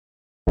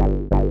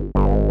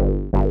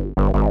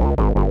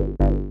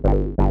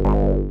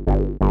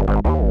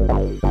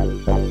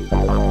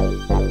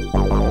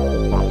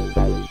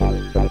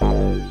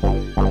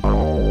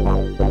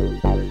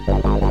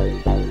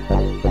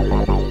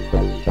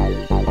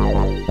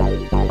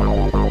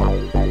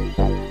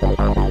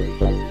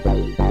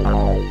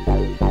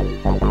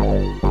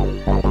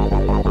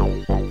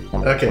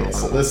Okay,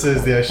 so this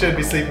is the I Should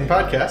Be Sleeping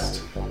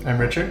podcast. I'm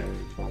Richard.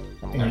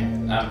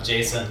 And I'm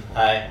Jason.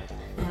 Hi.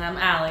 And I'm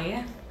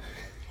Allie.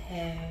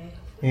 Hey.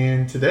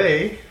 And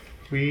today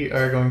we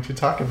are going to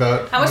talk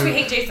about how much we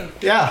hate Jason.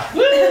 Yeah.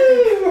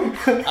 Woo!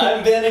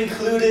 I've been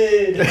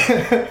included.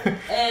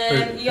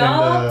 And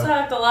y'all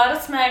talked a lot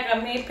of smack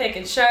on me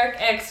picking Shark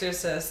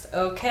Exorcist,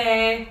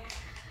 okay?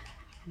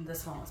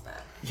 This one was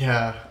bad.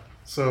 Yeah.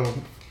 So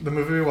the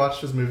movie we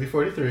watched was movie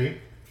 43.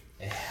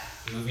 Yeah,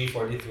 movie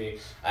 43.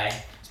 I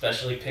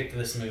especially picked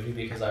this movie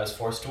because I was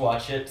forced to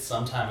watch it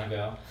some time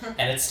ago,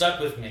 and it stuck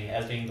with me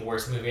as being the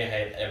worst movie I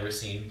had ever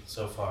seen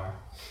so far.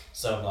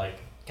 So I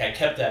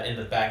kept that in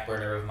the back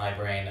burner of my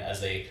brain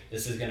as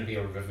this is going to be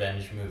a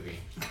revenge movie.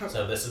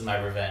 So this is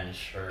my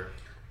revenge for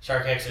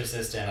Shark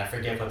Exorcist, and I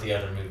forget what the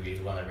other movie,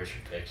 the one that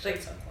Richard picked.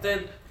 Like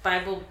the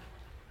Bible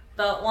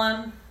Belt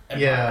one?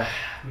 Yeah.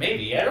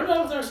 Maybe. I don't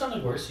know if there was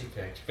something worse you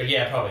picked. But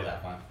yeah, probably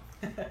that one.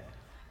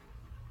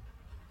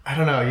 I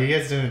don't know. You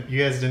guys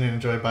didn't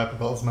enjoy Bible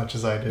Belt as much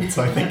as I did,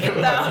 so I think it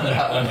was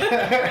that one.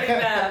 Pretty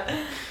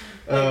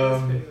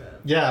bad.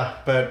 Yeah,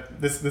 but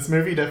this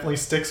movie definitely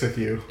sticks with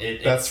you.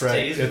 That's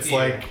right.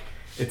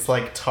 It's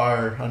like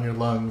tar on your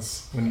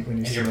lungs when you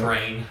in your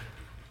brain.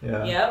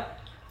 Yeah.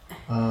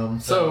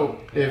 Yep. So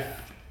if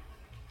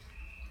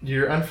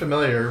you're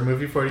unfamiliar,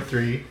 movie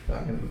 43.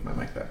 I'm gonna move my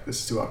mic back.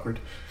 This is too awkward.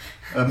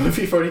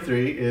 Movie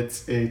 43.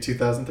 It's a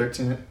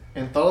 2013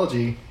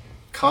 anthology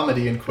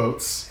comedy in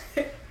quotes.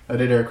 I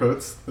did air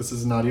quotes. This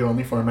is an audio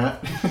only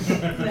format.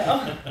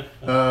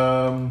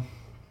 No.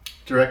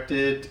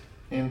 Directed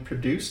and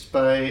produced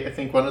by, I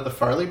think, one of the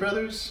Farley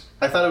brothers.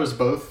 I thought it was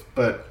both,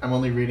 but I'm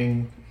only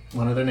reading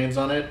one of their names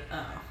on it.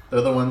 Oh.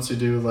 They're the ones who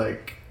do,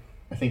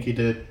 I think he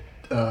did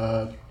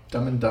Dumb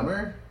and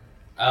Dumber.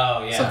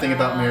 Oh, yeah. Something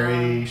About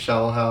Mary,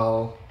 Shallow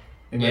Hal,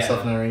 and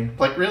Myself and Irene.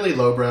 Really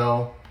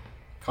lowbrow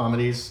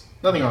comedies.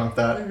 Nothing wrong with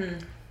that.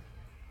 Mm-hmm.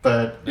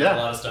 But, There's a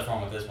lot of stuff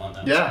wrong with this one,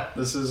 though. Yeah,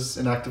 this is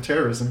an act of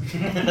terrorism.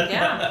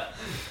 Yeah.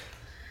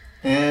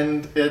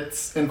 And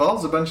it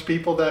involves a bunch of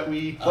people that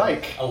we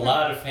like. A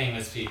lot of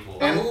famous people.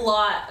 And a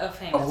lot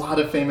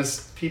of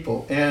famous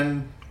people.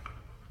 And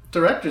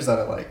directors that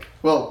I like.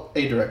 Well,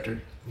 a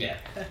director. Yeah.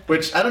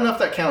 Which, I don't know if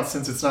that counts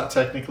since it's not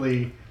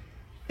technically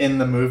in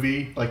the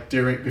movie,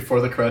 before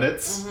the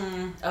credits.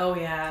 Mm-hmm. Oh,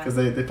 yeah. Because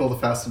they pulled a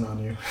fast one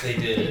on you. They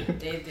did.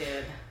 They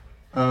did.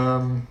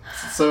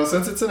 So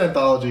since it's an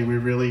anthology, we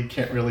really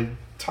can't really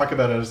talk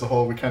about it as a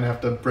whole. We kind of have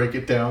to break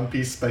it down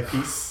piece by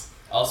piece.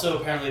 Also,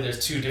 apparently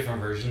there's two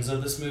different versions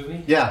of this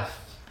movie. Yeah.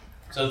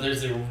 So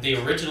there's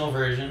the original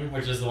version,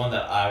 which is the one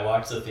that I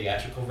watched, the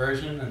theatrical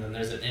version, and then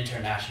there's an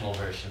international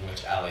version,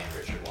 which Allie and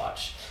Richard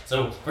watched.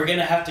 So we're going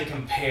to have to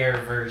compare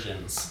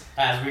versions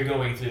as we're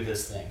going through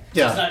this thing.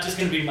 So it's not just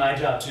going to be my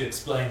job to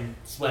explain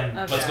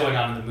what's going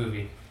on in the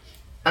movie.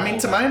 I mean,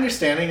 to my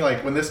understanding,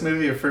 when this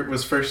movie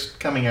was first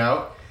coming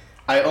out,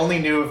 I only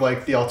knew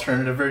of the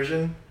alternative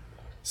version.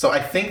 So I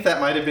think that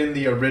might have been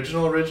the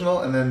original,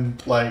 and then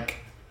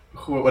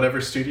whatever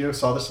studio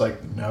saw this,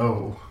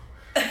 no.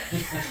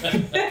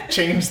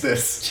 Change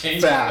this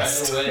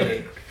fast. Right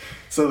away.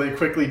 So they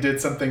quickly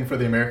did something for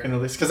the American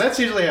release. Because that's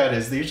usually how it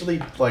is. They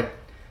usually,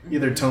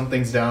 either tone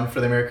things down for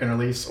the American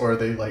release or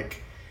they,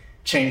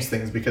 change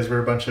things because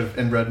we're a bunch of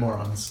inbred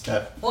morons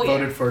that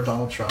voted for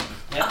Donald Trump.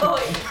 Yeah.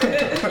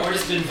 Or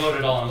just didn't vote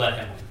at all and let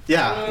him win.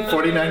 Yeah,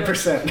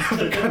 49% of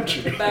the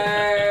country.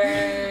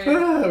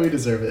 Burn. We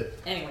deserve it.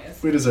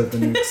 Anyways. We deserve the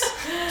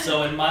nukes.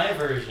 So in my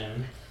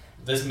version,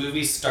 this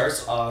movie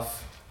starts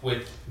off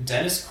with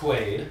Dennis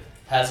Quaid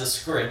has a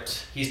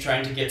script he's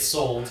trying to get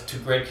sold to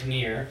Greg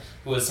Kinnear,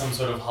 who is some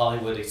sort of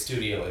Hollywood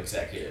studio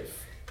executive.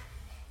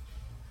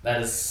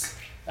 That is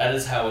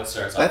how it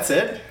starts off. That's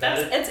it?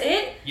 It's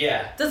it?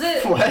 Yeah. Does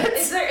it... What?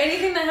 Is there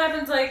anything that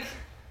happens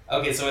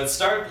Okay, so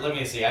let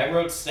me see, I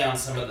wrote down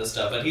some of the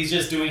stuff, but he's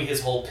just doing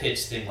his whole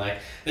pitch thing,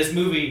 this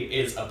movie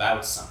is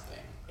about something.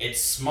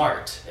 It's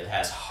smart. It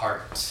has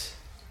heart.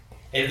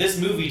 If this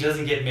movie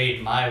doesn't get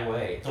made my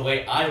way, the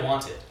way I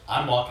want it,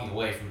 I'm walking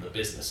away from the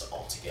business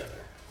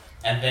altogether.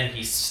 And then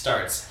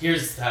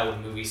here's how the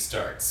movie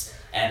starts,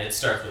 and it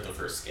starts with the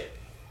first skit,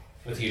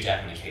 with Hugh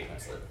Jackman and Kate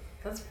Winslet.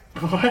 That's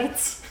What?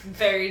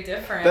 very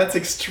different. That's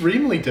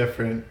extremely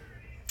different.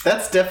 That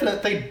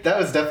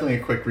was definitely a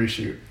quick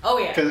reshoot. Oh,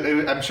 yeah.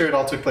 Because I'm sure it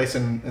all took place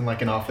in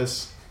an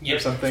office or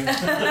something. 2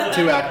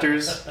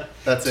 actors.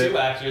 That's it. 2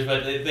 actors,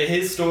 but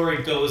his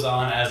story goes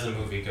on as the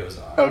movie goes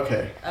on.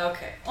 Okay.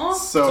 Oh.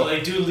 So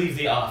they do leave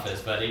the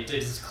office, but it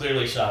is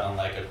clearly shot on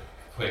a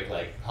quick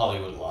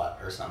Hollywood lot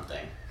or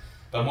something.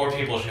 But more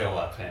people show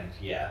up, and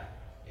yeah,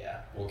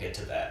 we'll get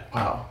to that.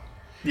 Wow.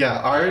 Yeah,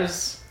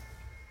 ours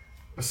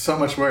was so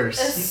much worse.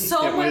 It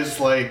was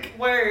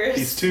worse.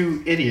 These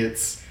 2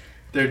 idiots.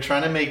 They're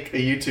trying to make a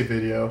YouTube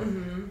video.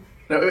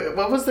 Mm-hmm.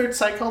 What was their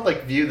site called?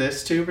 View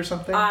This Tube or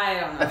something? I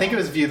don't know. I think it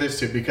was View This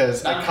Tube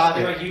because I caught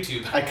it.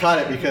 YouTube. I caught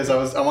it because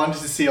I wanted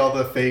to see all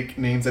the fake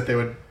names that they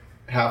would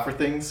have for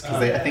things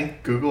because I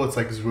think Google it's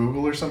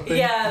Zwoogle or something.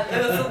 Yeah,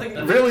 it was something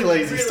really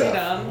lazy really stuff.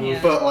 Dumb,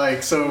 yeah.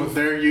 But so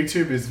their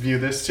YouTube is View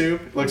This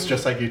Tube. It looks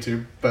just like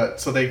YouTube, but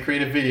so they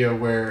create a video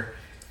where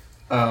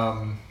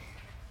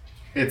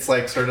It's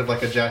like sort of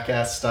like a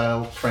Jackass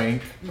style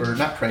prank, or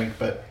not prank,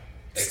 but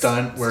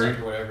stunt where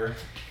or whatever.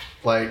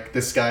 like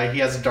this guy, he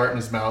has a dart in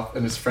his mouth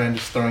and his friend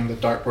is throwing the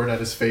dartboard at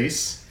his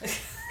face.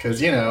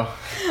 Because, you know,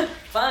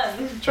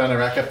 Fun. trying to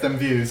rack up them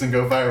views and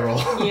go viral.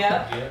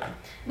 Yep. Yeah.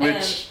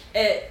 Which,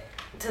 And it,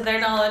 to their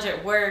knowledge,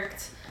 it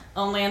worked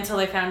only until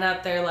they found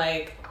out they're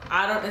like,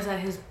 is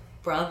that his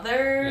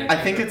brother? I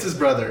think it's his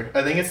brother.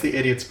 I think it's the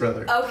idiot's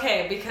brother.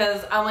 Okay,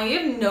 because I'm like, you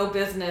have no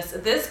business.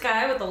 This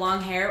guy with the long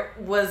hair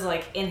was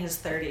like in his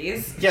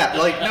 30s. Yeah,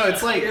 like, no,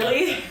 it's like,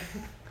 Really?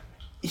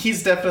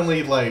 he's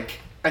definitely like,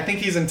 I think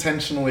he's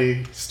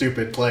intentionally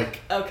stupid,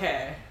 like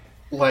Okay.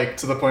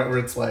 to the point where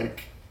it's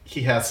like,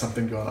 he has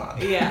something going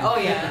on. Yeah. Oh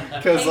yeah.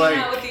 Because Hanging like,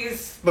 out with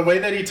these. the way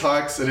that he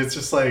talks, and it's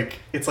just like,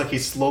 it's like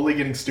he's slowly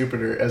getting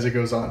stupider as it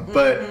goes on.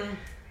 But,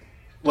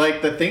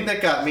 like, the thing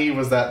that got me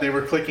was that they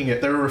were clicking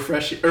it, they were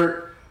refreshing,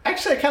 or,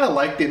 actually, I kind of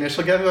liked the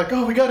initial guy. They're like,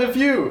 oh, we got a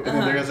view. And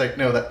then the guy's like,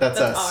 no, that's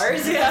us.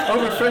 Ours, yeah.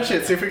 Oh, refresh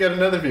it, see if we get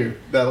another view.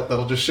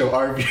 That'll just show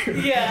our view.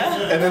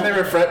 Yeah. And then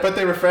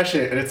they refresh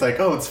it, and it's like,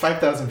 oh, it's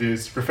 5,000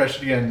 views. Refresh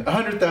it again,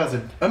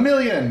 100,000,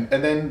 1,000,000.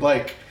 And then,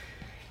 like,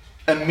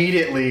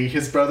 immediately,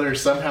 his brother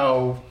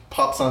somehow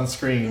pops on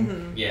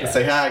screen Yeah. to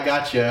say, I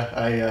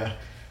gotcha.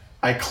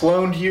 I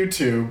cloned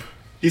YouTube.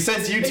 He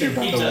says YouTube,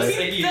 by He the does way.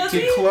 say Does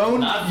He he? cloned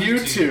Not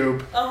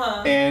YouTube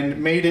Uh-huh.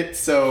 and made it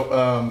so,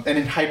 and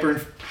then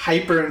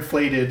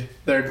hyper-inflated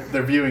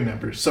their viewing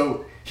numbers.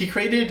 So he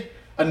created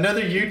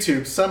another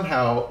YouTube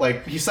somehow,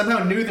 like, he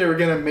somehow knew they were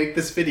going to make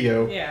this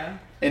video Yeah.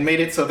 and made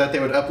it so that they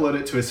would upload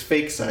it to his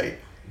fake site.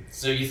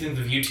 So you think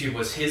the ViewTube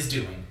was his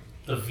doing?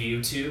 The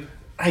ViewTube?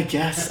 I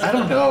guess. I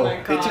don't know. Oh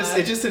my God.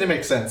 It just didn't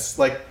make sense.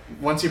 Like,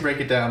 once you break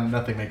it down,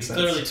 nothing makes He's sense.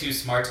 clearly too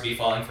smart to be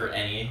falling for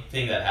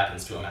anything that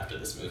happens to him after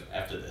this move.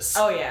 After this.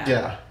 Oh yeah.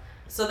 Yeah.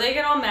 So they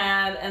get all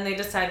mad and they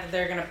decide that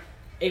they're gonna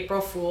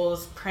April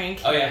Fool's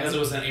prank. Oh yeah, him. because it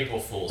was an April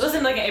Fool's. It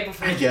wasn't like an April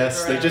Fool's. I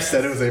guess. or They whatever just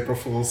said it was April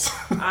Fool's.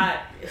 Who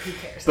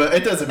cares? But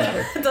it doesn't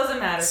matter. It doesn't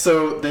matter.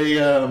 So they,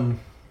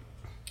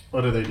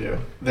 what do?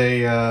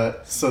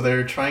 So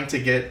they're trying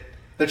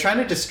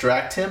to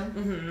distract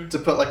him to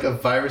put like a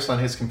virus on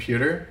his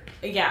computer.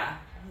 Yeah.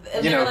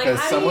 And You they know, were like, because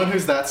 "How do someone you-"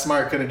 who's that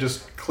smart couldn't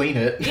just clean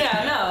it.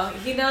 Yeah, no.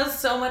 He knows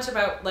so much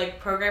about like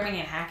programming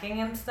and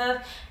hacking and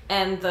stuff.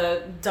 And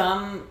the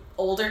dumb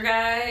older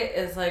guy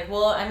is like,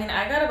 well, I mean,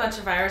 I got a bunch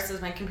of viruses.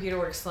 My computer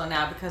works slow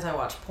now because I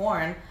watch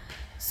porn.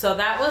 So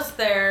that was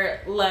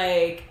their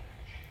like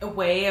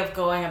way of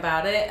going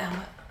about it. And I'm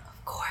like,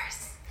 of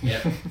course.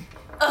 Yep.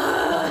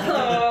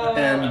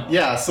 And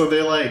yeah, so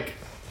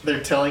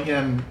they're telling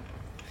him.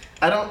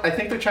 I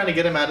think they're trying to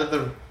get him out of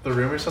the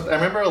room or something. I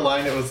remember a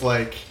line. It was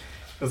like,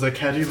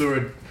 how do you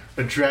lure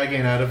a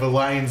dragon out of a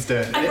lion's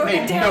den? I It wrote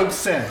made it down. no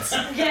sense.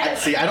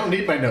 Yes. See, I don't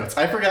need my notes.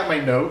 I forgot my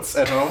notes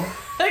at home.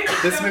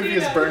 This movie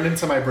is burned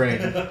into my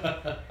brain.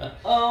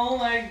 Oh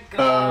my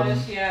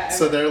gosh, yeah.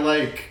 So they're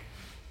like,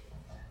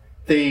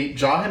 they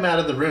draw him out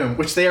of the room,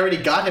 which they already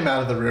got him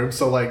out of the room,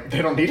 so like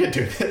they don't need to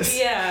do this.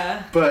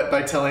 Yeah. But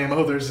by telling him,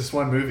 oh, there's this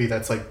one movie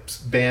that's like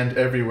banned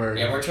everywhere.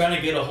 Yeah, we're trying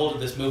to get a hold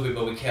of this movie,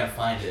 but we can't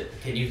find it.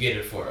 Can you get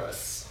it for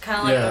us? Kind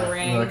of like Yeah. the And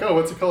ring. they're like, oh,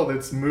 what's it called?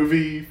 It's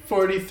movie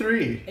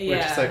 43. Which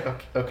Yeah. is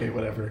like, okay,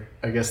 whatever.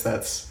 I guess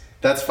that's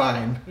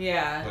fine.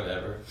 Yeah.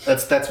 Whatever.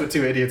 That's what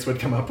two idiots would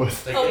come up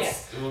with. Like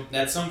Oh,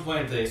 at some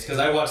point, because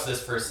I watched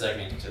this first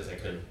segment because I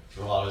couldn't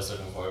while I was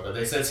looking for it, but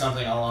they said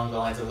something along the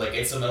lines of like,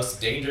 it's the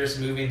most dangerous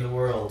movie in the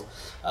world.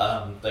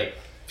 Like,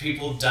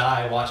 people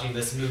die watching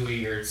this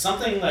movie or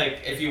something,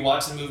 like if you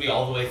watch the movie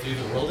all the way through,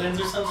 the world ends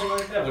or something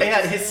like that. What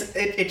Yeah, did you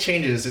say? it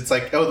changes. It's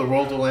like, oh, the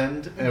world will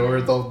end, or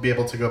they'll be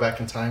able to go back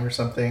in time or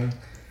something.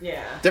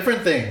 Yeah.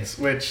 Different things,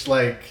 which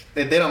like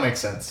they don't make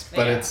sense,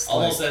 but Yeah. it's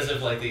Almost like, as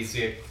if like these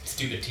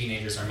stupid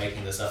teenagers are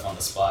making this up on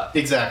the spot.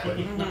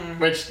 exactly.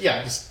 Which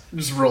yeah, just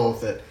roll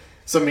with it.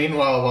 So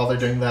meanwhile, while they're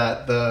doing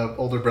that, the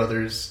older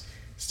brothers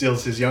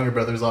steals his younger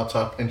brother's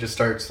laptop and just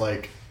starts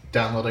like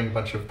downloading a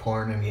bunch of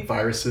porn and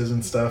viruses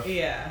and stuff.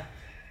 Yeah.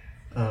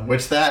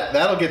 Which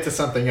that'll get to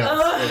something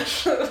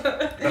else. Which,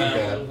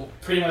 okay.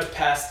 Pretty much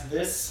past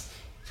this,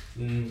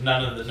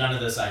 none of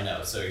this I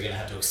know. So you're gonna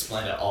have to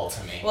explain it all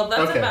to me. Well,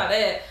 that's Okay. about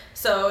it.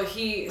 So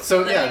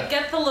So, then yeah. they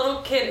get the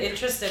little kid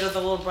interested, or the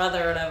little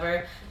brother or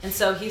whatever, and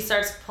so he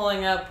starts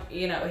pulling up,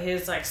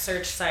 his like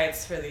search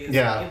sites for these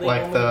Yeah, illegal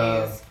like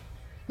the movies.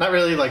 not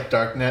really like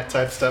darknet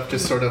type stuff,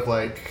 just sort of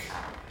like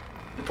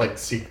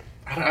see.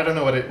 I don't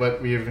know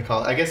what we even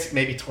call it. I guess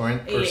maybe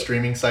torrent or Yeah.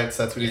 streaming sites.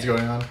 That's what he's Yeah.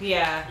 going on.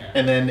 Yeah.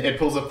 And then it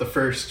pulls up the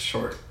first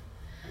short,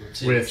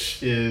 Which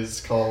which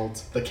is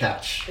called The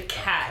Catch. The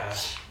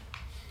catch.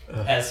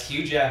 has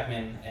Hugh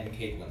Jackman and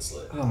Kate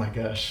Winslet. Oh my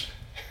gosh.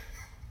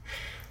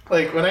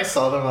 Like when I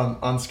saw them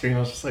on screen, I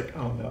was just like,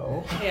 oh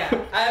no. Yeah.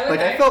 I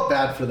I felt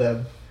bad for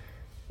them.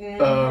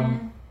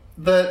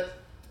 But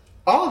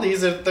all of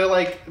these they're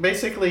like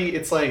basically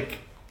it's like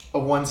a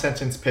one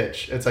sentence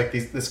pitch. It's like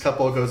this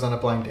couple goes on a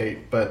blind date,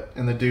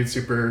 and the dude's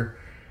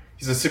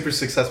he's a super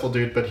successful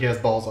dude, but he has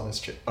balls on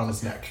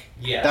his neck.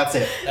 Yeah. That's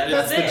it. That is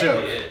That's the it.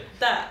 joke. It.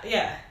 That,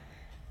 yeah.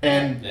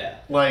 And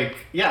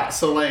Yeah.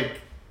 so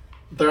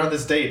they're on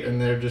this date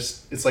and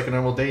it's like a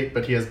normal date,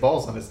 but he has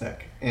balls on his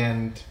neck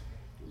and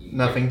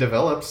nothing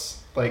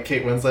develops. Like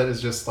Kate Winslet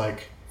is just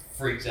like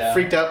freaked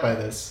out by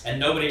this. And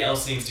nobody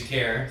else seems to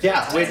care.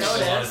 Yeah, which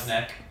was on his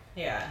neck.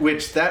 Yeah.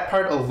 Which that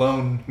part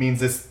alone means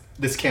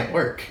this can't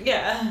work.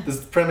 Yeah.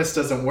 This premise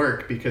doesn't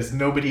work because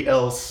nobody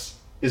else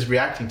is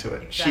reacting to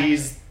it. Exactly.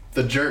 She's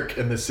the jerk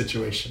in this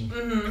situation.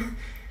 Mm-hmm.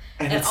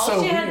 And it's all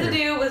so she had to weird.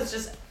 do was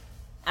just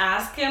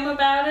ask him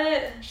about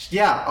it.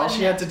 Yeah, all But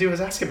she no. had to do was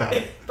ask about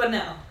it. But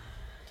no.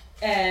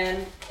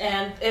 And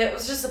it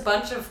was just a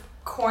bunch of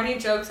corny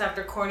jokes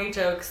after corny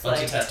jokes. Bunch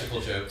like of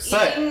testicle jokes.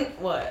 But- eating,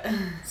 what?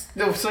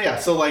 No, so yeah,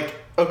 so like,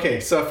 okay,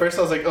 so at first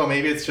I was like, oh,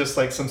 maybe it's just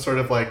like some sort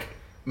of like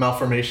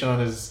malformation on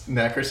his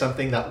neck or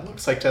something that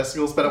looks like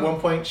testicles. But at one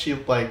point she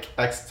like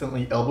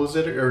accidentally elbows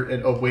it, or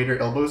a waiter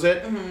elbows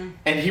it,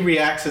 and he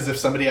reacts as if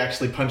somebody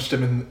actually punched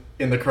him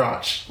in the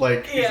crotch.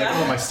 Like, he's like,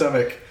 Yeah. oh, my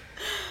stomach.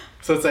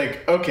 So it's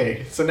like,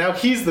 okay, so now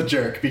he's the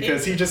jerk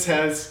because he just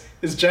has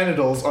his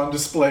genitals on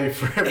display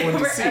for everyone to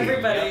For see.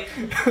 everybody.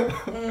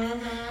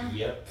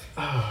 Yep.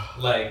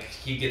 Like,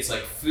 he gets,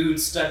 like, food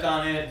stuck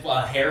on it,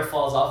 hair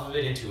falls off of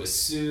it into a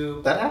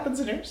soup. That happens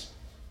in yours?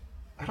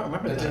 I don't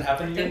remember That that. didn't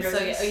happen I to you think so,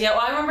 guys? yeah.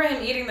 Well, I remember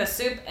him eating the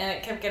soup and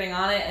it kept getting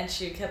on it and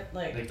she kept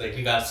like Like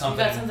you got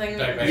something.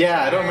 Right.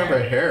 Yeah, I don't remember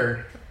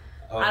hair.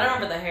 Okay. I don't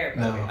remember the hair.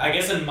 But No. I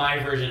guess in my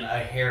version, a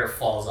hair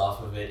falls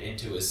off of it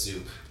into a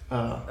soup.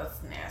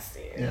 That's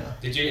nasty. Yeah.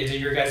 Did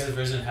your guys'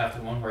 version have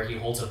the one where he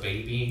holds a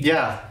baby?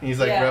 Yeah, he's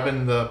like Yeah.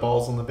 rubbing the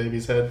balls on the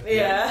baby's head.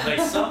 Yeah. Like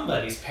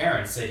somebody's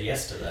parents said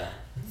yes to that.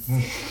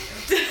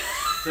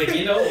 It's like,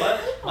 you know what?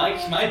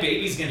 My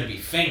baby's gonna be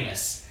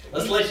famous.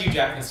 Let's let Hugh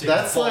Jackman stick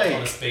That's his balls like-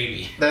 on this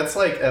baby. That's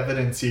like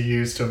evidence you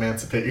use to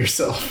emancipate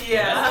yourself.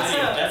 Yeah.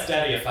 That's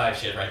Daddy of Five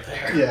shit right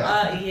there.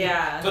 Yeah.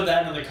 Yeah. Put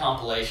that in the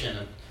compilation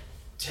and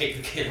take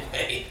the kid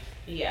away.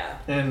 Yeah.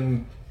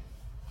 And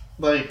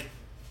like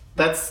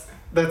that's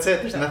it.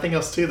 There's nothing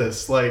else to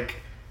this. Like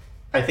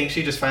I think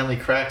she just finally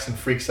cracks and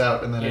freaks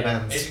out and then it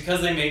Yeah. It's ends.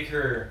 because they make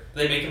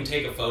him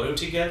take a photo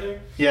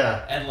together,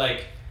 Yeah. and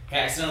like he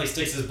accidentally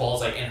sticks his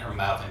balls like in her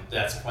mouth, and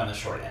that's when the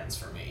short ends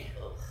for me.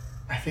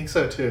 I think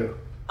so too.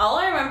 All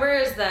I remember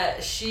is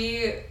that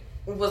she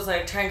was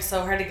like trying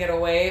so hard to get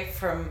away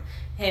from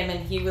him and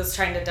he was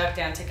trying to duck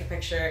down, take a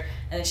picture,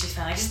 and then she's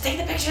finally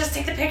like, just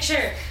take the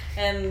picture.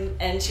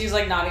 And she's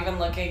like not even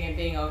looking and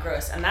being all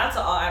gross. And that's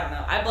all, I don't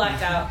know. I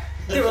blacked out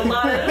through a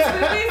lot of this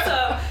movie,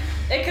 so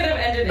it could have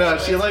ended No,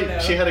 anyways, she like you know.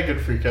 she had a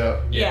good freak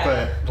out. Yeah.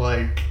 But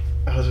like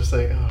I was just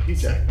like, oh, Hugh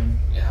Jackman.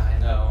 Yeah, I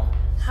know.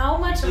 How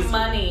much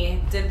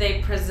money did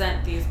they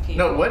present these people?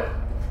 No, what?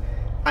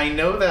 I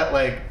know that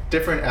like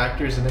different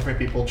actors and different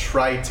people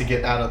tried to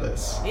get out of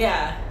this.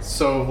 Yeah.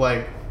 So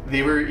like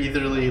they were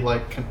either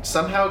like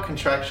somehow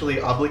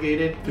contractually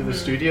obligated through the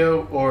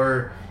studio,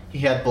 or he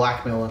had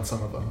blackmail on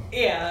some of them.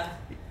 Yeah.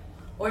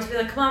 Or to be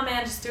like, come on,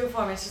 man, just do it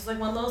for me. It's just like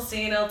one little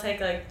scene. It'll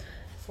take like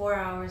 4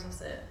 hours.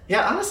 That's it.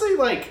 Yeah, honestly,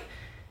 like,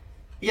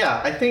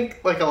 yeah, I think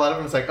like a lot of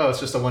them is like, oh, it's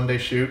just a 1-day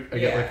shoot. I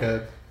get Yeah. like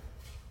a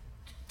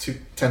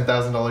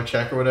 $10,000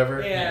 check or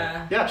whatever.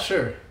 Yeah. Yeah,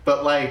 sure.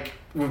 But like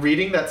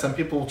reading that some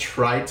people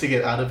tried to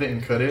get out of it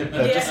and couldn't,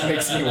 that just Yeah.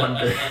 makes me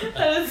wonder.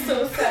 That is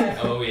so sad.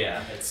 Oh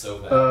yeah, it's so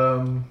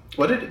bad.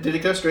 What did it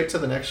go straight to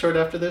the next short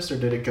after this, or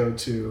did it go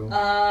to?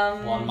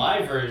 Well, in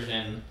my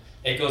version,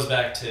 it goes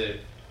back to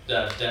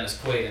Dennis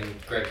Quaid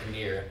and Greg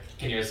Kinnear.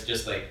 Kinnear's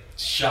just like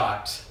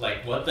shocked,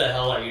 like, what the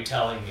hell are you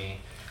telling me?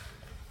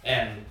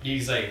 And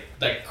he's like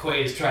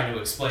Quaid is trying to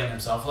explain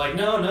himself, like,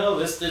 no,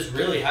 this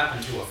really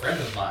happened to a friend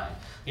of mine.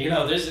 You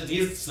know,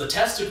 the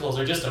testicles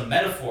are just a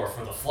metaphor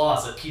for the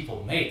flaws that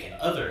people make in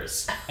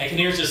others. And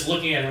Kinnear's just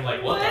looking at him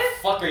like, what the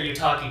fuck are you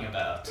talking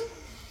about?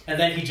 And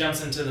then he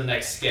jumps into the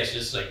next sketch,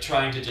 just like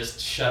trying to just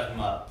shut him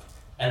up.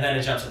 And then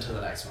it jumps into the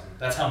next one.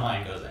 That's how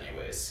mine goes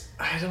anyways.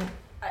 I don't.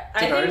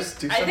 I Did ours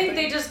do think something?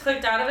 they just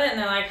clicked out of it and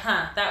they're like,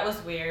 huh, that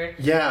was weird.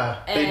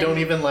 Yeah, they And- don't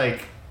even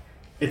like.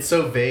 It's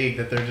so vague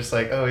that they're just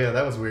like, oh yeah,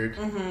 that was weird.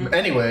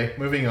 Anyway,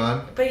 moving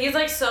on. But he's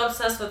like so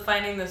obsessed with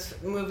finding this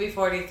movie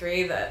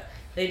 43 that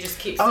they just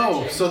keep searching.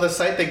 Oh, so the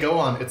site they go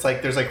on, it's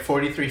like there's like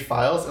 43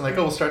 files, and like,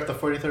 oh, we'll start the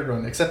 43rd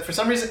one. Except for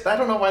some reason, I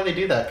don't know why they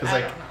do that, because I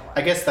like, don't know why.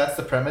 I guess that's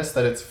the premise,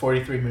 that it's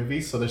 43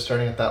 movies, so they're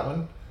starting at that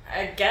one.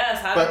 I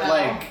guess, I don't But know.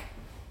 like,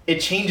 it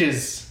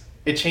changes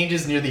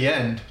near the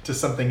end to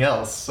something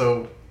else.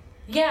 So,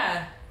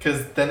 Yeah,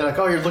 because then they're like,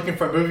 oh, you're looking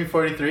for a movie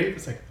 43.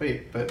 It's like,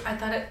 wait, but I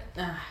thought it.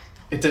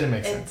 it didn't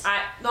make sense.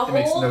 The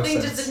makes whole no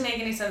thing sense. just didn't make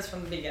any sense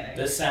from the beginning.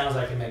 This sounds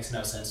like it makes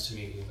no sense to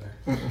me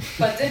either.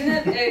 But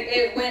didn't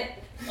it went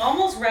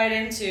almost right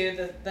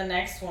into the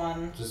next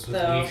one. Just with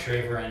though. Lee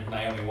Shraver and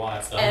Naomi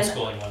Watts, the And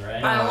homeschooling one,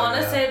 right? I want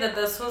to yeah. say that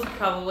this was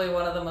probably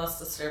one of the most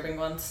disturbing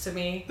ones to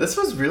me. This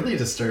was really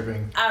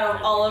disturbing. Out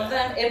of all of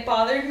them, it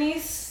bothered me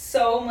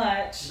so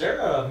much. They're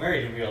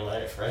married in real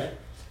life, right?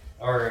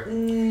 Or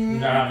Mm,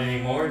 not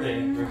anymore? They I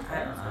don't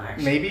know,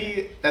 actually.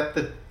 Maybe at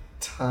the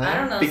time. I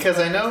don't know because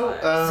I know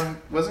celebrities' lives.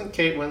 wasn't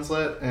Kate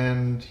Winslet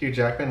and Hugh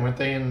Jackman, weren't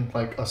they in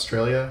like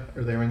Australia,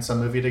 or they were in some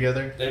movie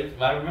together?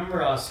 I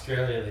remember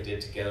Australia they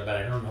did together, but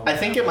I don't know. I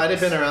think it might have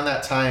been around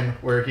that time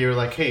where he were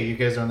like, "Hey, you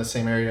guys are in the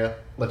same area.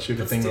 Let's shoot a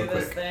Let's thing do real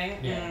this quick." thing.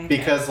 Yeah. Okay.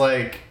 Because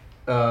like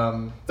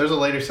there's a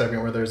later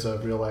segment where there's a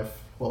real life,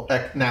 well,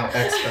 now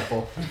ex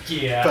couple.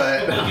 Yeah.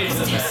 But- We'll get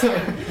to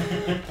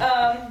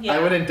that. Yeah. I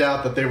wouldn't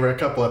doubt that they were a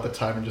couple at the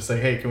time and just say,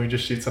 "Hey, can we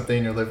just shoot something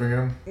in your living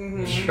room?"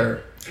 Mhm.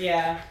 Sure.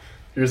 Yeah.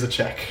 Here's a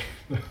check.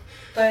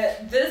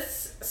 But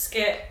this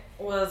skit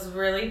was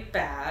really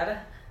bad.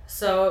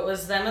 So it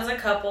was them as a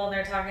couple, and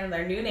they're talking to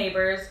their new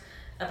neighbors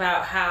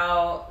about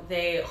how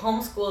they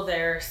homeschool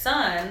their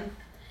son,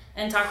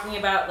 and talking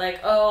about like,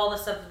 oh, all the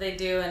stuff that they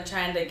do, and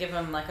trying to give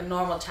him like a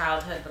normal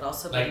childhood, but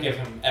also Like, being, give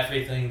him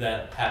everything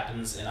that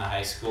happens in a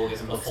high school, give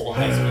him the full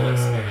high school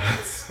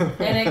experience.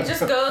 and it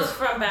just goes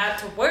from bad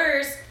to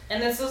worse.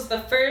 And this was the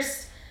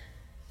first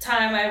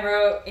time I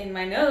wrote in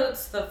my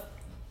notes the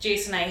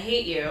Jason, I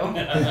hate you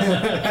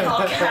in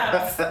all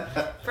caps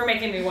for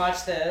making me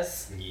watch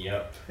this.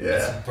 Yep. Yeah.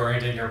 It's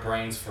burned in your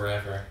brains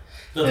forever.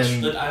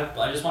 And-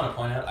 I just want to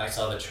point out, I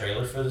saw the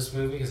trailer for this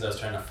movie because I was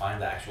trying to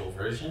find the actual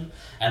version,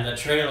 and the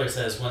trailer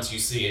says once you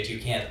see it, you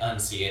can't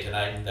unsee it, and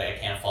I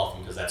can't fault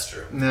them because that's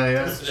true. No,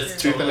 yeah. That's It's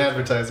true. truth in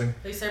advertising.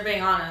 At least they're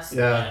being honest.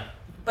 Yeah.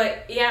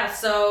 But yeah,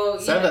 so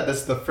Sad that this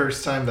is the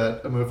first time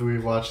that a movie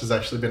we've watched has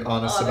actually been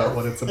honest Honest. about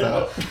what it's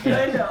about.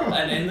 I know.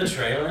 And in the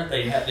trailer,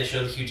 they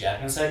show the Hugh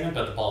Jackman segment,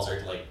 but the balls are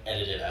like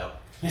edited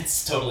out.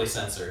 It's totally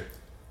censored.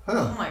 Oh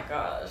Huh. my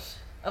gosh.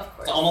 Of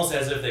course. It's almost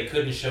as if they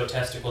couldn't show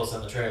testicles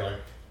in the trailer.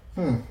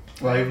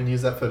 Why even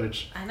use that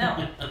footage? I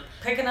know.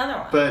 Pick another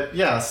one. But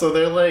yeah, so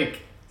they're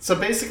like, so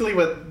basically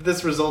what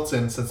this results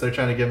in, since they're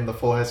trying to give him the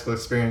full high school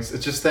experience,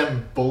 it's just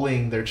them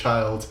bullying their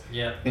child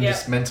Yep. and Yep.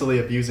 just mentally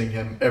abusing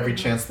him every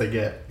chance they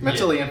get,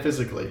 mentally and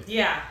physically.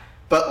 Yeah.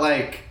 But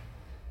like,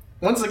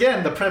 once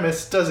again, the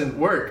premise doesn't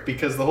work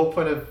because the whole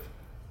point of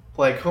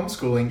like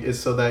homeschooling is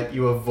so that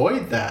you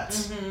avoid that.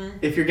 Mm-hmm.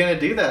 If you're gonna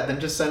do that, then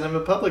just send them to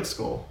public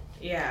school.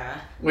 Yeah.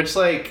 Which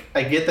like,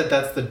 I get that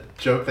that's the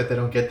joke that they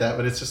don't get that,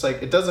 but it's just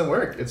like, it doesn't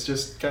work. It's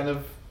just kind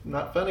of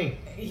not funny.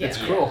 Yeah. It's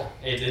cruel.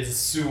 It's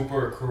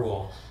super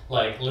cruel.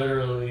 Like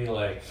literally,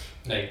 like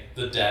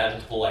the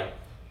dad will like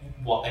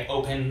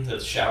open the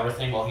shower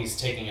thing while he's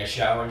taking a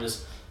shower and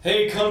just,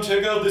 hey, come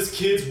check out this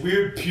kid's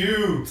weird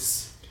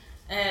pubes.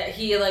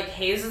 He like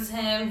hazes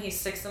him. He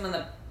sticks him in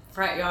the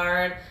front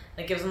yard.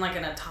 Like gives him like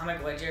an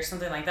atomic wedgie or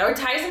something like that. Or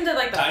ties him to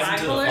like the Ties him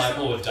to flagpole the or something.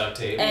 flagpole with duct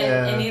tape.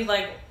 And he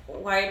like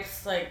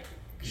wipes like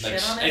shit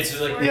Like, on it. it's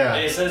like, Yeah.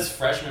 it says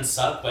freshmen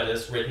suck, but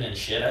it's written in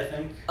shit, I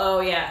think.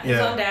 Oh yeah. His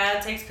Yeah. own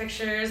dad takes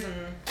pictures and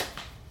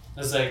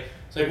It's like,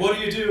 what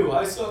do?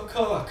 I suck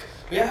cock.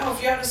 Yeah,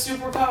 if you had a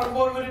superpower,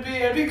 what would it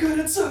be? I'd be good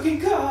at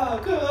sucking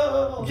cock.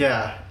 Oh.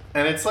 Yeah.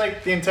 And it's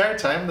like the entire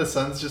time the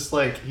son's just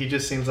like, he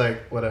just seems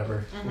like,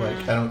 whatever.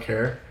 Like, I don't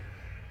care.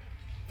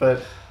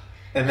 But,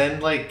 and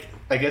then like,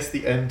 I guess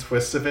the end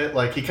twist of it,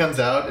 like he comes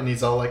out and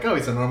he's all like, oh,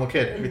 he's a normal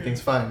kid.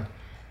 Everything's fine.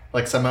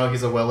 Like somehow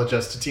he's a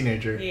well-adjusted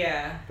teenager.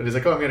 yeah. But he's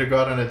like, oh, I'm gonna go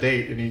out on a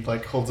date. And he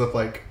like holds up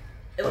like,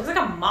 It looks like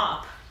a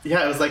mop.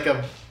 yeah, it was like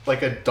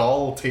a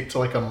doll taped to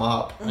like a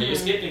mop. But you're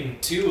skipping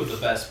two of the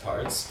best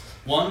parts.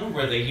 One,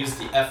 where they use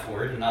the F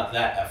word and not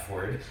that F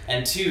word.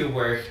 And two,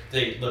 where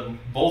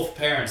both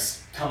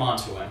parents come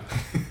onto him.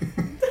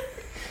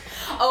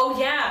 Oh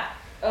yeah.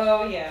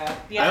 Oh yeah.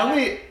 Yeah.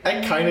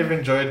 I kind of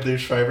enjoyed Lou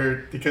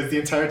Schreiber because the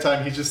entire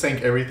time he's just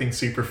saying everything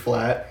super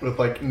flat with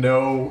like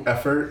no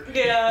effort.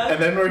 Yeah.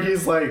 And then where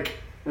he's like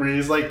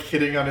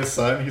hitting on his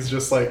son, he's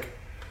just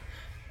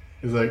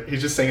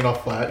he's just saying it all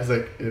flat. He's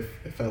like,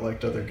 if I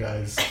liked other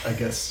guys, I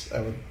guess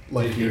I would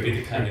like you. You'd be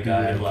the kind of It'd be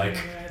guy I'd weird.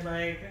 like.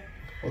 Like.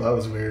 Well, that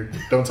was weird.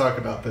 Don't talk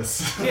about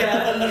this.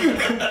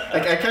 Yeah.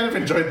 I kind of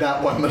enjoyed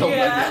that one little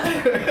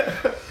Yeah.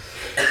 nugget.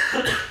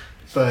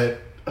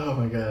 But oh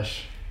my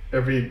gosh,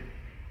 And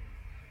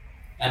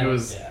It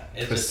was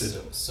it's twisted.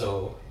 just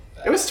so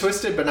bad. it was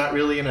twisted, but not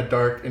really in a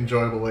dark,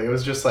 enjoyable way. It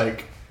was just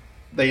like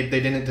they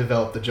didn't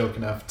develop the joke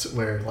enough to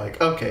where like,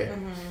 okay,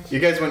 you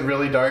guys went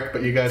really dark,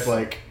 but you guys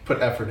like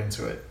put effort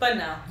into it. But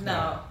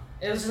no.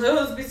 It was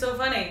supposed to be so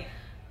funny,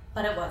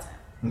 but it wasn't.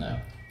 No,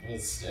 it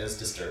was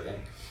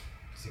disturbing.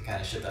 It's the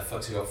kind of shit that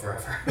fucks you up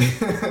forever.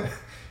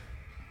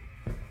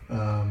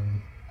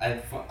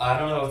 I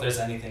don't know if there's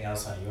anything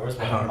else on yours,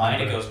 but I don't on mine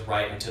it remember. goes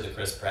right into the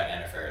Chris Pratt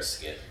Anna Faris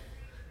skit.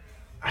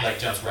 Like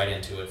jumps right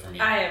into it for me.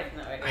 I have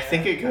no idea. I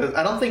think it goes.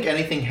 I don't think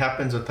anything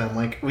happens with them.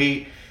 Like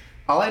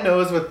all I know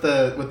is with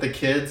the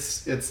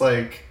kids, it's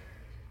like,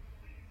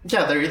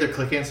 yeah, they're either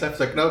clicking and stuff. It's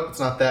like, nope, it's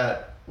not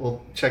that.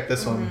 We'll check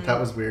this one. That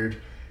was weird.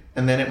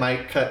 And then it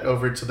might cut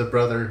over to the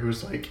brother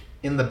who's like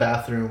in the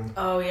bathroom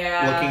Oh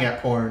yeah. looking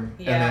at porn,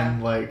 yeah. and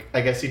then like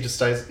I guess he just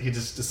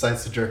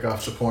decides to jerk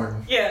off to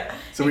porn. Yeah.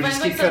 So He we just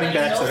finds, keep like, cutting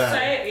some, back to like, that.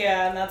 site.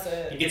 Yeah, and that's He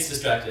it. gets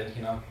distracted,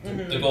 you know.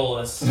 The goal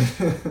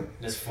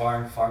is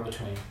far and far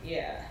between.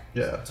 Yeah.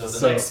 Yeah. So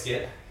the next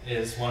skit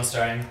is one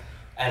starring,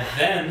 and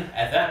then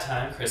at that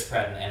time, Chris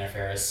Pratt and Anna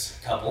Faris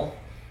couple,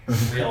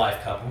 real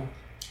life couple.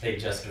 They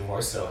just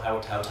divorced, so how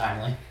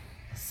timely.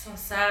 So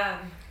sad.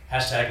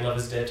 Hashtag Love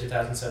is Dead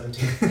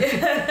 2017.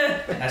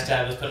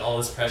 Hashtag let's put all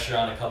this pressure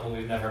on a couple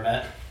we've never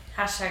met.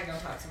 Hashtag don't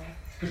talk to me.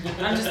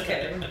 I'm just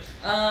kidding.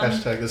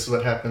 Hashtag this is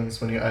what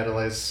happens when you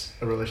idolize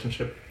a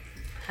relationship.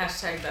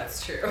 Hashtag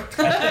that's true.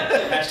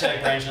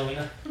 Hashtag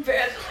Brangelina.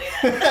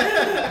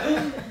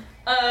 Brangelina.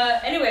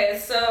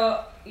 Anyways,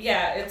 so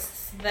yeah,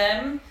 it's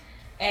them,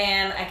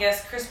 and I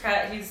guess Chris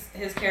Pratt,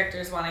 his character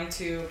is wanting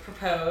to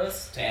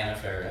propose To Anna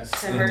Faris.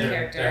 To her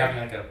character. They're having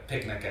like a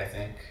picnic, I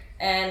think.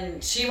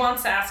 and she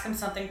wants to ask him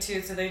something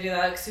too, so they do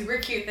that like super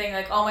cute thing,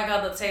 like, oh my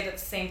god, let's say it at the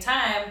same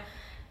time,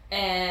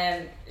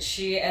 and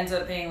she ends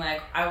up being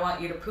like, I want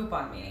you to poop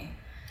on me.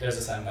 There's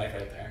a soundbite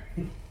right there.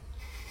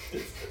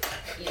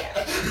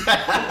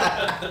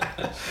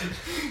 Yeah.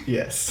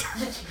 Yes.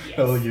 Yes.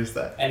 I will use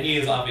that. And he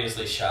is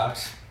obviously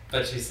shocked,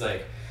 but she's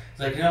like,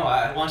 no,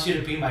 I want you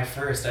to be my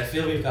first. I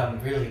feel we've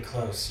gotten really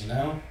close, you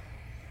know?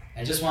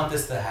 I just want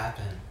this to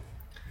happen.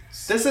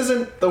 This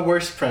isn't the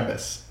worst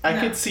premise. I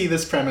No. could see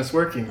this premise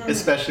working,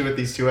 especially with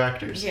these two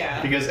actors.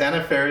 Yeah. Because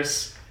Anna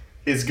Faris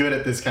is good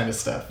at this kind of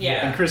stuff.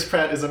 Yeah. And Chris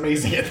Pratt is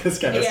amazing at this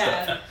kind of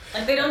stuff. Yeah.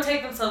 Like, they don't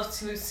take themselves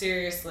too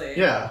seriously.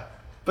 Yeah.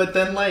 But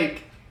then,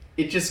 like,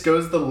 it just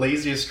goes the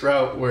laziest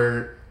route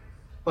where,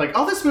 like,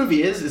 all this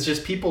movie is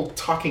just people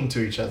talking to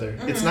each other.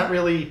 Mm-hmm. It's not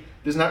really,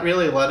 there's not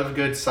really a lot of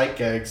good sight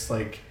gags.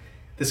 Like,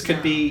 this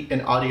could be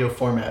an audio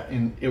format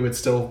and it would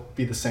still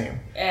be the same.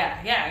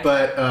 Yeah.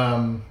 But,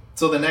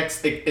 so the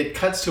next, it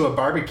cuts to a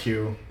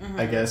barbecue,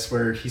 I guess,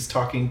 where he's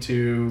talking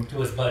to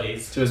his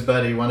buddies. his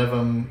buddy. One of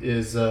them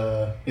is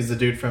the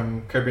dude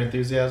from Curb Your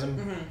Enthusiasm.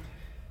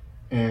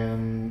 Mm-hmm.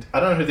 And I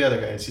don't know who the other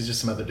guy is. He's just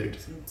some other dude.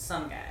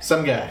 Some guy.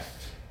 Some guy.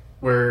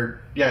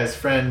 Where, yeah, his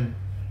friend,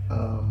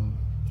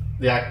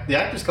 the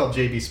actor's called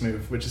J.B.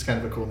 Smoove, which is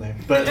kind of a cool name.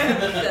 But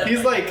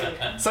he's like,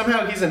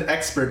 somehow he's an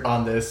expert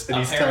on this, and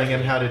he's telling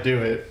him how to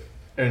do it.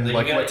 And Like,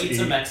 like you what gotta to eat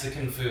some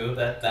Mexican food,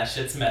 that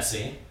shit's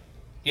messy.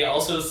 He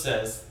also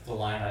says, the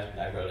line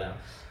I wrote down,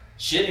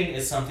 shitting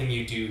is something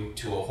you do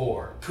to a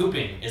whore.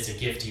 Pooping is a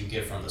gift you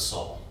give from the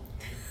soul.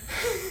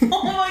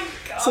 Oh my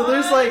god. So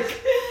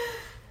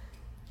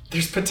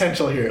there's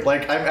potential here.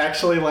 Like, I'm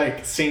actually,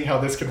 like, seeing how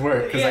this could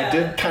work, because I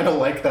did kind of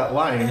like that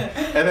line.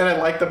 And then I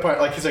like the part,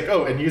 like, he's like,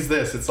 oh, and use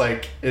this. It's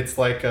like it's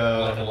like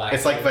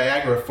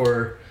Viagra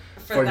for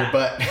your that.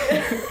 butt.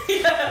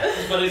 Yeah.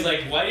 But he's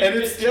like, why do you And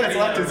just it's carry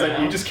that it's like,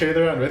 around? you just carry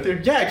that around with you?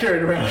 Yeah, I carry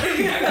it around.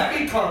 I got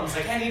meat problems.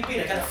 I can't eat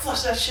meat. I gotta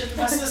flush that shit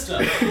through my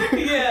system.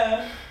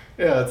 Yeah.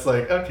 Yeah, it's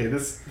like, okay,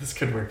 this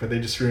could work, but they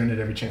just ruin it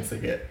every chance they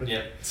get.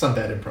 Yep. It's not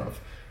bad improv.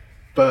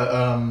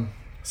 But,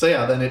 so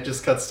yeah, then it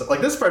just cuts to,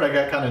 like, this part I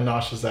got kind of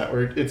nauseous at,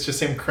 where it's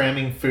just him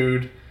cramming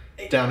food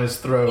down his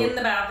throat. In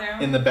the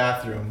bathroom. In the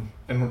bathroom.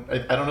 And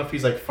I don't know if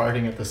he's, like,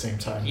 farting at the same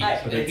time.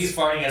 But He's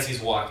farting as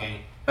he's walking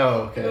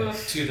oh, okay.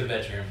 Oof. to the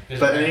bedroom.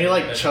 But then he,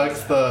 like,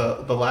 chugs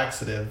the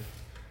laxative,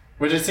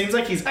 which it seems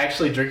like he's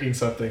actually drinking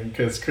something,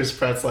 because Chris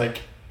Pratt's,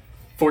 like,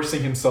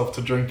 forcing himself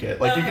to drink it.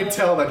 Like, you can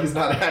tell that he's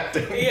not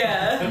acting.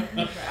 Yeah.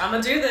 I'm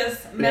gonna do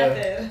this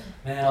method.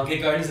 Man, I'll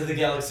get Guardians of the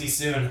Galaxy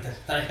soon.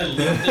 I love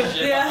this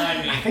shit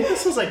behind I me. think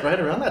this was, like, right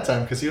around that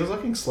time, because he was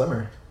looking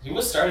slimmer. He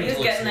was starting He was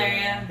to look getting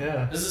there, slim. yeah.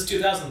 Yeah. This is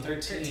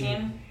 2013.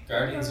 13?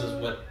 Guardians was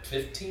what,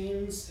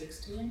 15,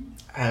 16?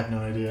 I have no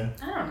idea.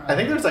 I don't know. I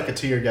think there's, like, a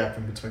 2-year gap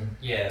in between.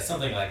 Yeah,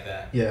 something like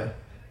that. Yeah.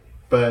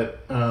 But,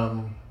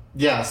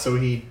 yeah, so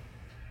he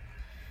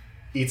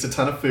eats a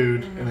ton of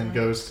food and then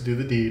goes to do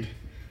the deed.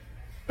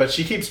 But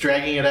she keeps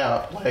dragging it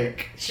out.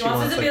 Like, She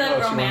wants it to be like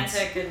oh,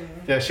 romantic and.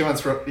 yeah, she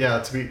wants it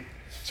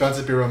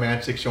to be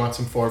romantic. She wants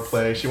some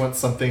foreplay. She wants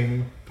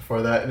something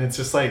before that. And it's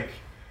just like,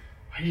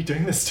 why are you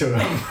doing this to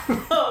him?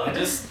 I'd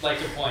just like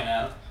to point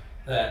out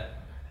that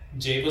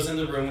Jade was in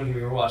the room when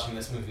we were watching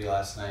this movie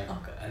last night.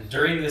 Okay. And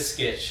during this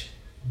sketch,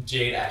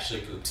 Jade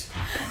actually pooped.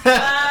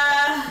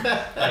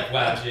 Ah. Like,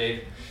 wow,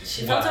 Jade.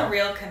 She felt Wow. a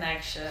real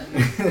connection.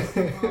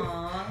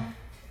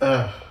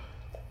 Aww.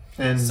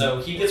 And So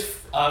he gets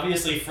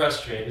obviously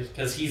frustrated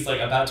because he's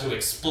like about to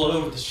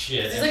explode the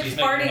shit. She's and like she's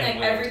farting making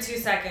him like wait. every 2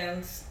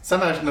 seconds.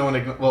 somehow no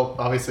one, well,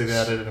 obviously they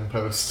added it in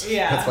post.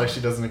 Yeah. That's why she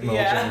doesn't acknowledge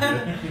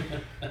Yeah.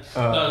 it.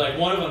 No, like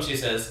one of them she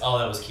says, "Oh,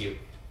 that was cute."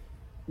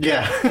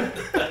 Yeah.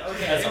 That's the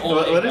Okay.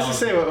 only What does he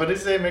say? acknowledgement. What does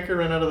he say? Make her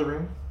run out of the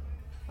room?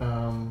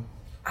 Oh,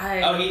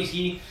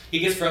 he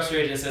gets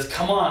frustrated and says,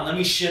 "Come on, let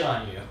me shit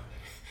on you."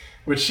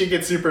 Which she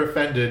gets super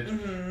offended.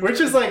 Mm-hmm. Which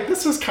is like,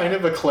 this was kind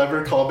of a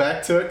clever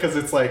callback to it, because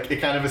it's like, it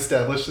kind of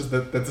establishes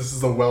that this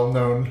is a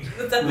well-known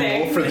It's a rule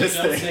thing. for You this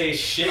don't thing. say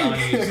shit on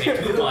you, you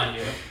say poop on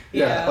you.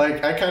 Yeah, Yeah.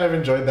 like, I kind of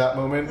enjoyed that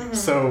moment.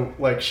 So,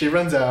 like, she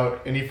runs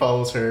out, and he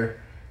follows her,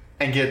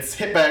 and gets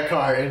hit by a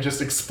car, and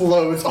just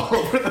explodes all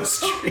over the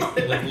street.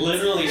 Like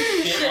literally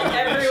shit Shit on the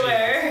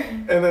everywhere.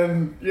 And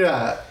then,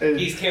 yeah.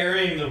 He's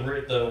carrying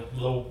the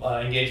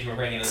engagement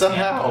ring in his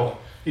somehow, hand.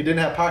 he didn't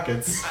have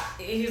pockets.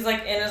 He's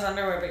like in his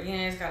underwear, but you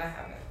know he's gotta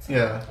have it. So.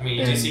 Yeah. I mean,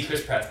 you and- do see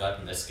Chris Pratt's butt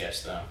in this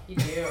sketch, though. You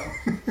do.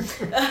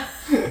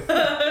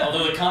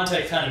 Although the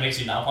context kind of makes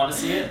you not want to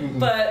see it.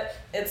 But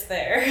it's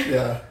there.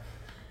 Yeah.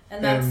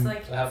 And that's And-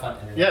 like. So have fun.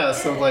 Internet. Yeah,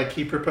 so, like,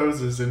 he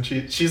proposes, and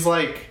she's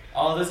like,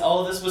 All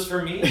of this was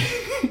for me.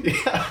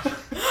 Yeah.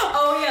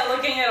 Oh yeah,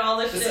 looking at all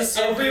this shit. This is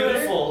so everywhere.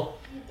 beautiful.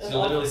 She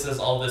literally says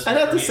all this. I'd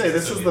have for to me. say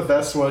this so is the beautiful.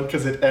 best one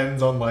because it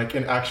ends on like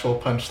an actual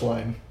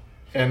punchline,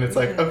 and it's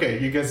like, okay,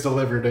 you guys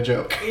delivered a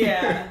joke.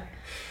 Yeah,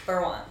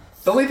 for once.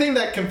 The only thing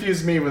that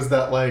confused me was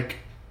that like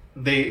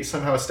they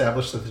somehow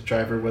established that the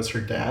driver was her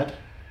dad,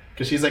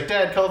 because she's like,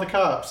 "Dad, call the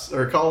cops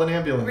or call an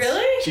ambulance."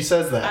 Really? She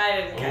says that. I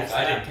didn't catch Oof, that.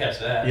 I didn't catch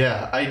that.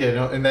 Yeah, I did,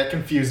 and that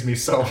confused me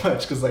so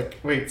much because like,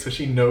 wait, so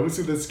she knows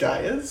who this guy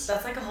is?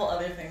 That's like a whole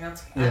other thing.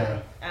 That's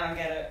Yeah. I don't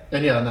get it.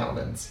 And yeah, and that one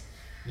ends.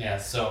 Yeah,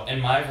 so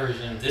in my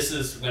version, this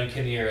is when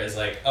Kinnear is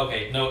like,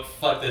 okay, no,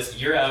 fuck this,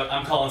 you're out,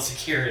 I'm calling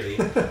security.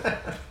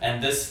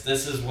 And this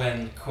is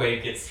when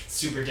Quaid gets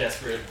super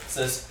desperate,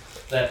 says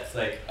that,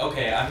 like,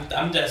 okay,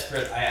 I'm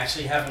desperate, I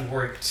actually haven't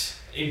worked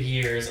in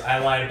years, I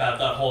lied about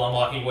that whole I'm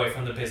walking away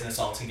from the business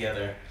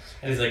altogether.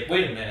 And he's like,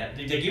 wait a minute,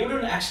 you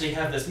didn't actually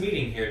have this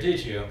meeting here,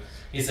 did you?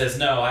 He says,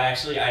 no, I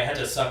had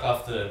to suck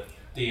off the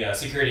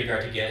security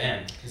guard to get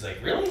in. He's like,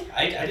 really?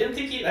 I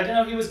didn't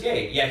know he was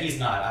gay. Yeah, he's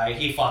not,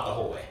 he fought the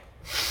whole way.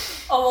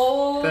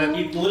 Oh. Then-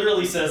 He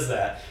literally says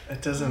that.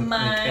 It doesn't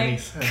My make any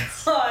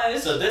sense. gosh.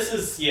 So this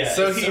is, yeah,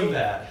 So it's he- so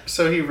bad.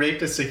 So he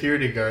raped a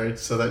security guard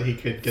so that he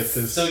could get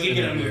this. So he can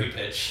get a interview. movie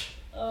pitch.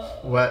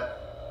 What?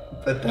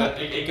 But that.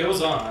 It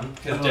goes on,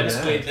 because Oh, Dennis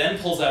yeah. Quaid then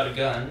pulls out a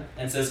gun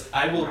and says,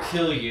 I will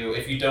kill you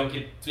if you don't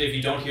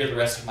hear the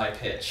rest of my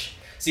pitch.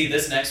 See,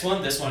 this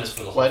one is for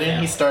the whole Why didn't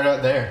family. he start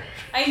out there?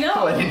 I know.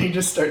 Why didn't he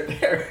just start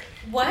there?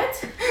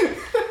 What?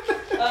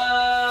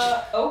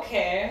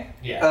 Okay.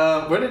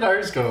 Yeah. Where did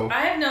ours go?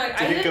 I have no.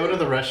 Did it go to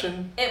the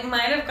Russian? It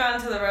might have gone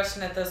to the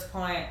Russian at this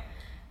point.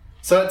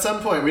 So at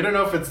some point, we don't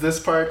know if it's this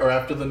part or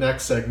after the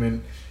next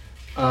segment,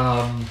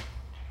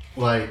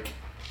 like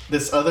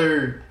this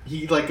other,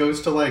 he like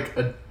goes to like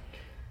a,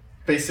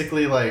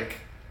 basically like,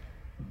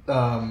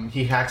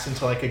 he hacks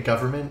into like a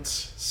government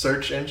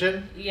search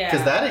engine. Yeah.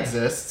 Because that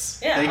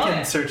exists. Yeah, They oh, can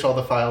yeah. search all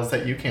the files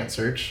that you can't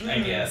search. I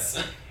guess.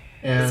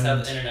 That's how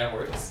And the internet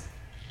works.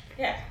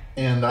 Yeah.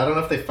 and I don't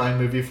know if they find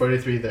movie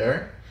 43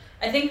 there.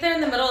 I think they're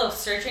in the middle of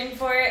searching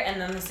for it,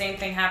 and then the same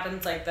thing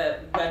happens. Like the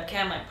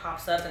webcam like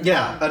pops up. And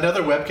Yeah,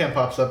 another webcam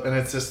pops up and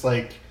it's just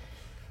like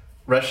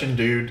Russian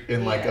dude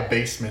in like Yeah. a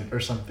basement or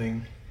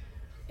something.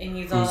 And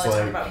he's all Who's like,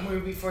 talking like- about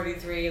movie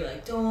 43.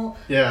 Like, don't.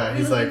 Yeah, Are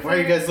he's you like, looking why are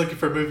you for guys looking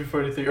for movie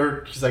 43?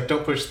 Or he's like,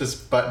 don't push this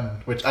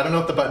button, which I don't know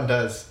what the button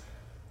does.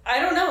 I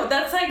don't know.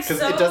 That's like 'Cause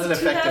so it doesn't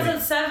affect any-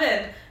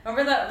 2007.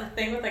 Remember that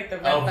thing with like the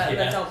red Oh, button?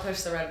 yeah. That don't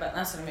push the red button.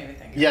 That's what it made me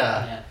think. Of.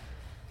 Yeah.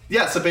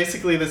 Yeah, so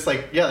basically this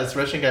like, yeah, this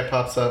Russian guy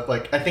pops up,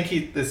 like, I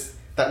think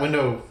that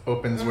window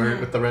opens where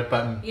with the red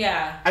button.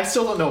 Yeah. I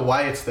still don't know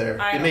why it's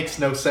there. I It don't makes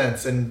no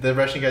sense, and the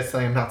Russian guy's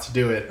telling him not to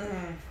do it.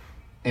 Mm.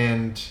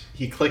 And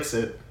he clicks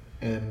it,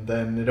 and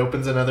then it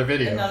opens another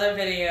video. Another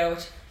video.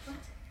 Which,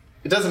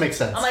 It doesn't make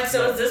sense. I'm like,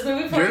 so is this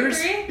movie Yours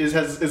 43?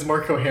 is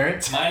more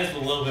coherent. Mine is a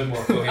little bit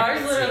more coherent.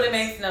 Ours literally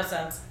makes no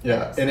sense.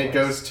 Yeah, and it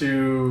goes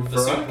to The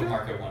Veronica?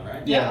 supermarket one,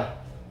 right? Yeah.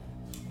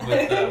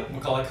 With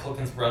Macaulay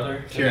Culkin's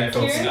brother, the Kieran guy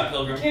from Culkin. Scott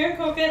Pilgrim. Kieran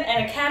Culkin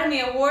and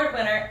Academy Award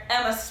winner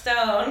Emma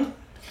Stone.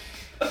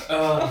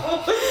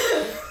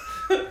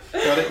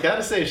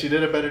 Gotta say, she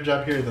did a better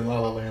job here than La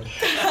La Land.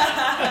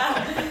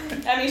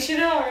 I mean, she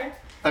did alright.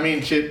 I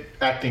mean, she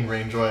acting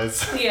range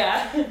wise.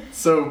 Yeah.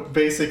 So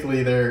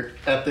basically, they're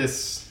at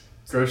this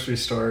grocery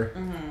store,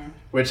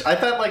 which I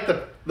thought like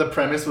the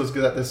premise was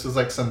good that this was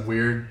like some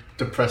weird,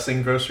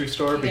 depressing grocery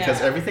store because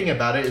Yeah. everything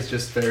about it is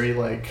just very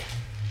like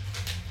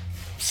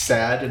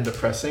sad and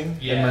depressing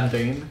Yeah. and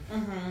mundane.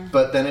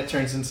 But then it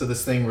turns into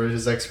this thing where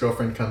his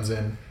ex-girlfriend comes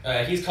in,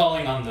 He's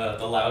calling on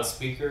the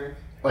loudspeaker,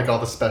 like all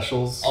the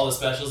specials. all the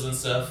specials and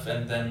stuff,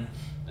 and then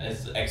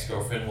his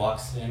ex-girlfriend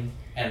walks in,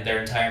 and their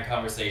entire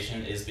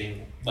conversation is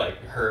being like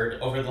heard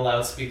over the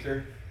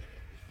loudspeaker.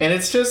 And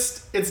it's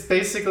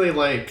basically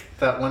like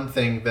that one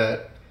thing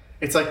that,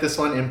 it's like this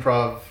one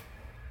improv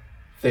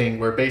thing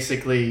where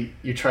basically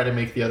you try to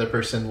make the other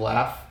person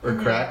laugh or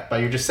crack by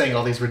you're just saying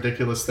all these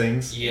ridiculous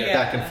things Yeah.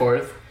 back and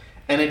forth.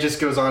 And it just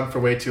goes on for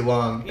way too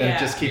long. And it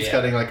just keeps Yeah.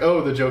 cutting like,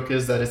 oh, the joke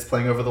is that it's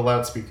playing over the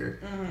loudspeaker.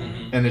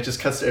 Mhm. And it just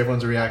cuts to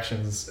everyone's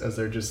reactions as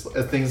as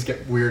things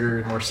get weirder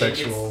and more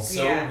sexual. It's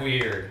so Yeah.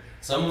 weird.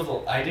 Some of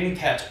the I didn't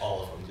catch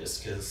all of them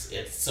just because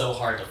it's so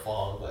hard to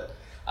follow. But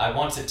I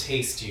want to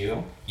taste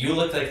you. You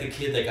look like the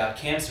kid that got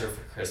cancer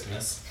for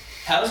Christmas.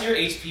 How's your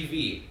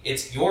HPV?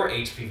 It's your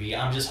HPV.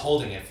 I'm just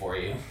holding it for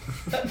you.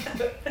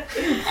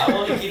 I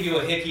want to give you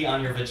a hickey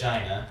on your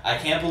vagina. I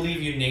can't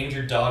believe you named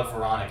your dog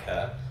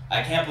Veronica.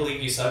 I can't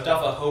believe you sucked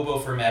off a hobo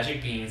for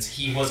magic beans.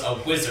 He was a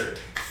wizard.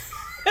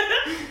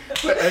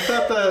 But I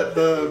thought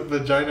the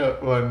vagina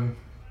one,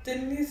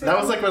 Didn't he say that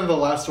was like one of the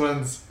last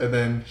ones. And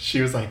then she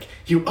was like,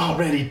 you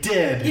already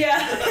did.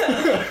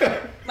 Yeah.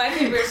 My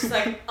favorite is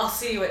like, I'll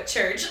see you at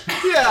church.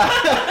 Yeah.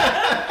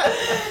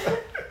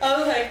 I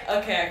was like,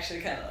 okay, I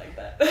actually kind of like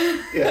that.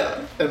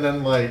 Yeah, and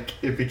then like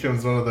it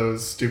becomes one of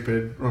those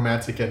stupid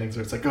romantic endings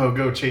where it's like, oh,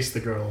 go chase the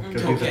girl, go do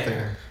the Okay.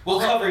 thing. We'll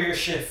cover your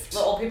shift. The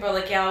old people are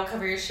like, yeah, I'll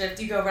cover your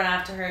shift. You go run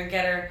after her and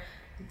get her.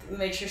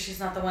 Make sure she's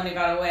not the one who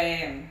got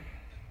away. And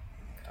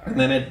And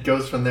then it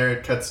goes from there.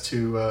 It cuts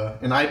to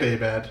an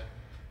iBabe ad.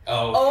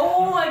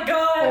 Oh. my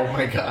god. Oh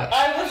my gosh.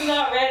 I was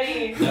not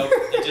ready. Nope,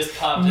 it just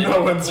popped in.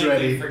 No one's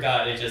Completely ready.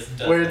 Forgot it just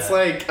does Where it's that.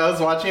 like, I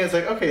was watching it, it's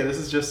like, okay, this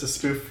is just a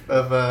spoof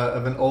of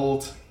an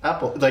old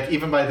Apple, like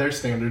even by their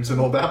standards, an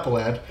old Apple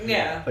ad.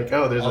 Yeah. Like,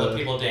 oh, there's All the a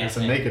people there's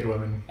a dancing. naked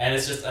woman. And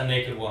it's just a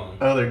naked woman.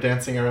 Oh, they're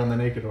dancing around the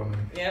naked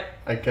woman. Yep.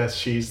 I guess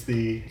she's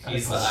the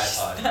He's the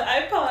iPod. iPod. The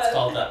iPod. It's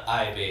called the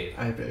iBabe.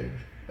 iBabe.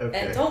 Okay.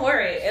 And don't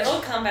worry,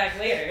 it'll come back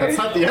later. That's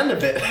not the end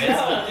of it. It's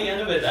not the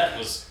end of it. That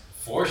was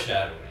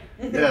foreshadowing.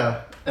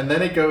 Yeah, and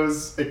then it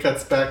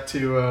cuts back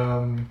to,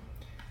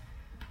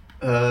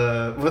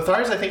 with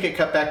ours, I think it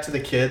cut back to the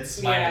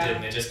kids, Mine Yeah.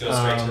 didn't. It just goes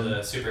straight to the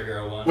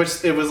superhero one.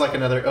 which it was like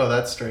another, oh,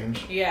 that's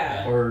strange.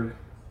 Yeah. Or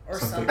Or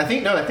something.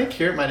 something. I think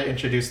here it might have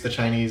introduced the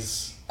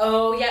Chinese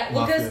Oh yeah,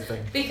 well, mafia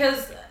thing.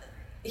 because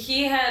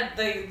he had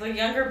the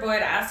younger boy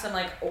had asked him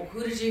like, oh,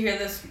 who did you hear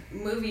this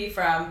movie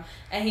from?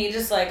 And he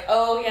just like,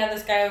 oh yeah,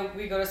 this guy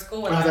we go to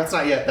school with. Oh, that's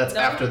not yet. That's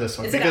No? after this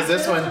one. Is it Because after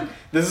this this one, one?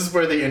 this is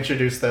where they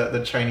introduced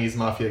the Chinese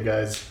mafia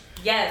guys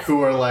Yes.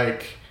 who are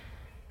like,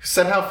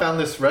 somehow found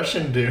this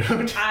Russian dude.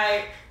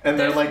 I. And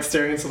they're There's- like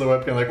staring into the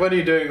webcam, like, "What are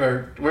you doing?"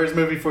 Or "Where's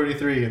movie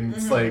 43?" And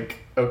it's Mhm. like,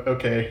 oh,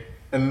 "Okay."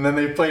 And then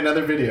they play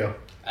another video.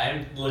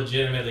 I'm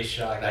legitimately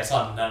shocked. I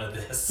saw none of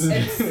this.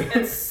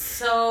 It's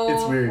so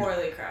It's weird.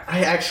 poorly crafted. I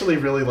actually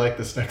really like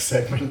this next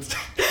segment.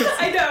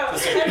 I know.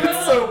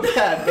 It's so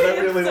bad, but I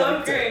really it's so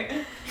liked it.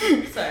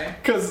 great. Sorry.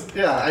 Because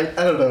yeah,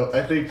 I don't know.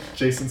 I think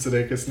Jason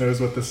Sudeikis knows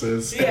what this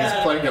is. And Yeah.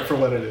 he's playing it for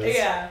what it is.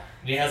 Yeah.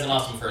 He has an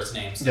awesome first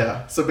name. So.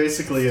 Yeah. So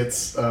basically,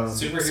 it's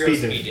Superhero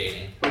speed dating.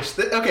 dating. Which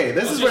okay,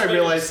 this Well, is just where I like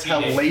realized speed how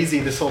dating. lazy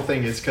this whole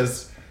thing is.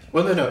 Because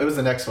no, it was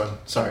the next one.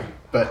 Sorry,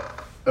 but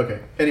okay.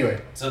 Anyway,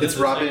 So this it's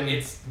is Robin.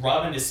 Like,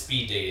 Robin is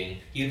speed dating.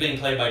 He's being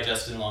played by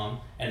Justin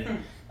Long, and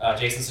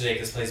Jason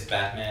Sudeikis plays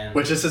Batman.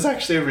 Which this is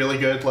actually a really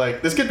good,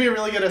 like, this could be a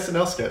really good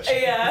SNL sketch.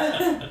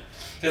 Yeah.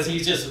 Because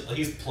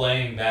he's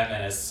playing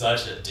Batman as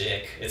such a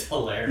dick. It's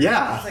hilarious.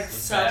 Yeah. He's like It's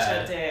such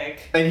bad. a dick.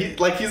 And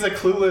he's a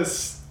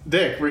clueless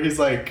dick where he's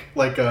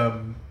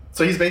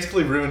so he's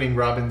basically ruining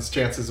Robin's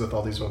chances with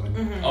all these women.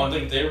 Mm-hmm. Oh, and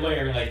like they're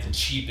wearing like the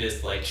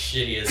cheapest, like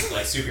shittiest,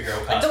 like superhero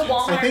Like the costumes.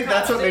 Walmart- I think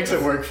that's what makes it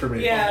costumes. work for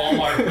me. Yeah. The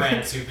Walmart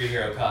brand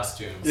superhero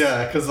costumes.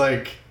 Yeah, because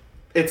like,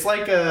 it's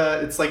like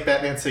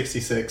Batman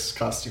 66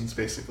 costumes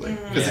basically.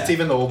 Mhm. Because it's Yeah.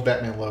 even the old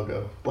Batman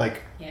logo,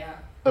 like Yeah.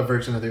 a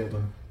version of the old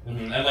one.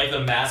 Mhm. And like the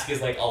mask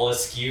is like all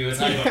askew. It's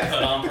not even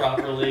put on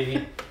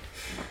properly.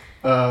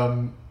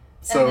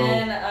 So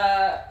And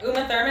then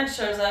Uma Thurman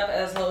shows up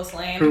as Lois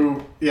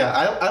Lane.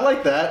 I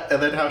like that,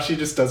 and then how she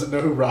just doesn't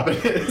know who Robin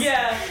is.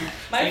 Yeah.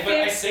 My Like, but I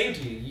favorite. saved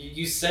you.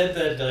 You said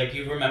that like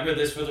you remember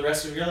this for the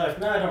rest of your life.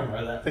 No, I don't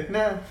remember that. Like,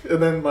 nah.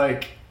 And then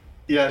like,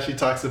 yeah, she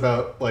talks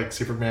about like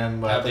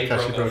Superman, How they how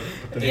she broke broke. up.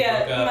 but then- They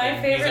Yeah, broke up my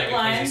and favorite he's like a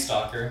line- crazy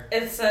stalker.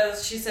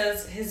 She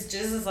says, his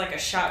jizz is like a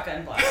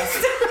shotgun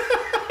blast.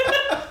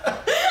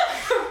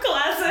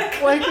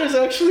 Classic. Like, there's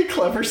actually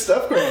clever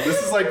stuff going on.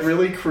 This is like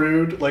really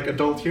crude, like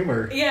adult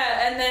humor.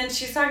 Yeah, and then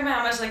she's talking about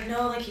how much like,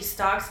 no, like he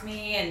stalks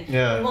me and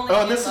Yeah. we won't Oh,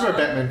 leave and me this is where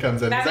alone. Batman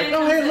comes in. Batman He's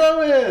like, oh, comes hey, in.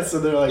 Lois!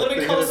 And they're like, Let they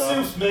me hit call it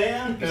off. Soups,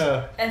 man.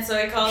 Yeah. And so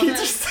he calls He him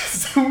just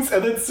zooms,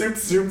 and then Soup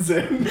zooms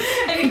in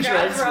and he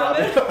grabs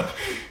Robin. up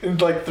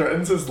and like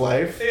threatens his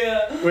life.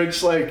 Yeah.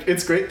 Which, like,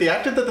 it's great. The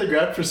actor that they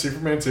grabbed for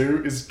Superman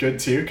 2 is good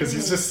too, because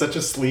he's just such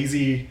a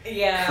sleazy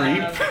Yeah.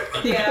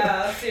 creep.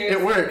 Yeah, seriously.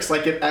 It works.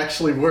 Like, it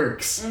actually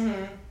works.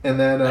 Mm-hmm. And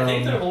then, I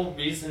think the whole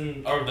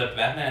reason, or that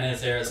Batman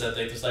is there, is that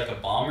there's like a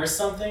bomb or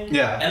something.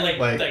 Yeah, And like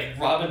like-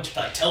 Robin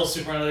like tells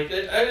Superman like,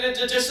 there's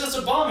just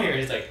a bomb here.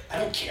 He's like, I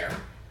don't care.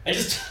 I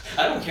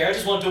don't care. I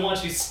just don't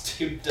want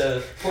you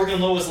to Pork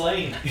and Lois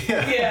Lane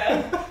yeah.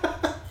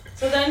 Yeah.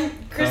 So then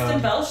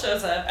Kristen Bell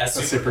shows up. as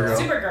A Supergirl.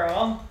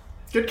 Supergirl.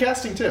 Good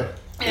casting too.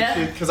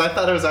 Yeah. Because I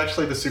thought it was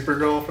actually the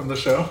Supergirl from the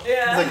show.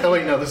 Yeah. I was like, oh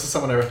wait, no, this is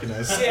someone I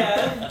recognize.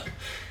 Yeah.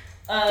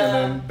 And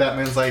then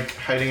Batman's like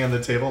hiding under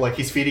the table, like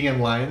he's feeding him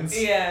lines.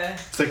 Yeah.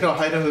 It's like, no,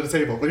 hide under the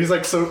table. But he's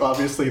like so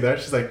obviously there.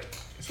 She's like,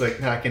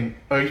 no, I can.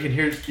 Oh, you can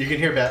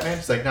hear Batman.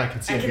 She's like, no, I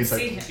can see I him. can He's see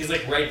like, him. He's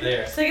like right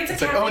there. It's like it's a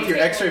it's like, cafe oh, with your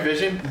table. X-ray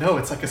vision. No,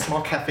 it's like a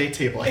small cafe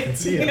table. I can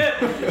see him.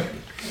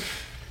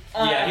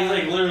 Yeah, he's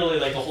like literally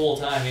like the whole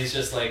time he's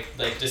just like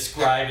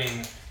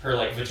describing her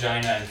like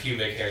vagina and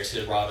pubic hair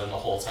to Robin the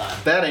whole time.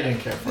 That I didn't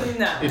care for.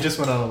 No. It just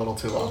went on a little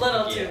too A long.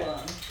 little too Yeah.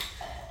 long.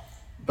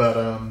 But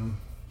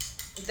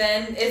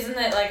Then isn't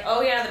it like,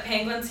 oh yeah, the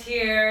penguin's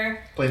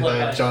here. played Played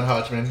by by- John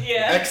Hodgman.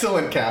 Yeah.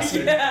 Excellent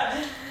casting.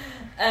 Yeah.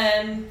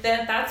 And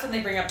then that's when they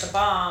bring up the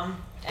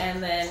bomb,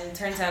 and then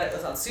turns out it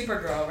was on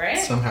Supergirl, right?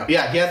 Somehow,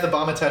 yeah, he had the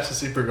bomb attached to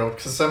Supergirl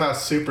because somehow a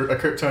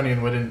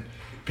Kryptonian wouldn't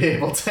be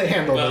able to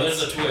handle Well, this.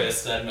 there's a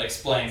twist that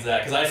explains that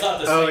because I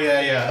thought the Oh same yeah,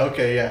 thing. yeah,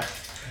 okay, yeah.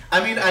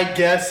 I mean, I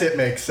guess it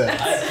makes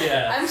sense.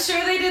 Yeah. I'm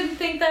sure they didn't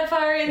think that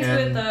far into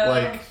it And though.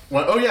 like,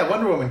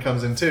 Wonder Woman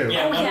comes in too.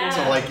 Yeah, Oh, Wonder yeah.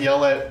 Woman- To like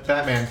yell at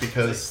Batman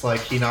because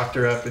like he knocked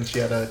her up and she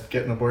had to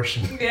get an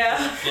abortion.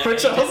 yeah. Yeah,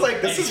 Which and I he was like,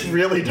 didn't- this and is he didn't-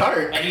 really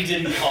dark. And he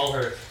didn't call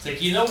her. It's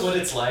like, you know what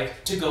it's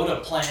like to go to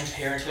Planned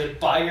Parenthood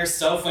by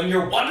yourself when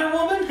you're Wonder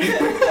Woman?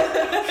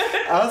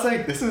 I was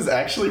like, this is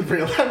actually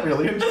real. I'm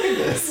really enjoying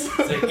this.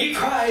 It's like, he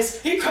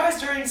cries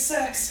during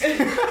sex. Like,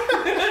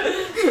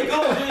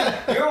 oh, man,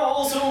 you're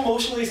all so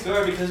emotionally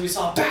scarred because we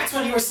saw bats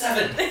when you were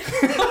 7.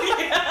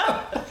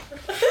 Yeah.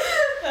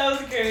 That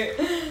was great.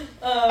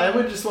 I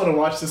would just want to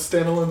watch this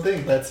standalone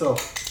thing by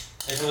itself.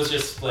 If it was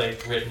just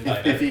like written by.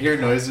 If you hear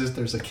noises,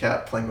 there's a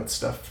cat playing with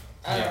stuff.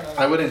 I don't know.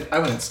 I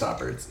wouldn't stop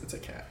her. It's a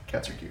cat.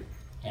 Cats are cute.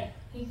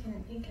 He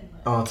can live.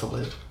 Oh, it's a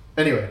lid.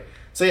 Anyway,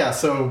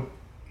 so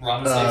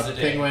Robin saves the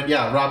day. Penguin.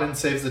 Yeah, Robin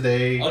saves the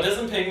day. Oh,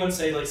 doesn't Penguin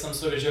say like some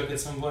sort of joke at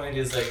some point?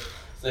 He's like,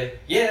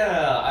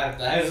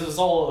 yeah, it was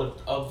all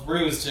a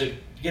ruse to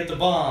get the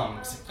bomb.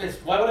 Like,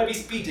 why would I be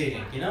speed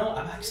dating? You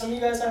know, some of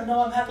you guys don't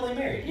know I'm happily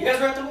married. You guys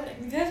were at the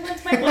wedding. You guys went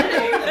to my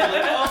wedding. And they're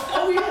like,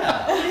 oh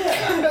yeah.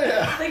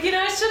 Yeah. Like,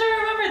 I should have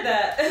remembered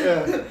that.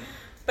 Yeah.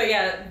 But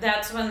yeah,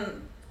 that's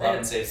when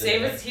Robin saves the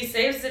day. he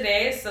saves the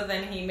day, so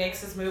then he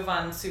makes his move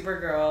on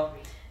Supergirl,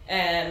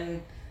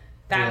 and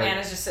Batman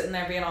is just sitting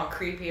there being all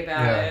creepy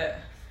about it.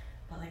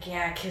 But like,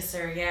 yeah, kiss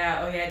her,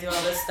 yeah, oh yeah, do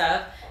all this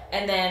stuff.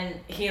 And then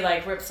he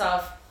like rips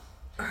off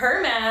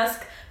her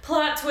mask,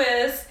 plot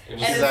twist, It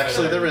was and It's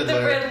actually the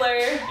Riddler. The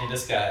Riddler, in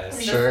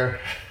disguise. Sure.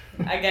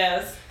 I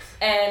guess.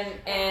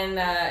 And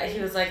he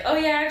was like, oh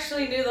yeah, I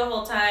actually knew the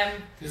whole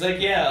time. He's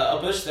like, yeah,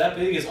 a bush that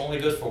big is only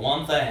good for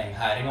one thing,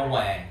 hiding a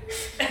wang.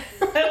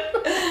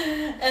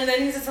 And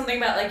then he said something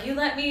about like, you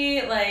let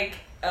me like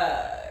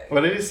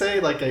What did he say?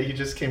 Like he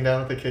just came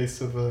down with a case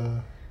of he's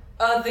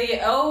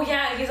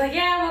like,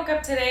 yeah, I woke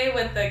up today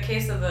with the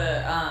case of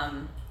the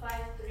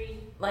 5-3.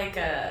 like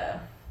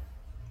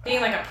being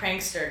like a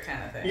prankster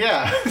kind of thing.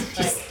 Yeah.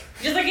 Just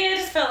like, yeah, I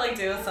just felt like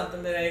doing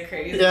something today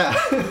crazy. Yeah.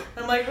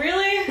 I'm like,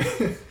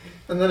 really?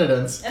 And then it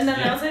ends. And then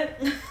Yeah. that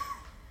was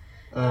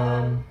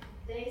it.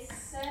 They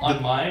said.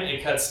 On mine,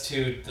 it cuts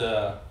to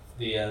the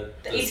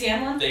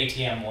ATM one? The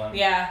ATM one.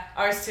 Yeah,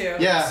 ours too.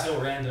 Yeah. It's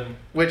so random.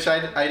 Which I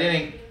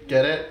didn't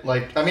get it.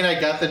 Like, I mean, I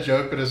got the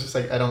joke, but it's just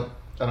like I don't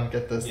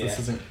get this. Yeah. This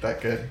isn't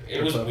that good. It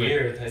or was something.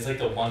 weird. It's like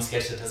the one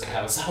sketch that doesn't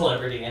have a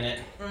celebrity in it.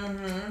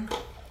 Mm-hmm.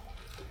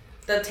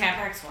 The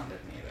Tampax one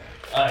didn't either.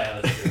 Oh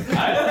yeah, that's true.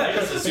 I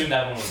just assumed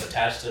that one was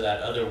attached to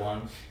that other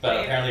one, but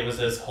Right. apparently it was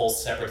this whole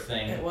separate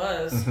thing. It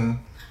was. Mm-hmm.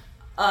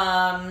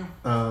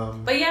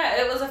 But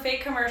yeah, it was a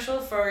fake commercial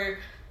for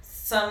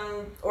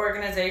some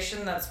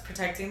organization that's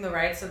protecting the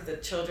rights of the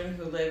children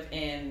who live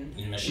in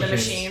In the machines.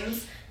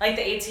 machines. Like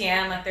the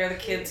ATM, like they're the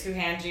kids who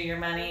hand you your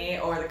money,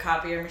 or the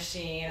copier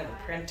machine, or the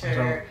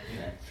printer.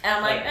 Yeah. And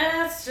I'm like,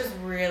 it's just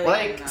really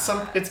Like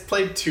not. it's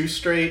played too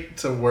straight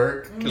to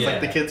work because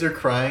like the Yeah. kids are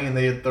crying and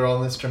they're all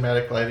in this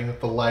dramatic lighting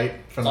with the light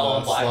from It's all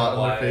the black slot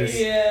and on their white.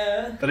 face.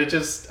 Yeah. But it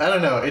just I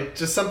don't know. It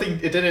just something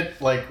it didn't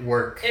like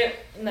work.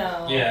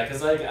 No. Yeah,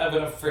 because like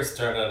when I first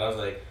started, I was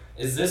like,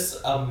 "Is this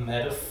a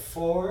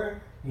metaphor?"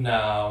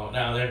 No,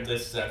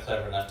 this is not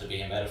clever enough to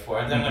be a metaphor.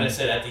 And then when it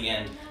said at the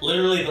end,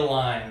 literally the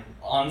line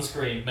on the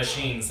screen,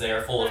 "Machines, they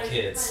are full of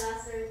kids."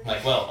 I'm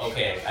like, well,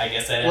 okay, I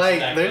guess that. Like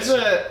that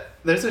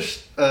there's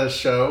a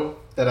show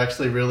that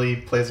actually really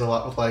plays a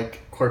lot with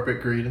like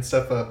corporate greed and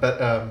stuff.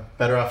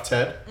 Better Off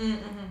Ted.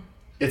 Mm-hmm.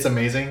 It's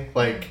amazing.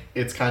 Like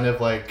it's kind of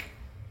like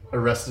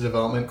Arrested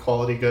Development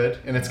quality good,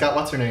 and it's got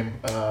what's her name,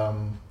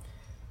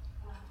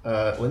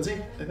 Lindsay,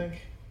 I think.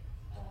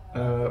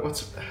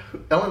 What's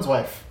Ellen's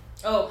wife?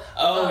 Oh.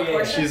 Oh, yeah.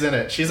 Portia? She's in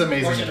it. She's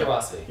amazing. Portia in de it.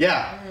 Rossi.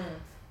 Yeah,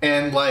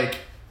 and like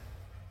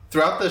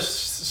throughout the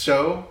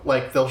show,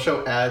 like they'll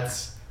show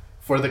ads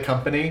for the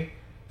company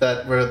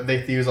where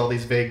they use all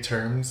these vague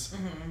terms,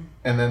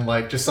 and then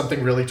like just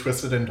something really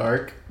twisted and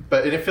dark.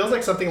 But it feels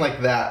like something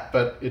like that,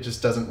 but it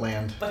just doesn't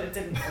land. But it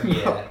didn't.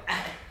 Yeah.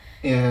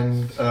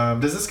 And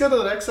does this go to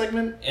the next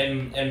segment?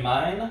 In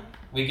mine,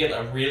 we get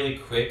a really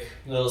quick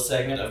little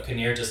segment of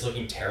Kinnear just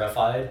looking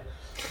terrified.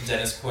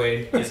 Dennis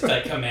Quaid is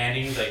like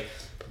commanding,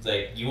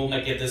 like you will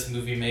get this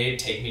movie made.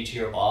 Take me to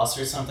your boss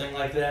or something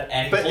like that.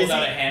 And he But pulls is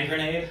out he- a hand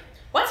grenade.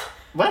 What?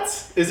 What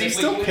is he Like,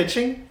 still wait,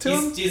 pitching to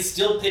him? He's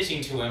still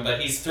pitching to him,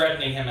 but he's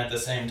threatening him at the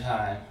same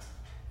time.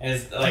 And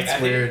it's like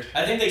That's weird.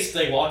 I think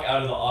they walk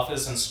out of the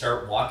office and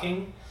start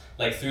walking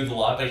like through the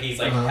lot, but he's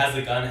like has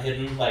the gun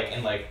hidden like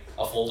in like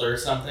a folder or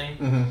something.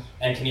 Mm-hmm.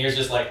 And Kinnear's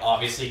just like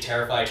obviously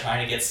terrified,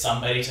 trying to get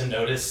somebody to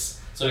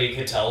notice so he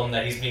could tell him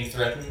that he's being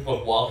threatened.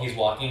 But while he's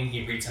walking,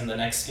 he reads him the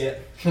next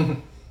skit,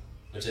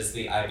 which is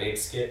the I Babe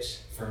sketch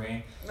for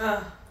me.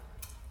 Ugh.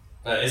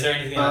 But is there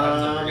anything that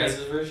happens in your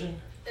guys'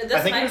 version? This I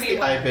think might it was be the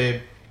one.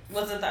 iBabe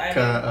Was it the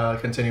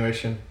iBabe?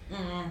 continuation.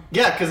 Mm-hmm.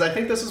 Yeah, because I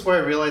think this is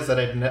where I realized that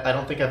I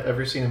don't think I've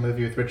ever seen a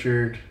movie with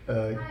Richard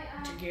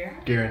Gear.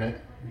 Gere in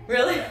it.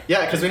 Really?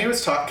 Yeah, because when he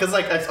was talking, because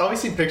like I've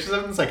always seen pictures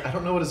of him, it's like I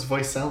don't know what his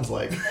voice sounds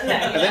like. And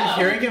then Yeah.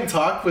 hearing him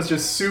talk was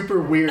just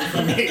super weird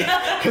for me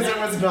because it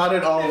was not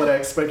at all what I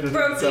expected it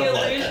Broke to the sound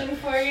like. illusion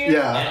for you? And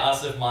Yeah,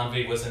 Asif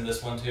Manvi was in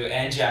this one too,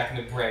 and Jack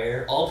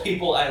McBrayer. All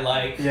people I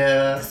like.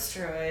 yeah,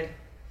 Destroyed.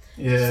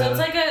 yeah.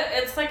 So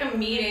it's like a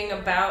meeting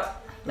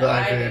about the The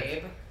iBabe.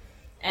 iBabe.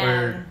 And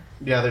Where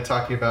yeah, they're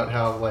talking about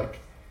how like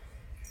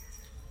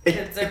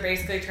kids are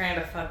basically trying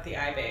to fuck the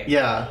iBabe.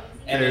 yeah,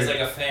 And there's they're-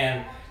 like a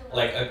fan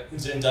like an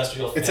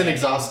industrial fan It's an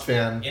exhaust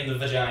fan. in the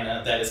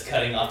vagina that is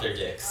cutting off their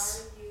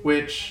dicks.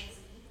 Which,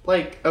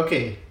 like,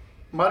 okay,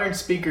 modern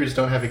speakers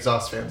don't have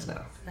exhaust fans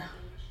now. No.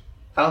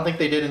 I don't think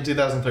they did in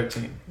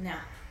 2013. No.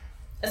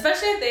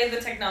 Especially if they have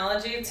the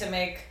technology to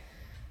make,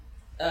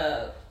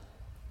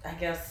 I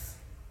guess,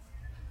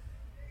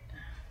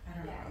 I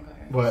don't know where I'm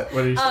going.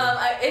 What are you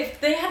saying?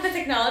 If they had the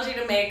technology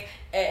to make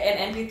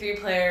an MP3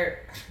 player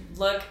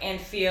look and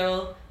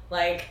feel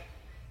like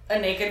a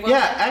naked woman.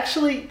 Yeah,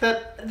 actually,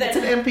 that's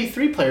an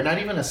MP3 player, not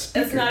even a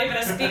speaker. It's not even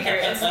a speaker.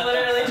 It's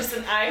literally just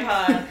an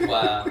iPod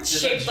Wow.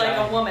 Just shaped like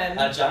a woman.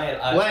 A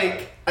giant iPod.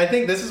 Like, I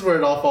think this is where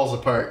it all falls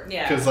apart.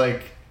 Yeah. Because,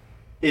 like,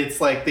 it's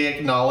like they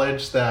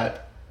acknowledge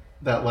that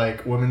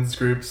like, women's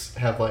groups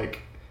have,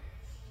 like,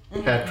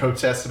 had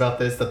protests about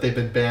this, that they've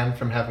been banned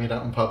from having it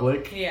out in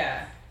public.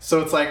 Yeah. So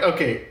it's like,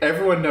 okay,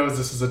 everyone knows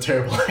this is a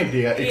terrible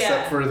idea,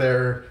 except for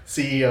their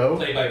CEO.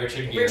 Played by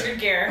Richard Gere. Richard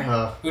Gere.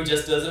 Who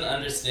just doesn't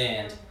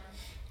understand.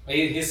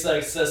 He's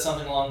like says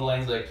something along the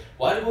lines like,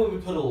 "Why do we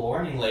put a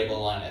warning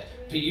label on it?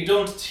 But you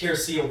don't here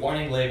see a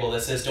warning label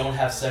that says don't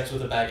have sex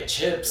with a bag of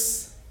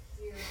chips."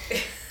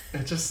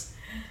 It just...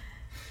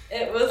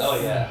 It was.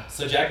 Oh yeah.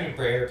 So Jack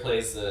McBrayer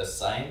plays the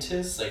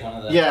scientist, like one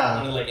of the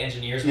like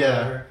engineers or Yeah.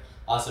 whatever.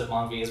 Asif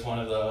Manvi is one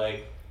of the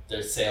like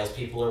their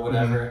salespeople or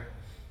whatever.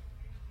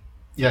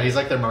 Yeah, he's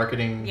like their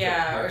marketing...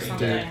 Yeah, or Dude.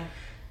 something.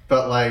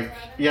 But like,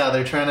 yeah,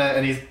 they're trying to,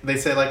 and they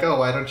say like, oh,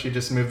 why don't you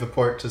just move the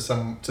port to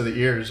the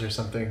ears or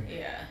something?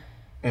 Yeah.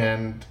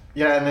 And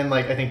yeah, and then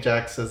like I think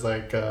Jack says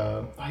like,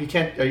 oh, you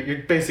can't.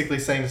 You're basically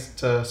saying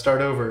to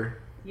start over.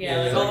 Yeah,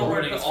 like like all the work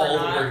ruining was all for the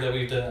naught. work that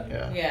we've done.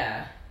 Yeah.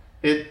 Yeah.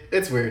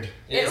 It's weird.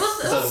 It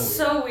was so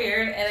so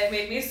weird, and it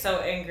made me so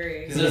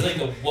angry. Because there's like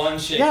the one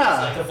chick Yeah.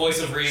 that's like the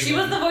voice of reason. She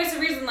was the voice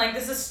of reason. Like,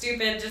 this is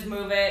stupid. Just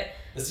move it.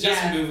 It's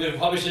just Yeah. a movie. We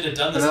probably should have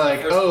done And this. they're in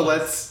like, the first oh,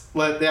 place.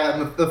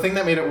 and the thing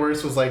that made it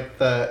worse was like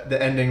the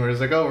ending where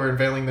it's like, oh, we're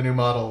unveiling the new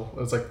model. It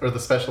was like, or the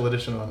special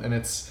edition one, and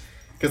it's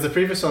because the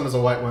previous one was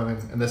a white woman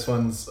and this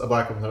one's a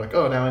black woman. They're like,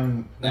 oh, now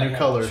in a Now new you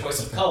color. have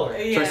Choice of color.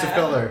 Yeah. Choice of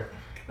color.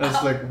 And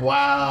it's like,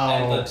 wow.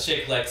 And the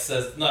chick like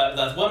says, no,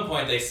 at one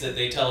point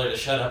they tell her to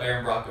shut up,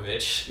 Aaron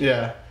Brockovich.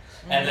 Yeah.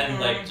 And then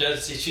like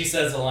just she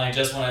says the line,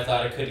 just when I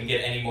thought it couldn't get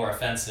any more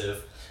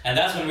offensive. And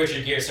that's when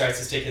Richard Gere starts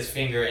to stick his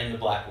finger in the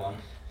black one.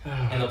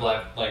 In the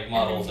black like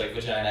model's like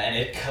vagina, and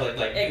it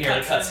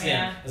nearly cuts him.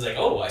 yeah. It's like,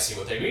 oh, I see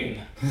what they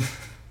mean.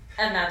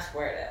 And that's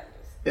where it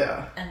ends.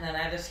 Yeah. And then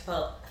I just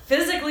felt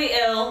physically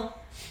ill.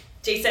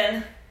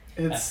 Jason.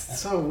 It's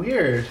so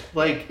weird.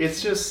 Like,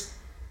 it's just...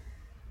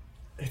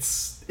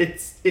 It's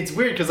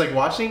weird, because, like,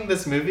 watching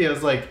this movie, I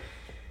was like...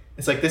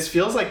 It's like, this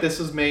feels like this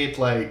was made,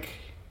 like,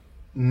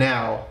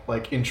 now.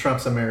 Like, in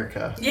Trump's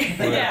America. Yeah.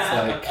 Where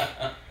Yeah. It's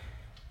like...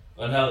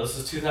 But no, this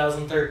is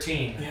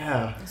 2013.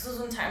 Yeah. This was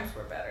when times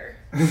were better.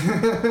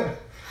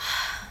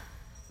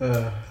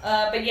 uh,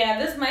 But yeah,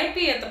 this might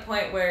be at the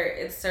point where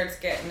it starts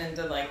getting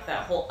into like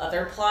that whole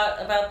other plot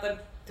about the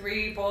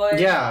three boys.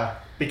 yeah,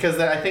 because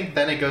I think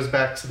then it goes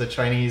back to the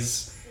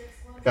Chinese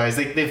guys.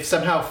 They've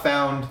somehow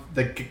found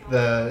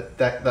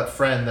that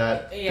friend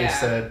that they Yeah.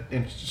 said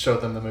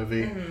showed them the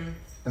movie. Mm-hmm.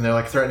 And they're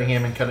like threatening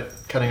him and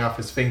cutting off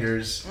his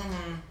fingers.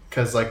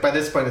 Because like by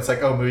this point it's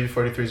like, oh, movie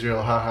 43 is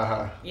real, ha ha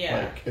ha. Yeah.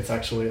 Like it's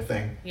actually a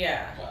thing.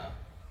 Yeah. Wow.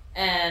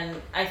 And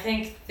I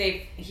think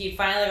he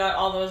finally got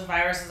all those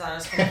viruses on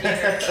his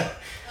computer.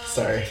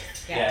 Sorry.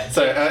 Yeah.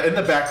 Sorry. In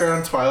the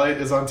background, Twilight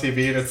is on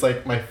TV, and it's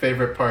like my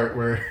favorite part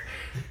where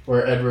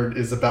Edward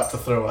is about to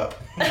throw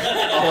up.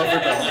 All over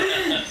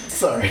Bella.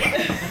 Sorry.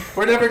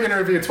 We're never gonna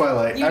review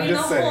Twilight. You I'm mean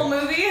just the saying. whole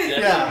movie?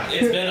 Yeah.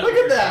 It's been Look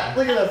at that.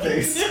 Look at that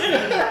face.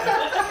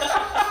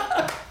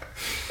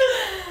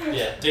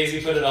 Yeah,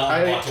 Daisy put it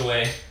on and walked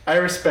away. I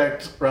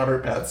respect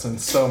Robert Pattinson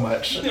so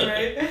much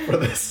Right. for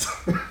this.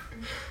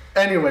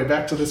 Anyway,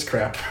 back to this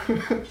crap.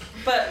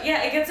 But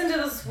yeah, it gets into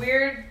this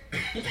weird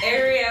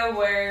area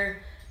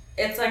where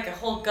it's like a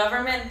whole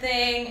government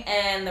thing,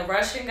 and the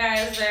Russian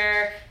guy is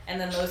there, and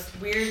then those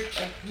weird,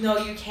 like, no,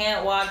 you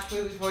can't watch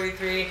movie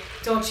 43.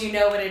 Don't you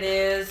know what it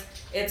is?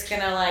 It's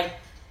gonna like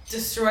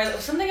destroy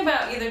something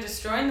about either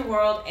destroying the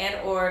world and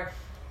or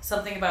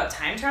something about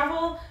time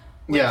travel.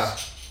 Yeah.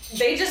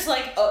 They just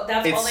like, oh,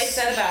 that's all they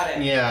said about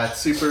it. Yeah, it's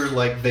super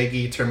like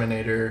vaguey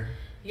Terminator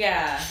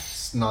Yeah.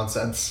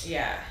 nonsense.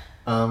 Yeah.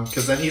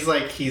 Because then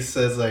he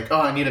says like,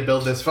 oh, I need to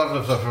build this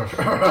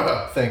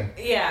thing,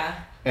 Yeah.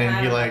 and I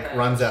he don't like know that.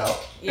 runs out,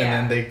 Yeah. and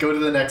then they go to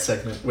the next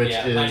segment, which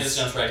Yeah, mine just is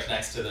jumps right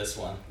next to this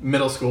one.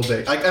 middle school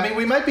date. I mean,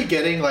 we might be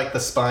getting like the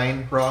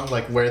spine wrong,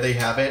 like where they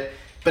have it,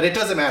 but it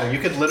doesn't matter. You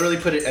could literally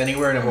put it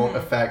anywhere, and it won't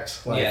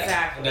affect like. Yeah,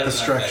 Exactly. it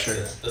doesn't The affect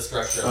structure. The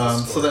structure of the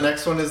So story. the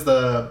next one is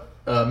the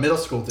middle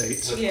school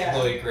date. With Yeah.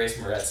 Chloe Grace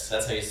Moretz.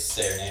 That's how you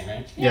say her name,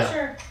 right? Yeah, Yeah.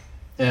 sure.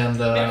 And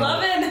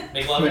McLovin.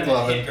 McLovin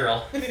McLovin. and Hit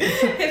Girl.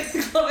 It's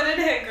McLovin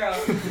and Hit Girl.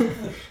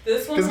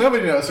 This one. because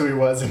nobody knows who he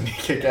was in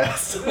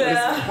Kick-Ass.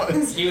 Yeah.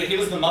 He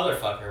was the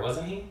motherfucker,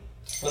 wasn't he?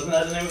 Wasn't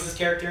that the name of his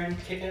character in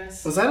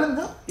Kick-Ass? Was that in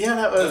that? Yeah,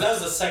 that That was. was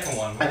the second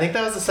one. I think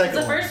that was the second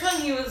The one. first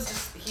one,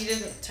 he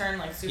didn't turn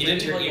like super He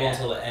didn't turn evil yet.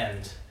 until the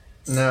end.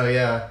 No,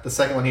 yeah. The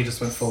second one, he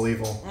just went full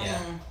evil. Yeah.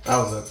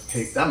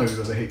 That movie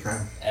was a hate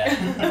crime.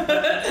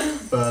 Yeah.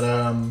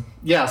 But,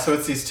 yeah, so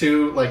it's these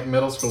two, like,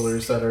 middle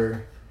schoolers that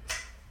are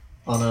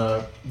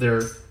on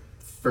their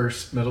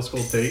first middle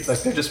school date.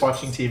 Like, they're just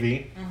watching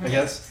TV, I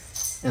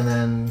guess. And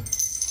then,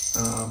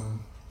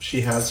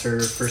 she has her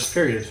first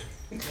period.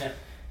 Yeah.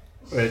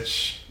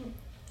 Which...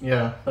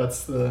 Yeah,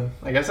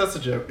 I guess that's the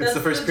joke. It's the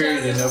first period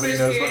and It's the nobody first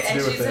knows period, what to and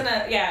do with she's it.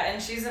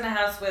 and she's in a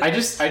house with. I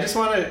just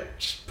want to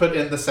put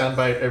in the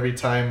soundbite every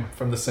time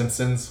from The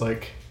Simpsons,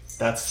 like,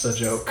 that's the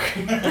joke.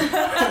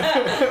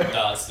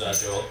 That's the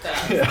joke.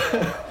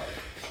 Yeah.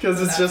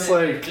 Because it's just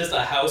like... Just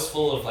a house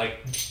full of like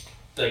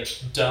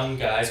dumb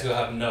guys who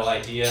have no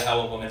idea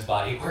how a woman's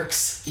body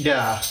works.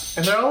 Yeah.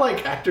 And they're all,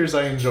 like, actors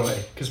I enjoy.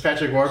 Because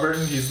Patrick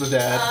Warburton, he's the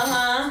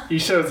dad. He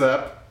shows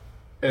up.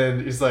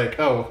 And he's like,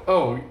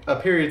 oh, a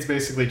period's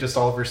basically just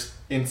all of her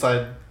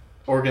inside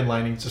organ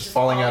linings just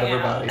falling out of her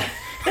body.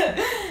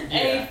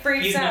 And he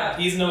freaks out.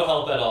 He's no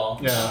help at all.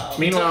 Yeah.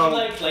 Meanwhile,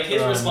 like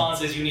his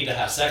response is, you need to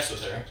have sex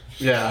with her.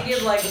 Yeah. You need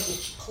to, like,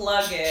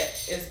 plug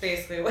it, is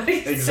basically what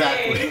he's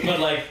Exactly. saying. But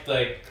like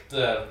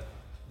the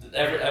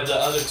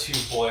other two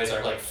boys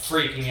are like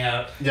freaking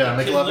out. Yeah,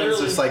 Like, McLovin's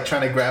literally- just like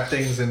trying to grab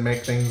things and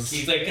make things.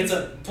 He's like, gets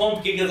a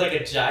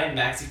giant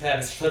maxi pad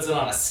and puts it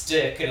on a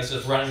stick and it's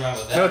just running around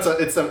with that. No,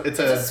 it's a It's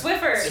a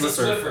Swiffer. It's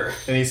a Swiffer.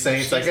 And he's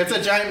saying it's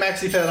a giant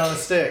maxi pad on a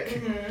stick.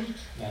 Mm-hmm.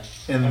 Yeah.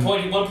 And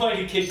One point,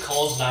 the kid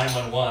calls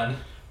 911.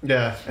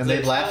 yeah, and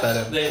they laugh at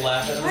him. They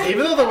laugh at him. What?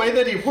 Even though the way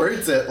that he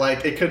words it,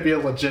 like, it could be a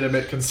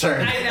legitimate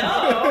concern. I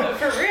know,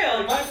 for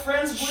real. My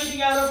friend's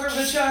bleeding out of her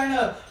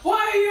vagina.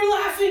 Why are you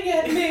laughing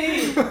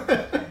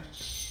at me?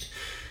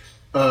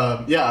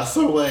 Yeah,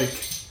 so like,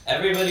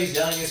 Everybody's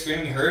yelling and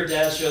screaming. Her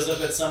dad shows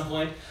up at some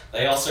point.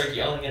 They all start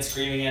yelling and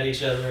screaming at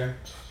each other.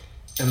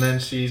 and then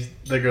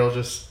the girl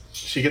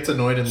she gets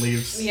annoyed and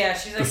leaves. Yeah,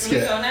 she's like, The can we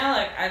skit. go now?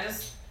 Like, I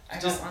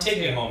don't Just want take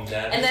to. me home,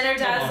 Dad. And then her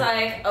Just come dad's home.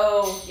 like,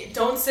 oh,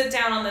 don't sit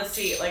down on the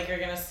seat. Like, you're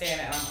going to stay in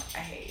it. And I'm like, I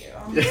hate you.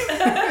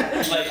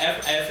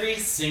 Like every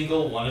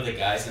single one of the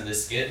guys in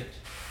this skit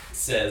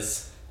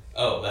says,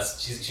 "Oh,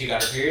 she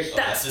got her period. Oh,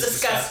 That's just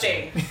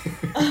disgusting.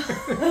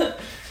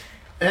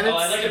 And I'd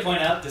like it's, to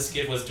point out this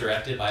skit was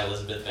directed by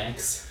Elizabeth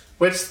Banks.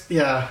 which,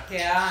 yeah.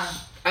 Yeah.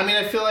 I mean,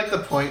 I feel like the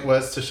point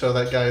was to show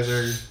that guys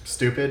are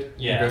stupid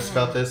Yeah. and gross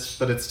about this,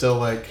 but it's still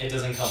like... It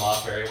doesn't come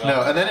off very well.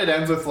 No, and then it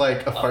ends with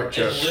like a fart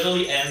joke. It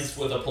literally ends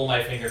with a pull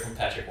my finger from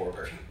Patrick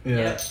Warburton. Yeah.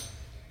 Yep.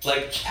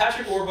 Like,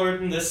 Patrick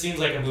Warburton, this seems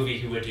like a movie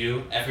he would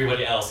do.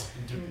 Everybody else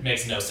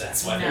makes no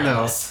sense why they're No.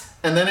 in this.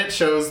 And then it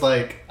shows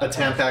like a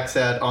Tampax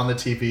ad on the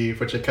TV,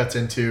 which it cuts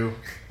into.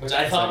 Which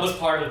I thought was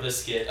part of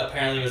this skit.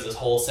 Apparently it was this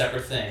whole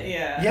separate thing.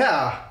 Yeah.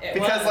 Yeah, It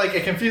because was. like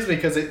it confused me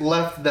because it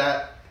left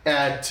that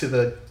ad to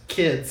the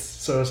kids,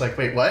 so I was like,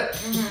 wait, what?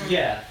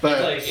 Yeah.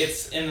 But- like,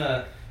 it's in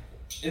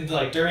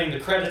like, during the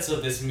credits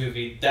of this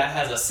movie, that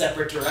has a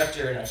separate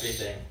director and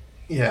everything.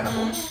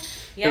 Yeah,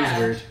 Yeah. it was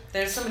weird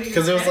There's somebody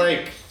because it was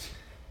pretending. like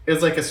it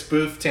was like a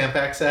spoof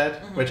Tampax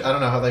ad, which I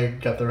don't know how they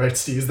got the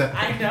rights to use that.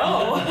 I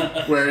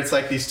know. Where it's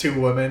like these two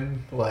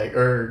women, like,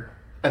 or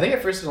I think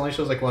at first it only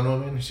shows like one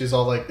woman. She's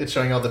all like, it's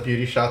showing all the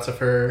beauty shots of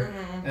her,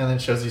 and then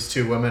it shows these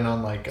two women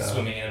on like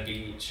Swimming in a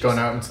beach. going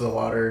out into the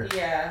water.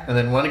 Yeah. And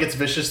then one gets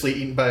viciously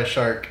eaten by a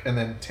shark, and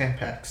then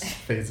Tampax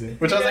fades in.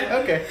 Which I was like,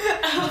 okay,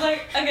 I was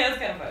like, okay, that's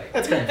kind of funny.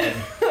 that's kind of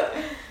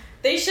funny.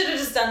 They should have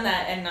just done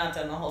that and not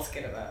done the whole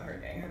skit about her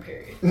getting her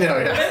period. No,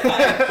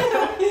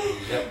 yeah.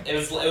 Yep. It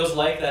was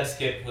like that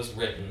skit was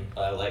written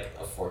by like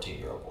a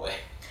 14-year-old boy.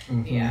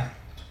 Mhm. Yeah.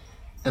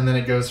 And then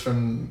it goes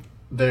from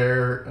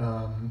there.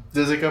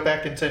 Does it go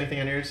back into anything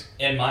on yours?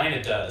 In mine,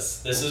 it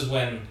does. This is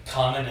when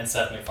Common and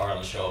Seth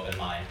MacFarlane show up in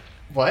mine.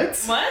 What?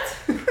 What?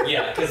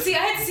 Yeah, because See, I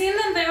had seen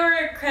them. They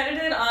were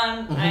credited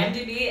on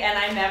IMDb, and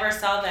I never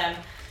saw them.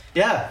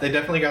 Yeah, they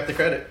definitely got the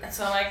credit. And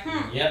so I'm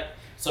like, Yep.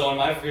 So in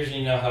my version,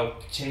 you know how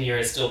Kinnear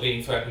is still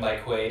being threatened by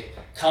Quaid.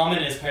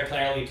 Common is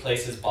apparently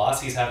plays his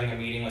boss. He's having a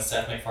meeting with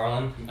Seth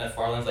MacFarlane.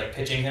 MacFarlane's like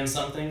pitching him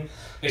something,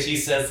 which he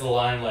says the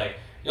line like,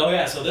 "Oh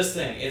yeah, so this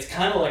thing, it's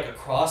kind of like a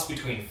cross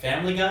between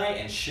Family Guy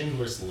and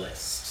Schindler's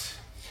List.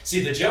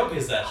 See, the joke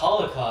is that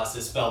Holocaust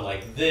is spelled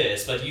like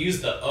this, but you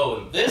use the O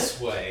in this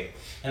way,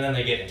 and then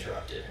they get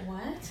interrupted."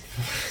 what?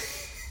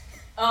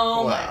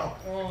 Oh Wow.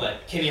 my.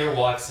 But Kinnear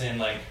walks in,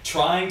 like,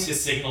 trying to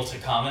signal to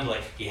Common,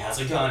 like, he has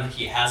a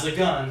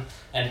gun,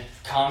 and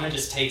Common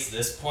just takes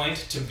this point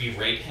to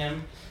berate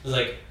him. It's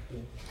like,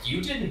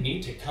 you didn't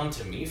need to come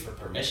to me for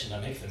permission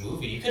to make the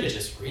movie. You could have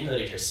just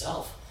greenlit it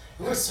yourself.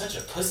 You were such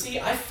a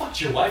pussy. I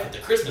fucked your wife at the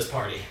Christmas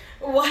party.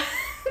 What?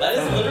 That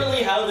is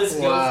literally how this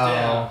goes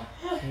Wow.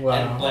 down. Wow.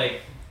 And,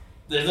 like,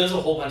 there's a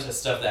whole bunch of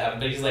stuff that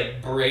happened, but he's,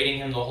 like, berating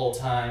him the whole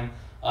time.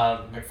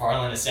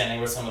 MacFarlane is standing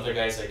with some other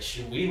guys like,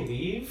 should we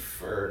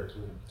leave or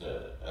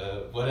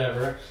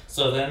whatever?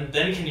 So then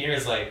Kinnear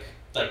is like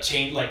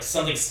change, like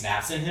something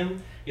snaps in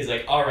him. He's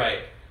like, all right,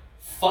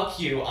 fuck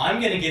you.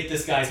 I'm gonna get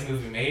this guy's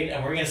movie made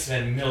and we're gonna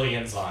spend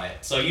millions on it.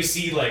 So you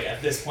see, like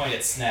at this point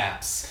it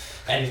snaps.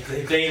 and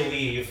they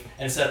leave,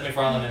 and Seth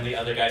MacFarlane and the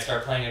other guy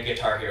start playing a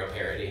Guitar Hero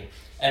parody.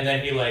 And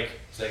then he's like,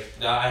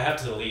 no, I have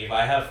to leave.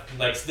 I have,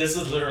 this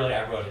is literally,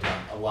 I wrote it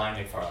down, a line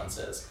MacFarlane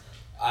says,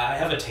 I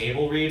have a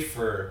table read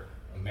for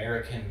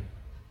American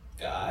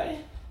Guy?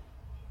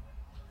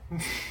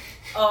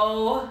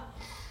 Oh.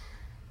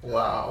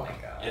 Wow.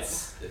 My God.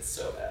 It's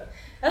so bad.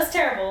 That's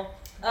terrible.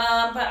 But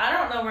I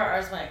don't know where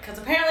ours went, because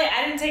apparently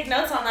I didn't take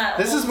notes on that.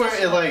 This is where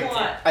it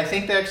plot. I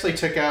think they actually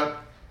took out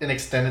an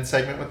extended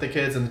segment with the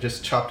kids and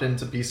just chopped it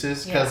into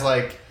pieces, because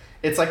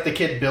it's like the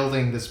kid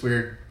building this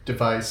weird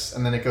device,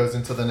 and then it goes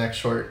into the next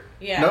short.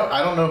 Yeah. No,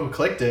 I don't know who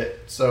clicked it,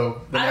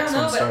 so the next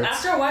one starts. I don't know, but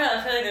after a while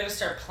I feel like they just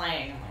start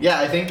playing. Yeah,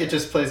 I think it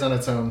just plays on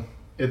its own.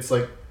 It's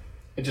like,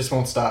 it just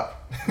won't stap.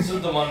 This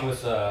is the one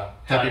with Happy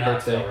Johnny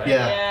Birthday. Knoxville, right?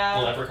 Yeah.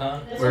 The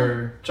Leprechaun?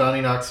 Where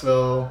Johnny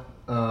Knoxville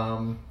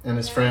and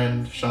his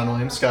friend Sean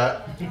William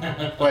Scott,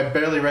 who I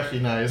barely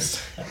recognized.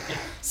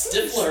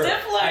 Stifler.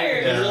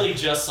 I literally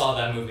just saw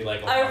that movie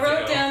like a month I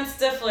wrote ago. down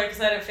Stifler because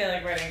I didn't feel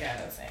like writing down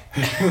his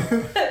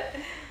name.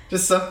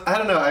 Just some, I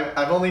don't know,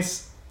 I've only,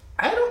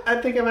 I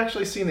think I've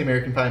actually seen the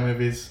American Pie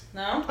movies.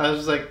 No? I was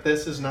just like,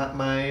 this is not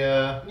my,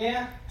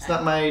 Yeah. it's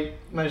not my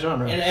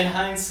genre. In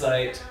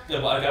hindsight,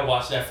 I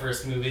watched that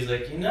first movie, it's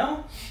like,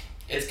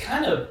 it's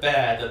kind of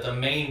bad that the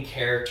main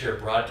character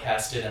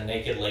broadcasted a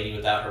naked lady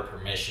without her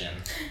permission.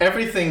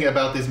 Everything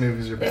about these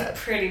movies are bad.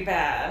 It's pretty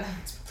bad.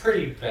 It's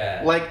pretty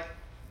bad. Like,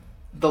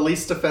 the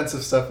least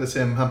offensive stuff is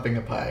him humping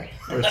a pie.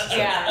 Or it's just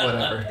Yeah. like,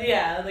 whatever.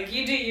 Yeah, like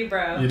you do you,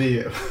 bro. You do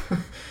you.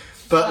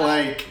 But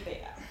like,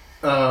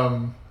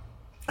 Yeah.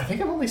 I think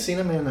I've only seen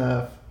him in,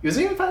 was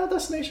he in Final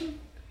Destination?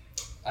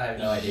 I have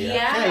no idea.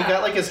 Yeah. Yeah, he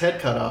got like his head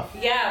cut off.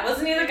 Yeah,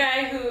 wasn't he the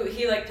guy who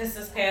he like pissed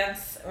his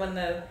pants when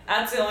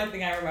that's the only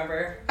thing I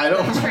remember. I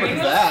don't The train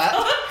remember was-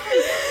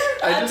 that.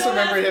 I just Don't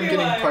remember ask him me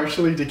getting why.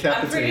 partially I'm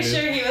decapitated. pretty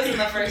sure he was in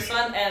the first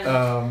one, and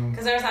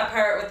because there was that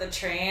part with the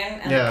train,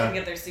 and they couldn't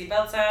get their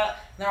seatbelts out,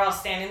 and they're all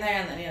standing there,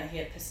 and then he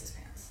had pissed his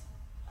pants.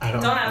 I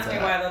don't Don't remember ask me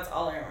that. why. That's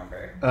all I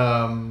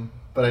remember.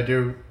 But I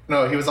do.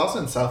 No, he was also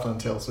in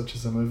Southland Tales, which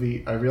is a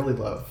movie I really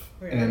love.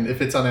 Really? And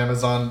if it's on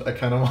Amazon, I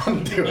kind of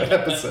want to do an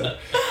episode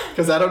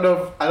because I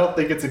don't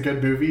think it's a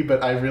good movie,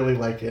 but I really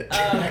like it.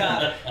 Oh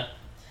God.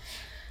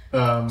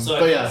 So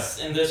but I yeah, guess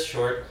in this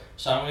short,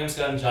 Sean William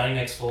Scott and Johnny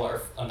Knoxville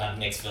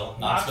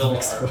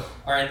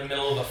are in the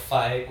middle of a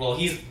fight. Well,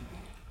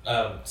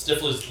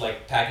 Stifler's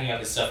like packing up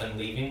his stuff and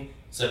leaving.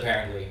 So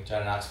apparently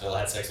Johnny Knoxville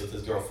had sex with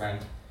his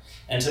girlfriend.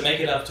 And to make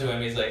it up to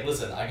him, he's like,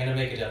 listen, I'm going to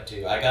make it up to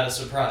you. I got a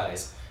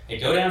surprise. They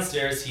go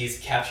downstairs, he's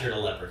captured a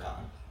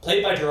leprechaun.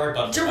 Played by Gerard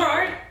Butler.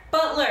 Gerard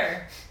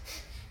Butler.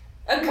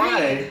 Agreed.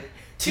 Why?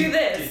 To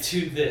this.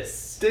 To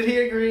this. Did he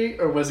agree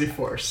or was he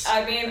forced?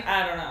 I mean,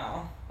 I don't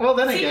know. Well,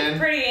 then He seemed again,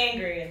 pretty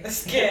angry in this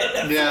skit.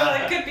 Yeah.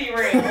 So it could be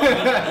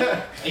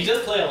real. He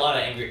does play a lot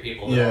of angry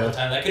people all Yeah. the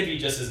time. That could be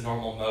just his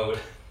normal mode.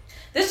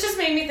 This just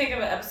made me think of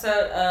an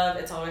episode of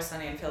It's Always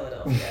Sunny in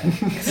Philadelphia.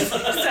 This is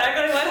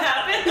exactly what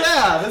happened.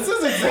 yeah, this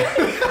is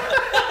exactly.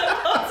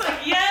 I was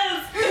like,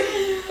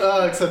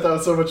 yes! Except that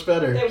was so much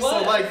better. It So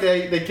was. like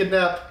they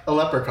kidnap a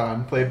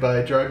leprechaun played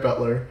by Gerard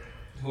Butler.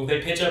 Who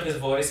they pitch up his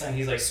voice and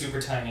he's like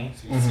super tiny.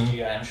 So Mhm.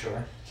 CGI, I'm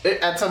sure.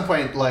 At some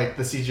point, like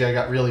the CGI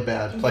got really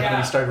bad, like when Yeah.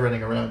 he started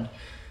running around.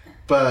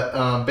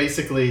 But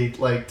basically,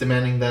 like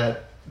demanding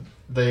that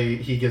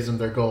he gives them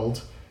their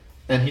gold,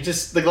 and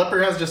the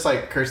leprechaun's just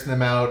like cursing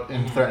them out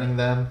and Mhm. threatening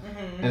them,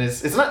 Mm-hmm. and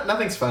it's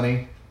nothing's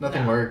funny,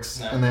 nothing No, works.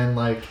 no. And then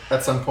like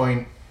at some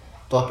point,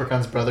 the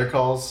leprechaun's brother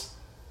calls,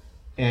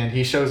 and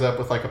he shows up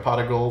with like a pot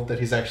of gold that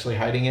he's actually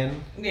hiding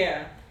in,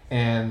 Yeah.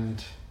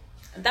 and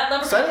That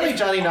leprechaun. suddenly is-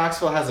 Johnny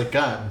Knoxville has a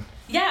gun.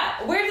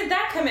 Yeah, where did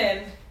that come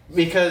in?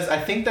 Because I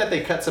think that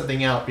they cut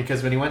something out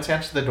because when he went to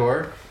answer the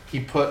door, he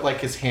put like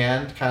his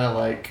hand kind of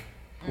like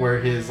where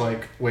his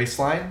like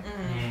waistline.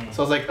 Mm.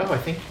 So I was like, oh, I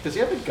think, does he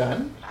have a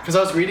gun? Because I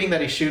was reading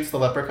that he shoots the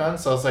leprechaun,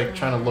 so I was like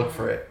trying to look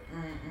for it.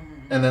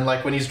 And then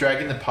like when he's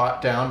dragging the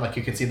pot down, like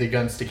you can see the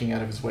gun sticking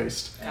out of his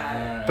waist. Got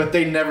it. But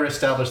they never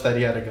established that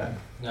he had a gun.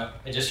 No,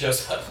 it just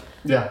shows up.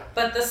 Yeah,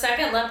 But the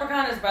second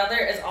leprechaun, his brother,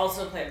 is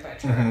also played by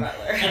Gerard Mhm.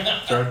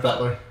 Butler. Gerard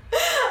Butler.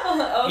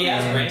 Okay. He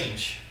has Yeah.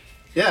 range.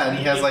 Yeah, and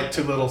he has like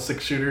 2 little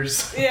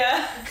 6-shooters.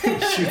 Yeah. He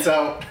shoots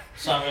out,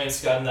 Sean William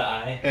Scott in the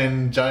eye.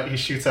 and he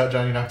shoots out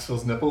Johnny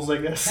Knoxville's nipples, I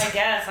guess. I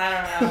guess,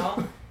 I don't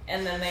know.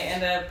 And then they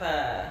end up,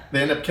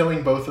 They end up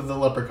killing both of the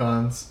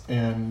leprechauns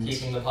and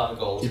Keeping the pot of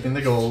gold. keeping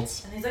the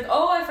golds. and he's like,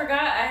 oh, I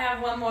forgot, I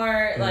have one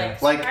more,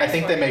 like, I surprise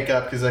think for they you." make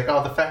up because like,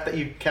 oh, the fact that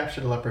you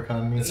captured a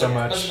leprechaun means so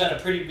Must much.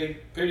 have been a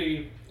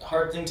pretty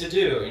hard thing to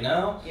do, you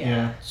know?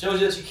 Yeah. Shows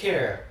you that you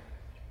care.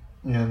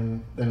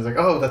 And then he's like,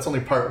 oh, that's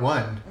only part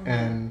 1, Mm-hmm.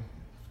 and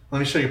let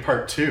me show you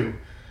part 2.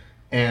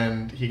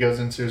 And he goes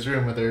into his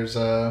room where there's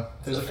a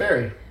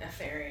fairy A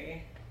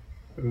fairy.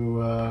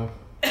 who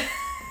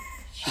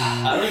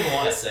I don't even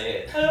want to say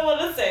it. I don't want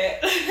to say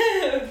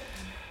it.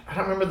 I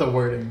don't remember the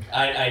wording.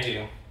 I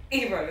do.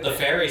 He wrote it. The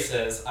fairy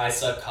says, I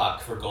suck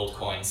cock for gold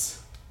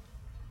coins.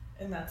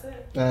 And that's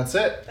it. That's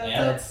it. That's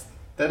Yeah. That's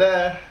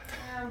ta-da.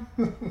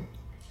 I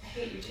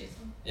hate you,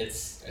 Jason.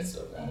 It's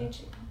so I bad. hate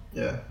you.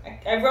 Yeah.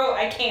 I wrote,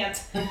 I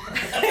can't. I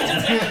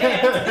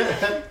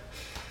can't.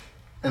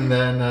 And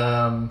then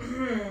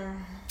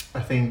I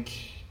think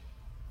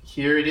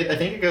here it is. I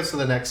think it goes to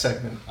the next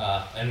segment.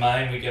 In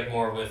mine, we get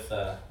more with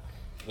the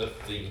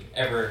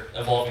ever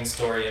evolving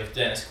story of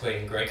Dennis Quaid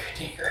and Greg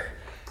Kinnear.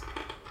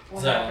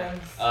 What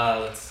happens?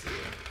 Let's see.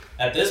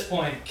 At this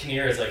point,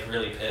 Kinnear is like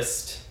really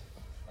pissed.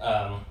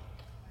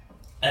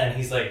 And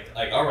he's like,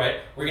 all right,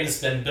 we're gonna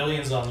spend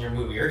billions on your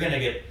movie. You're gonna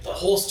get the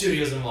whole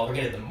studio's involved. We're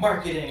gonna get the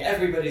marketing.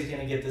 Everybody's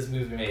gonna get this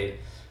movie made.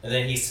 And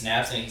then he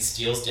snaps and he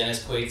steals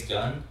Dennis Quaid's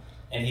gun,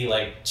 and he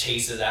like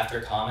chases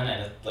after Common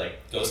and it,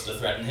 like goes to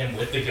threaten him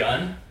with the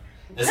gun.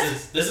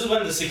 This is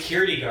when the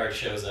security guard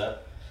shows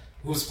up,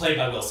 who's played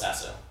by Will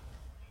Sasso.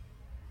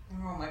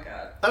 Oh my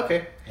god.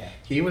 Okay. Yeah.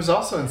 He was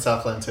also in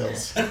Southland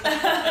Tales.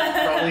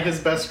 Probably his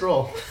best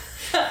role.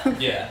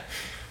 Yeah.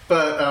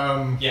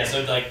 But Yeah.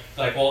 So like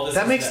well, this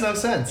that is makes no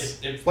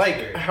sense. It's like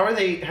weird. how are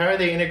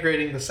they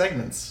integrating the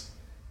segments?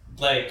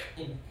 Like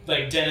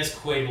Dennis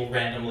Quaid will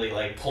randomly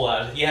like pull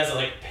out. He has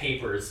like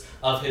papers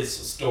of his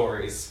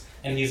stories,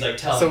 and he's like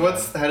telling. So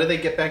them. how do they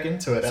get back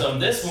into it? So after in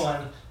this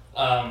one,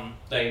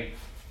 like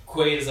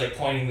Quaid is like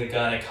pointing the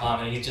gun at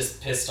Common. He's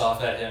just pissed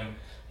off at him,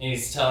 and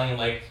he's telling him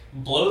like,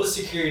 "Blow the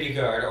security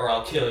guard, or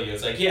I'll kill you."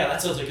 It's like, "Yeah,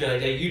 that sounds like a good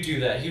idea. You do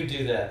that. You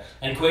do that."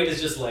 And Quaid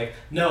is just like,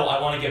 "No,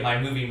 I want to get my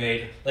movie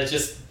made. Let's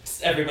just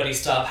everybody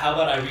stop. How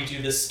about I read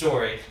you this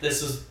story? Let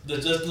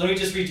me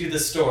just read you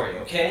this story,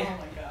 okay?" Oh my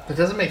god. It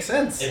doesn't make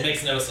sense. It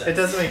makes no sense. It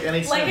doesn't make any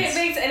sense. Like it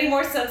makes any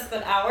more sense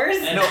than ours?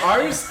 And- No,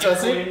 ours and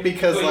doesn't Quaid-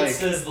 because Quaid like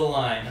says the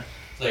line,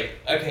 like,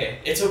 "Okay,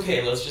 it's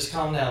okay. Let's just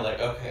calm down. Like,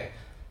 okay,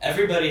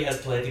 everybody has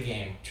played the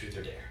game, Truth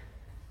or Dare."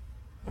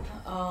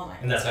 Oh my god.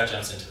 And that's how it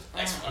jumps into the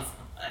next one.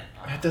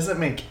 it doesn't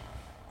make.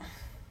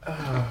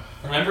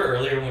 Remember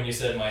earlier when you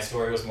said my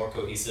story was more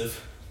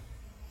cohesive?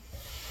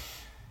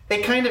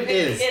 It kind of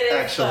is, It is,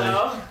 actually,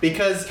 though.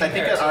 because I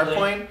think at our Comparatively.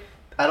 point,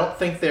 I don't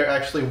think they're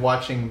actually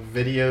watching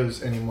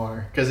videos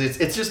anymore because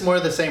it's just more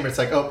of the same. It's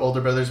like, oh,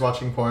 older brother's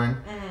watching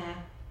porn,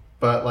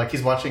 but like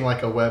he's watching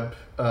like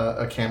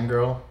a cam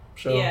girl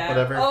show,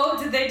 whatever.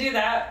 Oh, did they do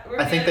that?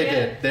 I think they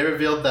did. They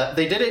revealed that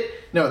they did it.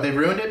 No, they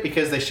ruined it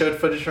because they showed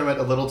footage from it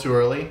a little too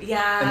early,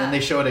 Yeah. and then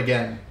they show it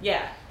again.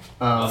 Yeah.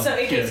 Um, So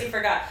in case here. you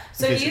forgot.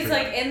 So In case you he's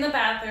forgot. like in the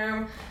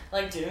bathroom,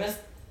 like doing his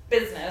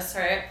business,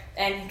 right?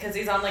 And because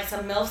he's on like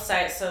some MILF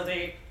site, so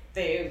they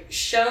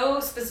show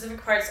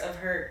specific parts of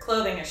her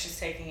clothing as she's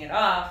taking it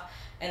off,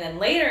 and then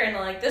later in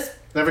like this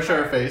Never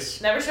show her face.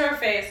 never show her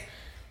face,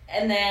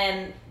 and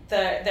then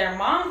their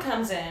mom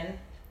comes in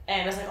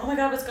and is like, oh my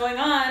god, what's going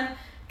on?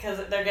 Because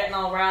they're getting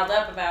all riled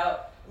up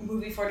about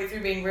movie 43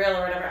 being real or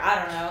whatever, I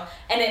don't know.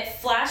 And it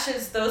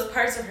flashes those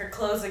parts of her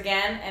clothes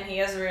again, and he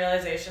has a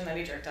realization that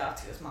he jerked off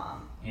to his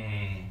mom,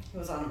 who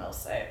was on a MILF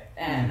site.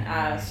 And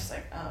I was just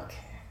like, oh,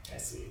 okay. I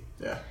see.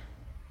 Yeah.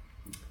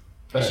 I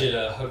But, should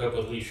hook up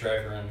with Lee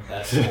Shriver and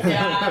that's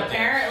Yeah,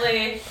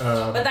 apparently.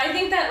 um, But I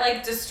think that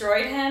like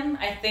destroyed him.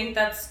 I think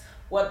that's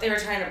what they were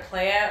trying to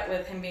play at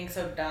with him being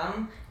so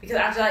dumb. Because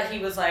after that, he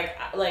was like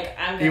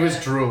I'm gonna. he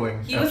was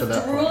drooling. He after was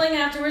that point. drooling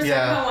afterwards.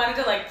 Yeah. Everyone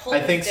wanted to like pull I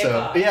his think dick so.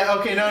 off. Yeah.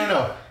 Okay.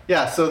 No.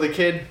 Yeah. So the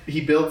kid,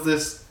 he builds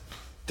this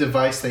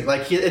device thing.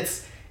 Like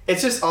it's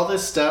just all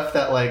this stuff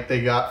that like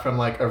they got from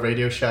like a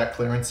Radio Shack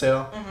clearance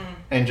sale,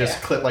 and just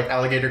Yeah. clip like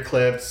alligator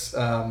clips,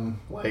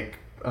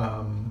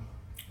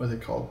 what's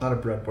it called? Not a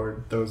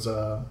breadboard. Those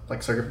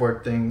like circuit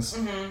board things.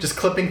 Just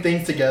clipping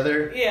things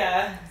together.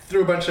 Yeah.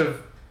 Threw a bunch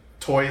of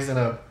toys in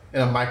a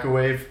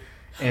microwave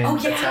and Oh,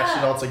 yeah. attached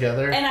it all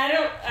together. And I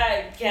don't.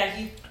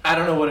 He. I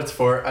don't know what it's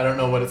for. I don't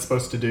know what it's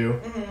supposed to do.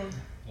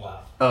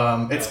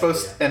 Wow. It's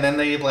supposed, and then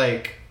they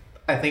like,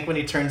 I think when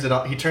he turns it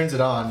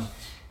on,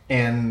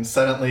 and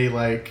suddenly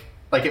like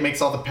it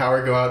makes all the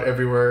power go out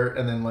everywhere,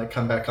 and then like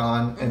come back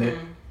on, and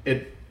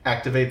it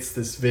activates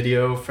this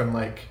video from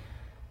like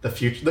the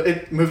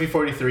future, movie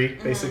 43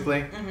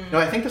 basically. No,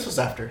 I think this was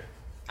after.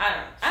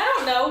 I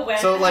don't know when.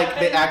 So it like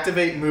they happened.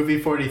 activate movie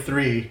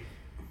 43.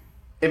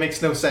 It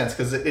makes no sense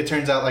because it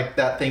turns out like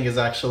that thing is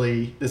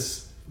actually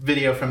this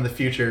video from the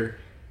future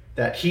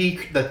that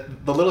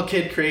the little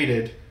kid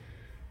created.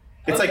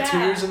 It's Oh, like 2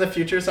 yeah. years in the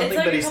future or something,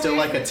 like but a he's couple still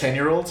like a years-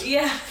 10-year-old.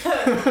 Yeah.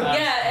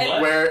 Yeah. And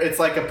What? Where it's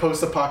like a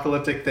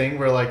post-apocalyptic thing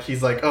where like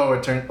he's like, oh,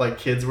 it turned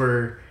like it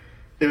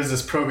was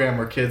this program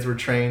where kids were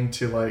trained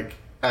to like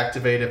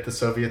activate if the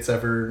Soviets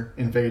ever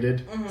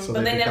invaded, so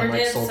but they become never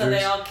like did, soldiers. so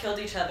they all killed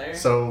each other.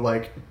 So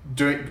like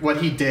doing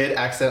what he did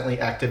accidentally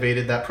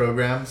activated that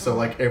program, so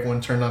like everyone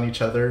turned on each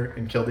other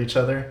and killed each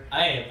other.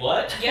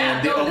 What? Yeah.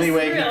 And the no, only this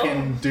way is he real.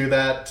 can do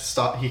that,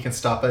 he can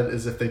stop it,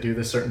 is if they do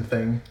this certain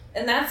thing.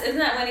 And isn't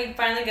that when he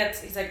finally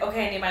he's like,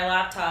 okay, I need my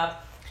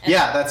laptop. And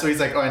Yeah, that's what he's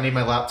like. Oh, I need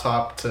my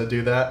laptop to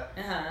do that.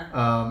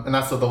 Uh-huh. And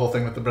that's what the whole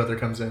thing with the brother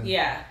comes in.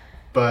 Yeah.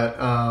 But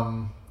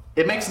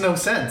it makes no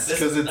sense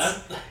because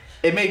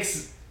it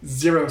makes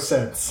zero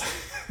sense.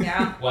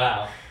 Yeah.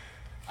 Wow.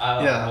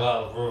 Yeah.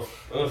 Well,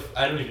 oof.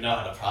 I don't even know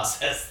how to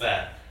process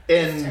that.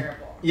 It's And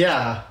terrible.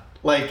 yeah,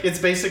 like it's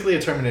basically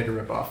a Terminator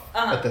ripoff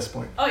Uh-huh. at this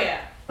point. Oh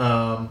yeah.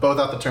 But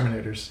without the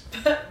Terminators.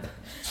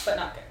 But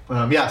not good.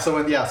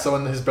 So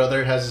when his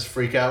brother has his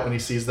freak out when he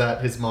sees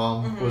that his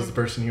mom was the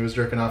person he was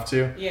jerking off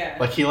to. Yeah.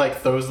 Like he like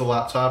throws the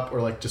laptop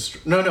or like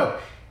just no.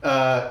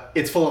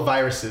 It's full of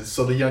viruses,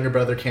 so the younger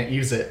brother can't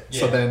use it. Yeah.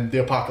 So then the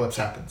apocalypse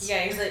happens.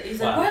 Yeah, he's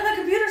like, why are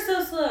the computers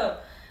so slow?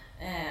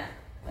 And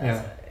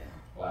that's it.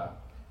 Wow.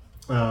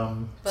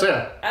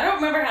 I don't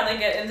remember how they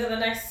get into the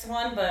next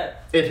one,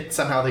 but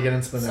somehow they get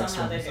into the next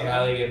one.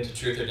 Somehow they get into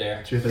Truth or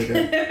Dare. Truth or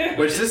Dare.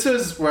 Which this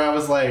is where I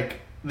was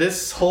like,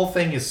 this whole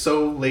thing is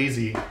so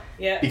lazy.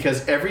 Yeah.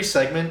 Because every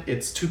segment,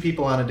 it's 2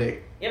 people on a date.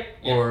 Yep.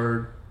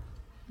 Or,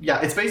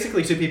 it's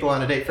basically 2 people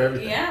on a date for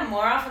everything. Yeah,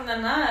 more often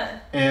than not.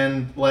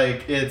 And,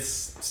 like, it's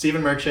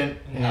Stephen Merchant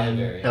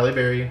and Halle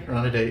Berry are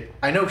on a date.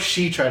 I know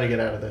she tried to get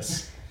out of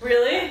this.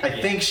 Really?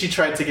 I think she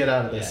tried to get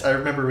out of this. I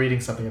remember reading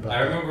something about that.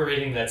 I remember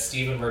reading that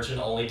Stephen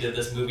Merchant only did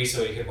this movie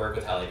so he could work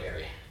with Halle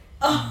Berry.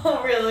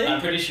 Oh, really? I'm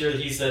pretty sure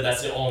he said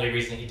that's the only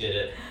reason he did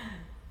it.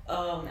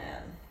 Oh,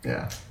 man.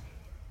 Yeah.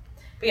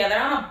 But yeah,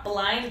 they're on a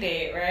blind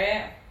date,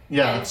 right?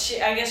 Yeah.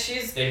 And I guess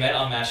she's... They met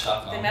on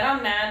Match.com. They met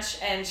on Match,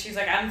 and she's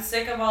like, I'm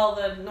sick of all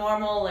the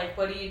normal, like,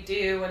 what do you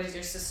do? What does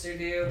your sister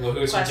do? Well,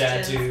 who's your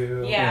dad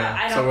do? Yeah,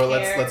 I don't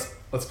care. So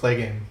let's play a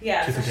game.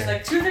 Yeah, so she's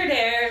like, Truth or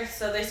Dare.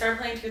 So they start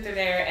playing Truth or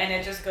Dare, and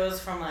it just goes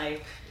from,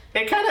 like...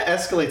 It kind of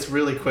escalates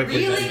really quickly.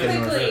 Really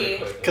quickly.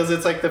 Because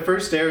it's like the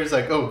first dare is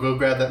like, oh, go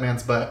grab that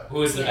man's butt.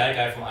 Who is the bad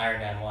guy from Iron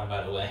Man 1,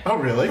 by the way? Oh,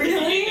 really?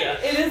 Really? Yeah.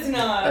 It is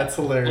not. That's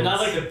hilarious. Well, not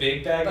like the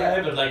big bad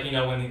guy, but like,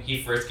 when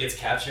he first gets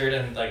captured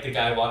and like the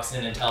guy walks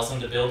in and tells him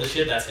to build the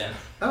shit, that's him.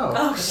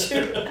 Oh,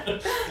 shoot.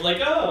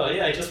 Like, oh,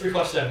 yeah, I just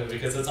rewatched that movie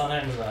because it's on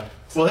Amazon.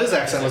 Well, his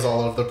accent was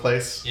all over the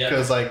place. Yeah.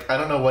 Because, like, I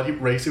don't know what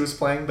race he was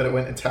playing, but it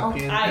went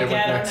Italian, it went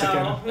Mexican.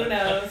 I don't know. Who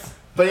knows?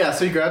 But yeah,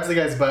 so he grabs the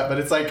guy's butt, but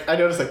it's like, I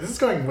noticed, like, this is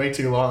going way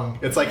too long.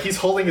 It's like he's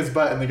holding his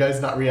butt and the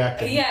guy's not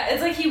reacting. Yeah,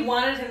 it's like he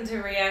wanted him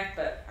to react,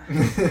 but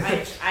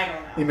I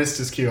don't know. He missed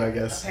his cue, I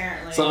guess.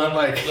 Apparently. So I'm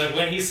like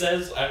when he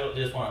says, I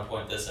just want to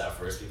point this out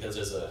first because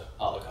there's a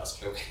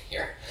Holocaust joke in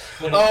here.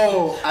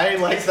 I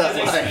like that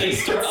line. They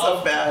start it's off,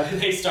 so bad.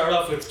 They start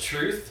off with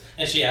truth,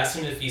 and she asks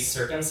him if he's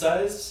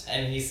circumcised,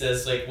 and he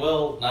says, like,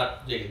 well,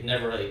 it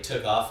never really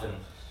took off in,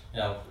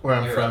 where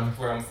I'm Europe,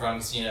 where I'm from,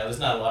 because, there's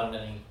not a lot of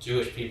many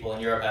Jewish people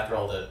in Europe after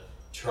all the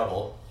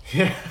trouble.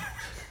 Yeah.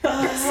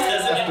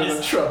 After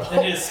the trouble.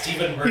 And his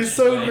Stephen Merchant He's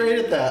so way. great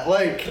at that.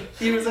 Like,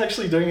 he was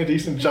actually doing a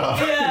decent job.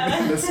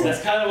 Yeah. in this one.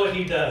 That's kind of what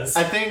he does.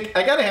 I think,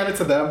 I gotta hand it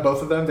to them,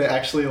 both of them, they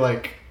actually,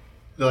 like,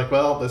 they're like,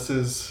 well, this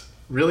is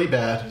really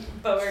bad.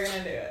 But we're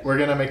gonna do it. We're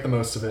gonna make the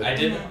most of it. I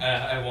did,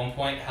 at one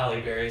point,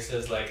 Halle Berry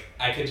says, like,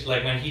 I could,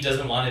 like, when he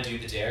doesn't want to do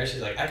the dare,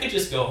 she's like, I could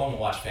just go home and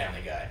watch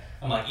Family Guy.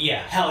 I'm like,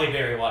 yeah, Halle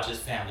Berry watches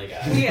Family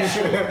Guy.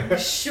 Yeah,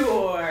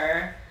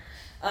 sure.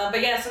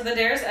 But yeah, so the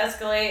dares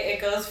escalate. It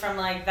goes from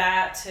like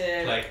that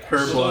to like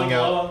her blowing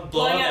out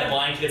that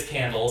blind kid's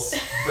candles,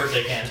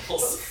 birthday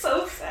candles.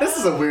 So sad. This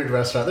is a weird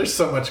restaurant. There's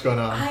so much going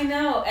on. I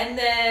know. And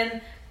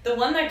then the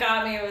one that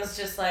got me was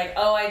just like,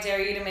 oh, I dare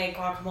you to make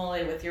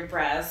guacamole with your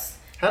breast.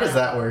 How does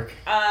that work?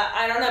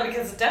 I don't know,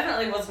 because it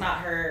definitely was not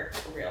her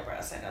real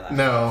breast. I know that.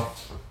 No.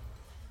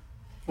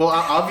 Well,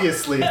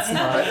 obviously it's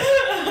not.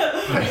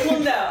 Well,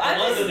 no.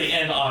 It was at the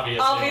end,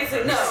 obviously.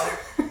 Obviously,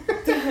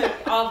 no.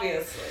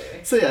 Obviously.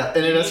 So yeah,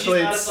 and it escalates.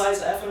 She's not a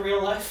size F in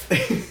real life.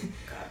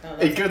 God,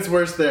 no, it gets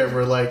worse there,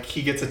 where like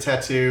he gets a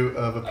tattoo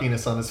of a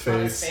penis on his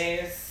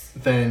face.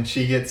 Then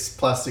she gets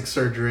plastic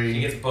surgery.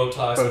 She gets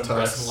Botox. And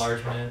breast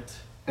enlargement.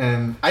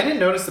 And I didn't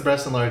notice the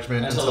breast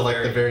enlargement until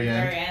like the very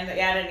end. Very end.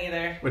 Yeah, I didn't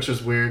either. Which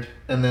was weird.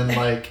 And then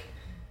like,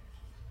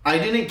 I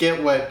didn't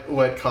get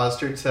what caused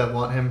her to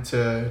want him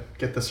to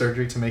get the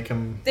surgery to make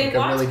him like a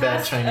really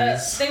bad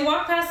Chinese. They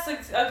walked past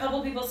like, a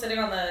couple people sitting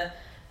on the.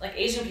 Like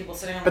Asian people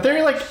sitting on. But they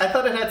were like, I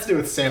thought it had to do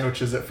with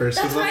sandwiches at first.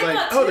 Because I was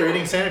like, oh, they're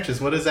eating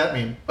sandwiches. What does that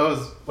mean? Oh,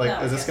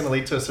 is this going to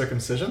lead to a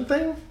circumcision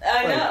thing?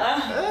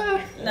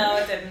 No,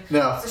 it didn't.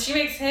 No. So she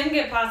makes him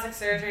get plastic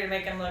surgery to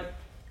make him look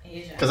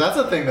Asian. Because that's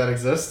a thing that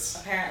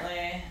exists.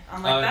 Apparently.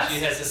 I'm like, she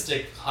has to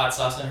stick hot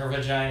sauce in her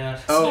vagina.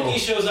 Oh. Snooki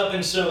shows up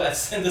and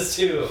in this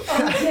too.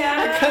 Oh,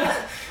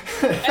 yeah.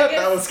 I thought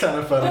that was kind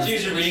of funny. She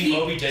was reading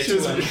Moby Dick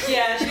to him.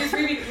 Yeah, she was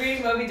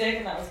reading Moby Dick,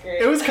 and that was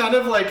great. It was kind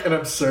of like an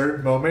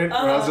absurd moment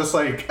where I was just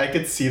like, I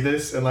could see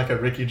this in like a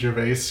Ricky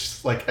Gervais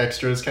like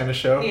extras kind of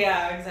show.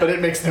 Yeah, exactly. But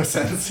it makes no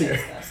sense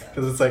here.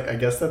 Because it's like, I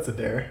guess that's a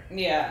dare.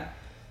 Yeah.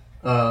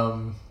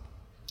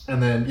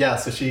 And then,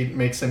 so she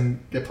makes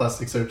him get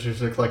plastic surgery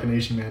to look like an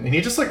Asian man. And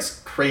he just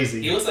looks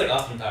crazy. He looks like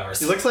Austin Powers.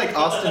 He looks like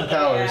Austin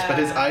Powers, but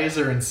his eyes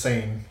are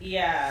insane.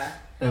 Yeah.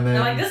 And then,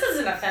 they're like, this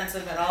isn't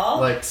offensive at all.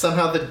 Like,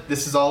 somehow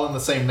this is all in the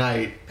same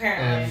night.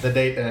 Apparently. And the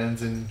date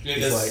ends, and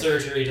because like,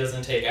 surgery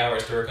doesn't take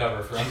hours to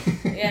recover from.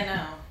 Yeah,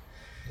 no.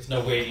 There's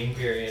no waiting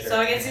period. So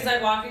I guess he's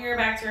like walking her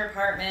back to her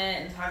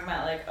apartment and talking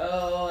about like,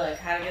 oh, like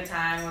had a good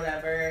time,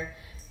 whatever.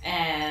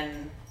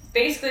 And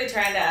basically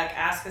trying to like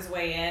ask his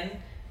way in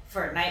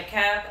for a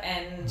nightcap.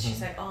 And she's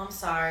like, oh, I'm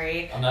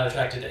sorry. I'm not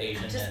attracted to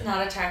Asian men. I'm just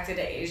not attracted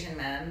to Asian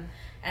men.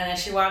 And then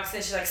she walks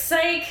in, she's like,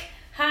 psych!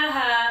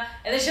 Haha.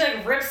 And then she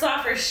like rips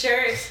off her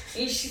shirt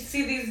and you should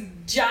see these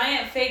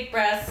giant fake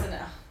breasts and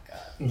oh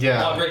god.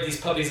 Yeah. want to break these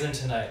puppies in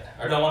tonight,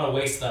 or don't want to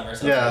waste them, or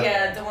something.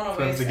 Yeah. Don't want to Put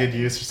them waste to it. good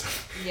use or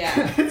something.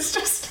 Yeah. It's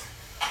just.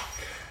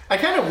 I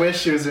kind of wish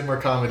she was in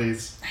more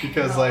comedies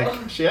because, I know.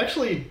 like, she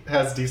actually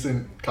has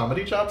decent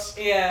comedy chops.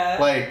 Yeah.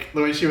 Like,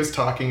 the way she was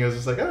talking, it was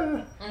just like,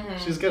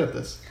 she's good at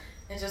this.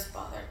 It just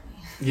bothered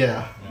me.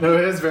 Yeah. No,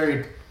 it is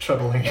very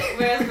troubling.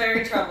 It was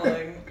very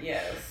troubling,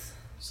 yes.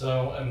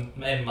 So,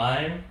 in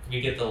mine,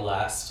 we get the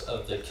last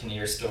of the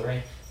Kinnear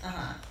story.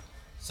 Uh-huh.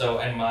 So,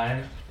 in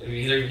mine,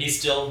 either he's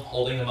still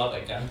holding them up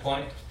at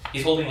gunpoint.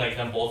 He's holding, like,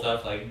 them both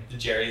up, like,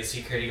 Jerry, the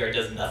security guard,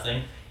 does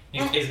nothing.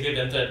 He's basically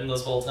been threatened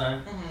this whole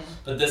time.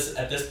 But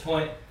at this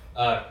point,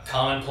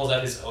 Common pulls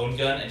out his own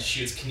gun and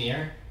shoots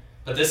Kinnear.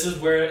 But this is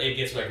where it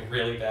gets, like,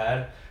 really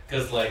bad.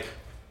 Because, like,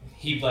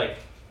 he, like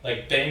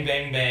bang,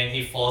 bang, bang,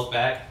 he falls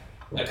back.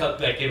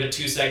 Give it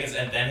 2 seconds,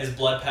 and then his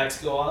blood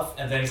packs go off.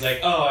 And then he's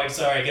like, oh, I'm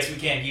sorry, I guess we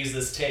can't use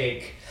this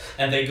take.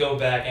 And they go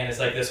back, and it's,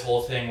 like, this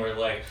whole thing where,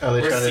 like,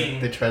 they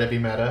try to be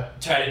meta.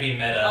 Try to be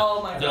meta.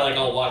 Oh, my God. They're, like,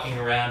 all walking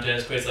around, and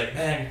it's like,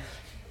 man,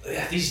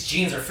 these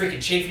jeans are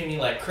freaking chafing me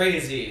like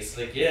crazy. It's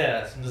like,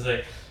 yeah. It's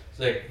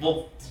like,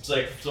 well, it's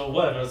like, so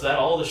what? Is that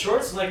all the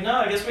shorts? It's like, no,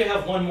 I guess we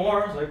have one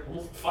more. It's like,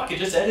 well, fuck it,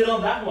 just end it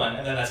on that one.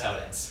 And then that's how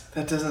it ends.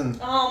 That doesn't...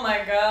 Oh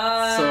my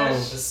gosh.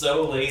 It's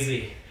so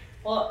lazy.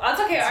 Well,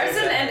 that's okay. It's Ours so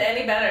didn't bad. end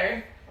any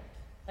better.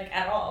 Like,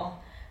 at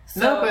all.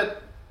 So, No,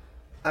 but...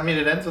 I mean,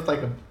 it ends with,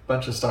 like, a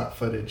bunch of stock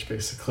footage,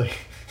 basically.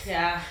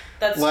 Yeah,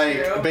 that's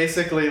like, true.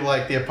 basically,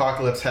 like, the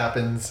apocalypse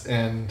happens,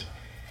 and...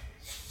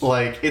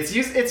 Like, it's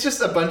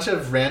just a bunch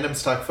of random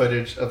stock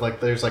footage of, like,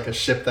 there's, like, a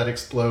ship that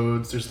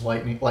explodes, there's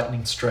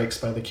lightning strikes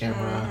by the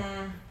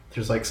camera,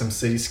 there's, like, some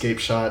cityscape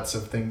shots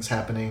of things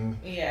happening,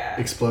 Yeah.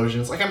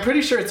 explosions. Like, I'm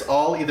pretty sure it's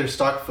all either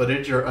stock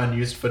footage or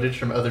unused footage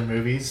from other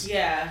movies.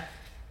 Yeah.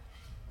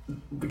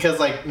 Because,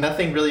 like,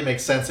 nothing really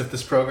makes sense if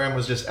this program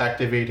was just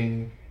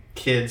activating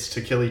kids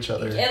to kill each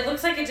other. It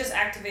looks like it just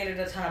activated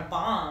a ton of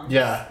bombs.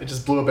 Yeah, it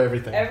just blew up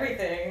everything.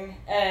 Everything.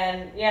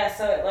 And, yeah,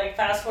 so, it, like,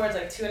 fast forwards,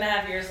 like,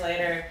 2.5 years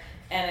later...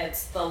 And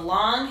it's the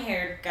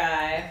long-haired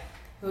guy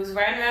who's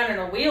riding around in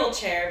a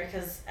wheelchair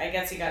because I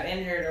guess he got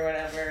injured or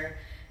whatever.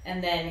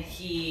 And then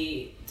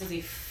does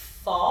he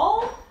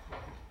fall?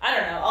 I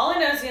don't know. All I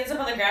know is he ends up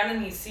on the ground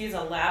and he sees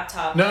a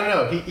laptop.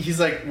 No.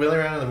 He's like wheeling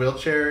around in the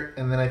wheelchair,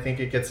 and then I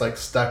think it gets like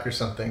stuck or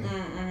something.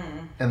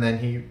 And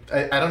then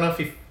I don't know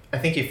if I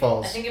think he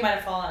falls. I think he might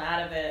have fallen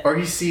out of it. Or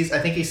I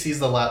think he sees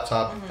the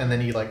laptop, and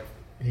then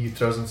he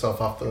throws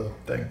himself off the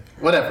thing.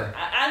 Whatever.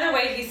 Either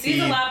way, he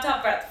sees the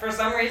laptop, but for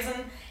some reason,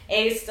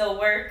 A still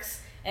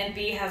works, and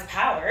B has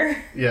power.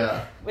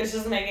 Yeah. Which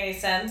doesn't make any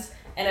sense.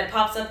 And it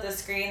pops up the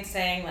screen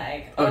saying,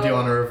 like... Oh, do you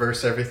want to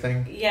reverse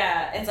everything?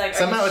 Yeah, it's like,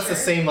 Somehow are you it's the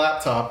sure? same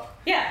laptop.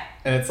 Yeah.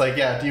 And it's like,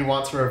 yeah, do you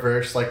want to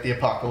reverse, like, the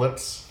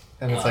apocalypse?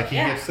 And it's like, he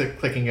yeah. gets to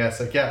clicking yes,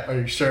 like, yeah, are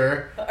you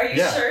sure? Are you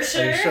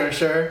sure? Are you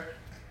sure?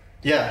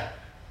 Yeah.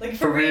 Like,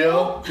 For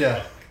real?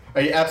 Yeah.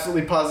 Are you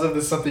absolutely positive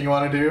this is something you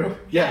want to do?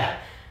 Yeah.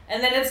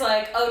 And then it's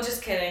like, oh,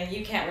 just kidding,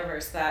 you can't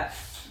reverse that.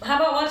 How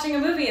about watching a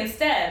movie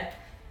instead?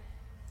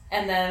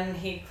 And then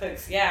he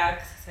clicks, yeah,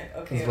 'cause it's like,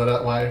 okay.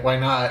 Why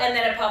not? And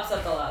then it pops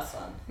up the last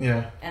one.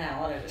 Yeah. And I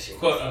wanted to shoot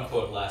Quote myself.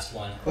 unquote last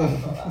one. Quote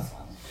unquote last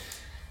one.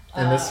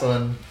 And this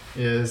one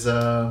is,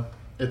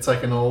 it's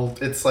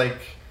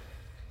like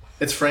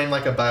it's framed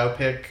like a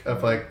biopic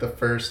of like the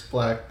first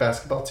black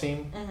basketball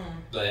team.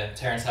 But yeah,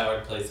 Terrence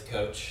Howard plays the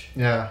coach.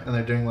 Yeah, and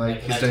they're doing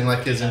Like he's doing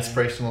like his 1959.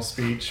 inspirational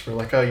speech for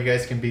like, oh, you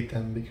guys can beat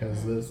them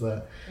because there's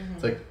that.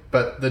 It's like,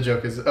 but the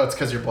joke is, oh, it's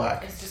because you're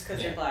black. It's just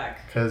because you're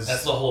black. Because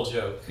That's the whole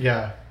joke.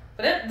 yeah,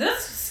 But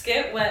this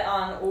skit went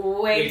on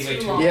way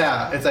too long.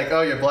 yeah, it's like,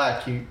 oh, you're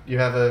black. You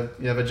have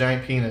a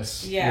giant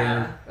penis. Yeah.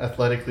 You're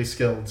athletically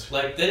skilled.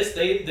 Like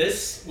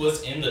this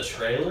was in the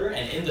trailer,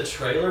 and in the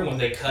trailer when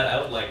they cut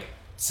out like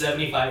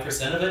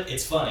 75% of it,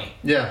 it's funny.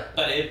 Yeah.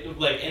 But it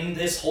like in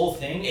this whole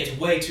thing, it's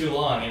way too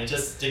long, and it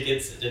just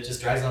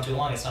drags on too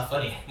long. It's not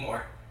funny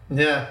anymore.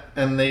 Yeah,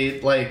 and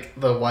they like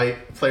the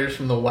white players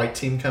from the white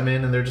team come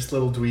in, and they're just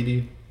little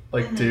dweeby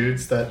like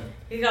dudes that.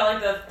 He's got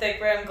like the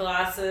thick rimmed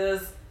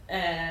glasses,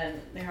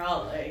 and they're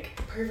all like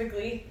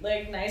perfectly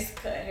like nice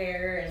cut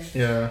hair and.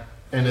 Yeah,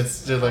 and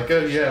it's just like,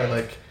 oh yeah,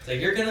 like. It's like,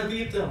 you're gonna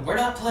beat them. We're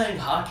not playing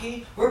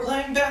hockey. We're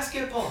playing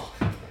basketball.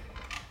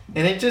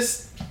 And it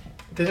just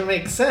didn't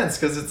make sense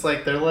because it's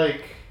like they're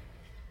like,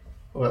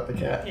 what, the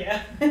cat?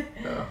 Yeah.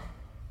 No.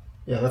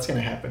 Yeah, that's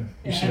gonna happen.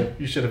 You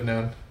should have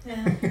known.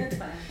 Yeah, it's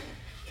fine.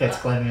 Cat's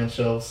climbing on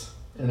shelves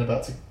and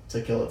about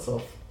to kill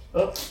itself.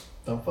 Oh,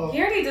 don't fall. He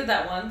already did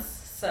that once,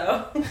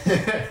 so.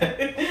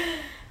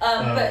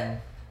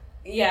 But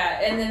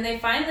yeah, and then they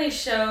finally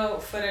show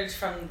footage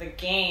from the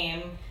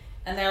game,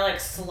 and they're like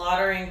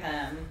slaughtering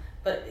them.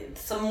 But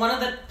one of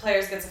the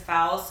players gets a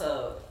foul,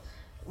 so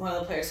one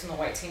of the players from the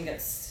white team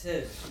gets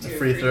to do a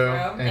free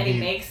throw, and he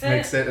makes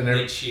it. and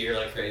They cheer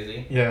like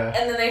crazy. yeah.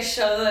 And then they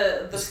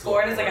show the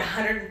score, and it's like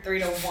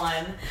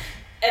 103-1,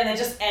 and they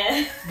just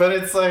end. But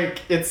it's like,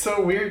 it's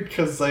so weird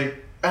because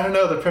like, I don't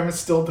know, the premise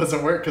still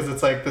doesn't work because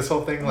it's like this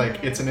whole thing,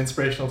 like it's an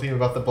inspirational team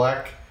about the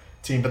black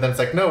team, but then it's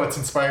like, no, it's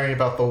inspiring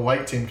about the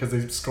white team because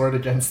they scored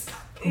against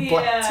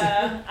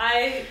Yeah,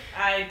 I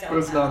don't It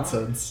was know.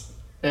 nonsense.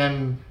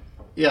 And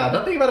yeah,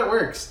 nothing about it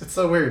works. It's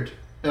so weird.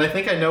 And I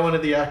think I know one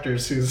of the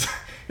actors who's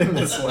in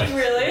this one.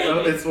 Really? Oh,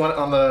 it's one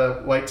on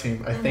the white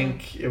team. I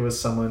think it was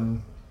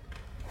someone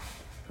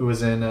who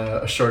was in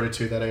a short or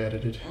two that I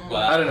edited. Wow.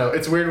 I don't know.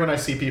 It's weird when I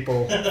see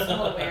people It's a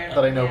little weird.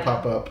 that I know Yeah.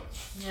 pop up.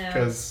 Yeah.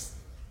 Because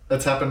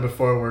that's happened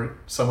before where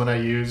someone I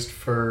used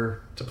to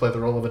play the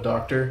role of a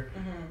doctor,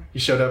 he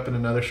showed up in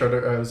another short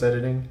I was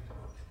editing.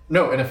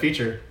 No, in a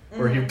feature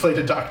where he played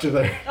a doctor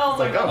there. Oh It's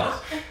my like,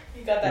 gosh.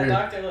 You got that Weird.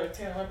 doctor look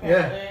too,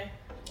 apparently.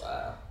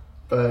 Wow.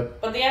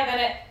 But But yeah, then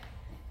it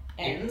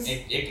ends.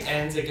 It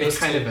ends. It it goes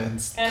kind to, of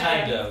ends.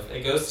 Kind of.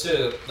 It goes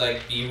to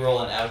like B-roll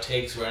and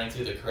outtakes running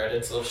through the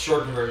credits. A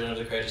shortened version of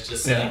the credits,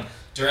 just saying Yeah.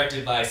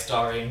 directed by,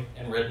 starring,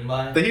 and written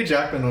by. The Hugh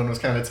Jackman one was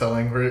kind of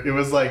telling, where it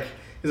was like,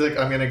 he's like,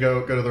 I'm gonna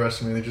go to the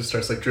restroom, and he just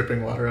starts like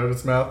dripping water out of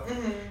his mouth.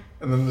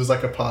 And then there's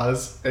like a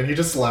pause, and he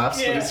just laughs,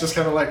 but Yeah. it's just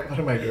kind of like, what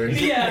am I doing?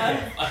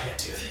 Yeah. I can't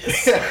do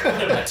this. What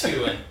am I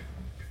doing?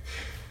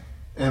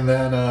 And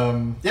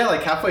then, yeah,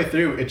 like halfway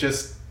through, it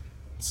just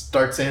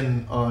starts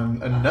in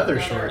on another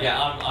short. Yeah,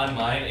 on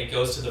mine, it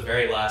goes to the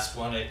very last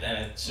one, and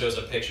it shows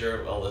a picture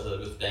of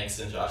Elizabeth Banks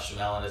and Josh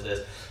Duhamel, and it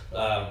says,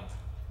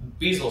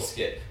 Beazle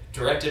Skit,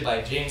 directed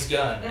by James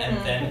Gunn, and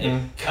then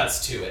it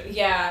cuts to it.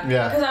 Yeah.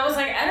 Yeah. Because I was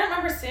like, I don't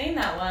remember seeing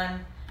that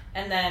one.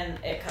 And then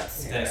it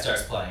cuts to Then it. it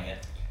starts playing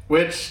it.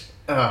 Which,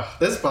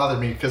 this bothered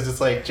me, because it's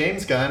like,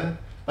 James Gunn,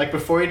 like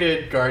before he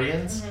did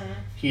Guardians,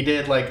 he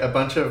did like a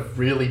bunch of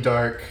really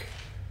dark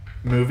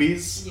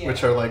movies, Yeah.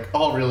 which are like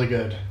all really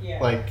good. Yeah.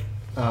 Like,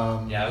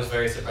 Yeah, I was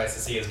very surprised to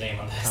see his name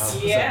on this.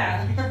 Oh.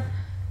 Yeah.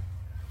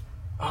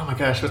 oh my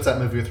gosh, what's that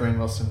movie with Rainn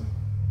Wilson?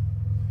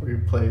 Where he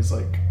plays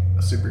like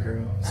a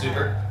superhero.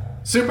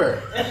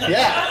 Super!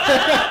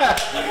 Yeah!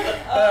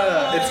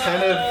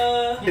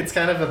 It's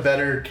kind of a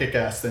better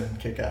Kick-Ass than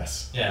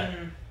Kick-Ass. Yeah.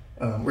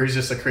 Where he's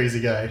just a crazy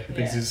guy who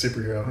thinks Yeah. he's a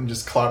superhero and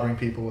just clobbering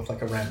people with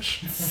like a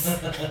wrench.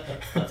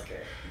 That's great.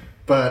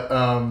 But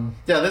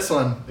yeah, this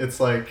one, it's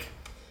like,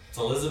 It's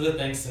Elizabeth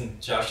Banks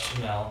and Josh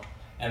Duhamel,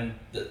 and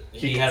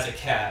he has a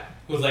cat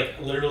who's like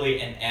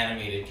literally an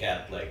animated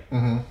cat, like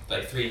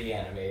 3D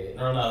animated.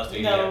 Or not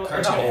 3D, No,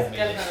 cartoon no, animated.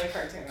 definitely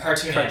cartoon.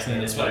 Cartoon Cartoon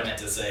animated is what I meant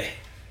to say.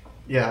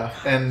 yeah,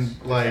 and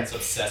like Cat's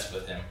obsessed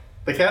with him.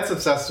 the cat's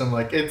obsessed with him.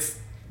 Like it's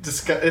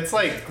it's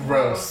like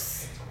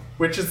gross,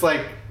 which is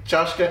like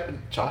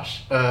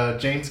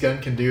James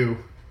Gunn can do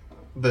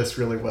this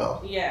really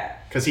well. Yeah.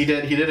 Because he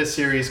did a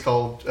series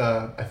called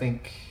I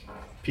think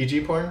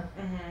PG porn,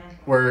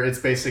 where it's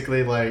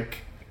basically like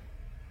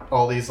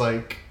all these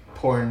like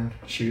porn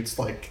shoots,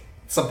 like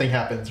something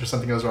happens or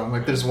something goes wrong.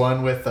 Like there's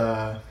one with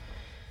oh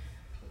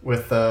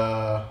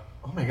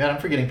my god, I'm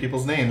forgetting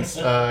people's names.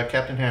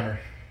 Captain Hammer,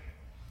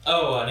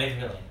 Oh,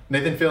 Nathan Fillion.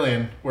 Nathan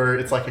Fillion, where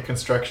it's like a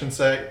construction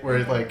site where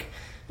like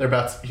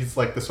he's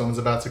like, this woman's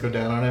about to go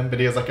down on him, but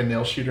he has like a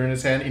nail shooter in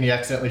his hand and he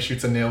accidentally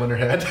shoots a nail in her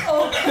head.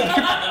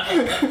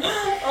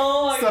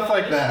 Oh my Stuff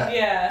like that.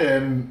 Yeah.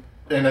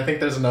 And I think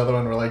there's another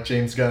one where like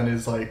James Gunn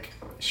is like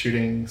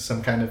shooting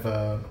some kind of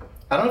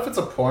I don't know if it's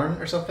a porn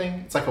or something.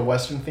 It's like a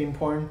Western themed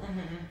porn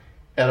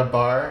at a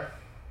bar.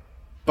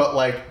 But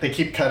like they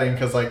keep cutting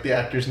because like the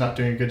actor's not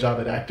doing a good job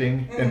at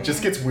acting, and it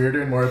just gets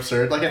weirder and more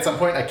absurd. Like at some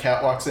point a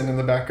cat walks in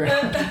the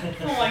background.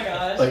 Oh my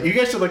gosh. Like you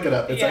guys should look it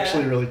up. It's Yeah.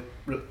 actually really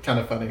kind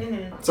of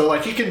funny. So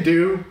like he can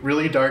do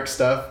really dark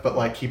stuff, but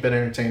like keep it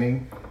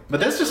entertaining. But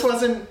this just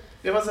wasn't.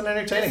 It wasn't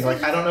entertaining.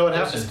 Like I don't know what It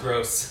was happened. just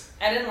gross.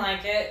 I didn't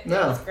like it.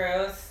 No. It was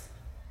gross.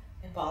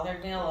 It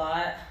bothered me a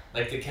lot.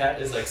 Like the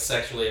cat is like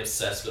sexually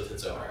obsessed with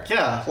its owner.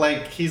 Yeah,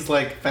 like he's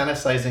like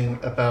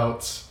fantasizing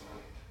about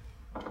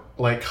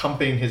like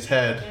humping his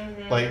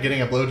head, like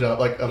getting a blowjob,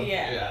 like a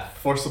Yeah.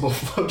 forcible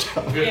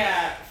blowjob.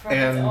 Yeah, from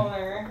its And-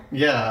 owner.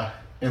 Yeah,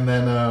 and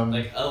then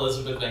Like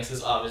Elizabeth Banks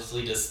is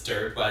obviously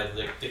disturbed by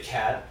the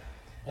cat,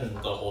 and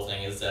the whole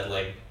thing is that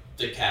like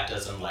the cat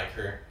doesn't like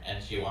her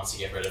and she wants to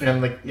get rid of it.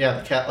 and like yeah,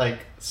 the cat like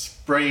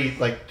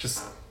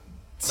just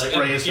Like a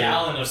sprays her.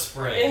 gallon of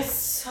spray. It's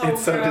so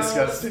It's so gross.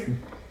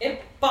 disgusting.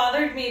 It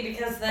bothered me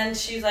because then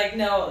she's like,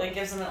 no, like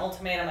gives him an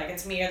ultimatum, like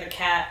it's me or the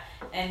cat,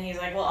 and he's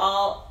like,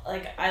 well,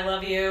 I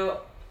love you,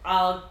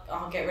 I'll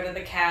get rid of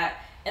the cat,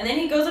 and then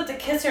he goes up to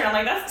kiss her, and I'm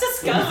like, that's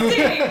disgusting.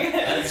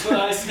 That's what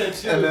I said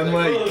too. And then ugh.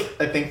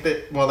 like I think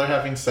that while they're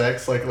having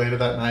sex, like later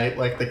that night,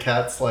 like the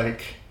cat's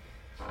like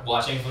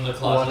watching from the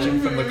closet. watching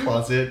from the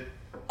closet,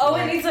 Oh,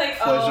 and he's like,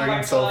 oh pleasuring my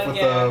himself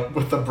god,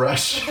 with the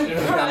brush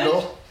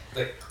handle.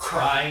 Like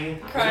crying.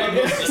 Crying.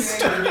 One of those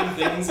disturbing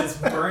things is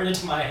burned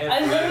into my head.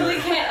 I forever. literally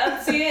can't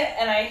unsee it,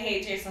 and I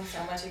hate Jason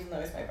so much, even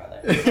though he's my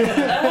brother.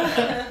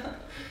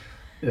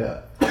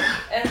 Yeah.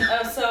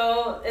 And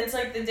so it's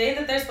like the day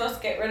that they're supposed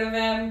to get rid of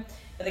him,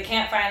 but they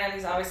can't find him.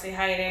 He's obviously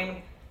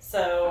hiding.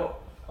 So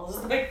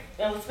Elizabeth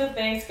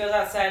Banks goes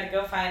outside to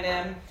go find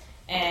him,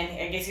 and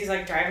I guess he's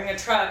like driving a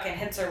truck and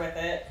hits her with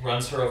it.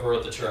 Runs her over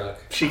with the truck.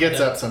 She gets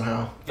up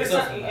somehow. For Gets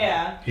up some- from that.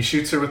 yeah. He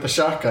shoots her with the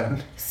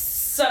shotgun.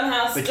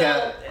 Somehow The still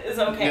cat- is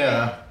okay.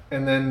 Yeah,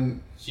 and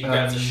then She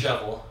grabs a Um,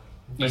 shovel.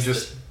 And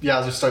just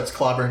starts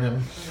clobbering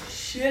him.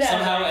 Shit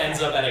Somehow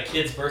ends up at a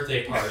kid's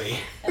birthday party.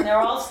 And they're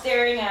all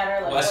staring at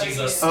her like. Well, she's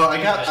a- Oh,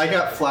 I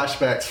got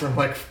flashbacks from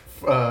like,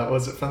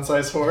 was it Fun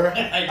Size Horror?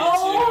 I did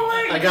Oh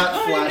my god! I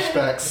got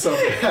flashbacks so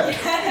bad.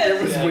 Yes.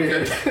 It was Yeah.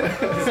 weird.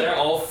 Because they're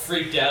all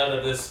freaked out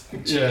that this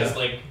chick Yeah. is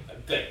like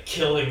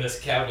killing this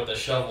cat with a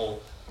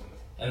shovel.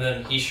 And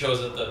then he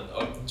shows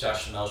up,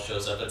 Josh Chanel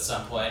shows up at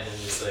some point and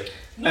he's like,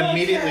 "No,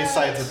 Immediately cat!"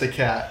 sides with the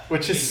cat,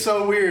 which is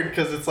so weird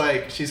because it's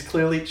like she's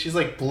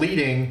like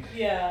bleeding.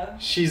 Yeah.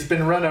 She's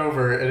been run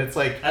over, and it's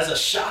like Has a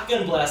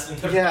shotgun blast in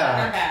the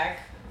Yeah. Her back.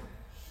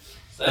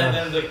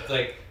 And then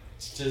like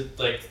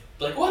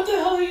what the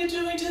hell are you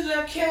doing to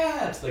that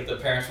cat? Like the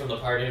parents from the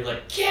party are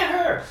like, get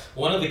her!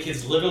 One of the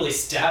kids literally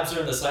stabs her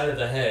in the side of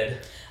the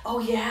head. Oh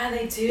yeah,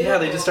 they do. yeah,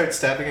 they just start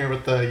stabbing her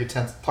with the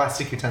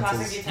plastic utensils.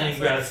 Plastic And he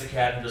grabs the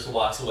cat and just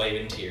walks away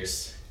in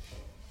tears.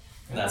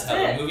 And that's how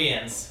That's the it. movie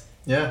ends.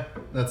 Yeah,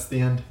 that's the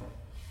end.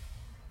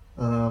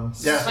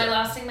 That's my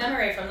lasting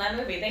memory from that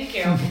movie. Thank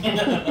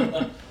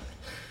you.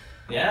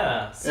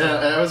 Yeah. So,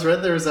 Yeah, I was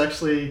read there was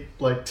actually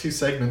like 2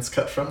 segments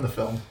cut from the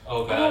film.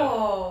 Oh god.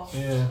 Oh,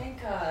 Yeah.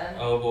 thank God.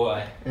 Oh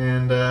boy.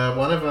 And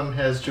one of them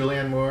has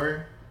Julianne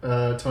Moore,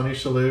 Tony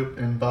Shalhoub,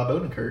 and Bob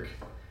Odenkirk.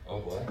 Oh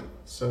boy.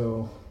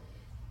 So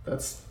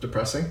that's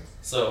depressing.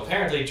 So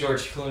apparently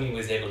George Clooney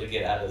was able to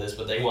get out of this,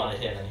 but they wanted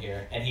him in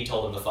here, and he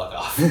told them to fuck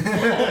off.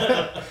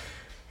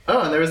 Oh,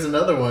 and there was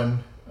another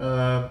one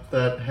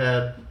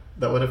that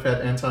would have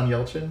had Anton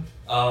Yelchin.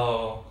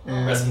 Oh,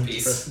 And rest in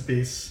peace. Rest in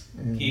peace.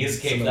 And He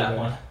escaped some that other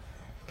one.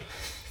 guy.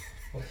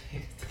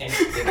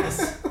 Thank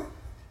goodness.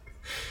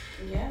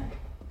 Yeah.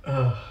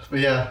 But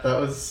yeah,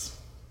 it was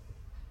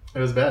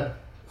bad.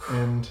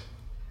 And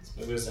This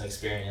movie was an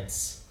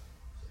experience.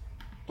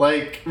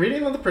 like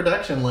reading on the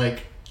production,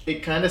 like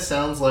it kind of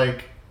sounds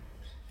like,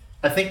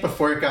 I think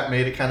before it got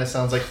made, it kind of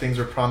sounds like things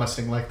were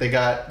promising. Like they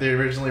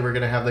originally were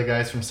gonna have the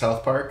guys from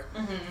South Park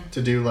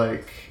to do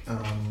like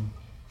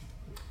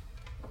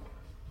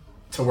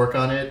to work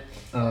on it.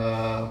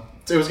 So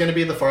it was gonna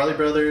be the Farley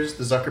brothers,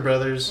 the Zucker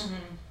brothers,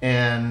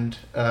 and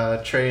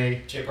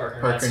Trey Jay Parker,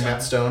 Parker and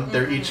Matt Stone.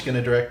 They're each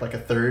gonna direct like a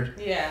third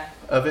Yeah.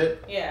 of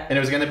it. Yeah. And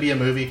it was going to be a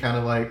movie kind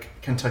of like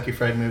Kentucky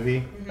Fried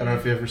Movie. I don't know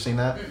if you've ever seen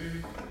that.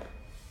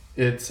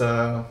 It's,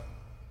 I'd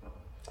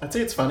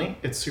say it's funny.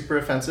 It's super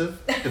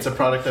offensive. It's a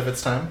product of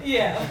its time.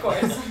 Yeah, of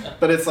course.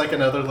 But it's like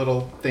another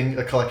little thing,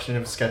 a collection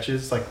of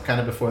sketches, like kind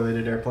of before they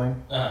did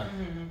Airplane.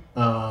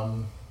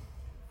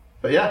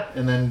 But yeah,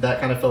 and then that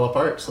kind of fell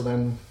apart. So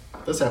then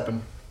this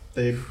happened.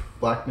 They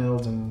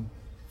blackmailed and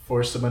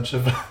forced a bunch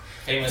of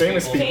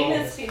Famous people.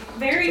 Famous people.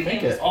 Very To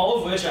make famous. it. All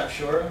of which I'm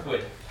sure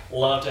would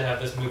love to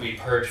have this movie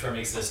purged from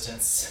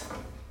existence.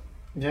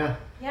 Yeah.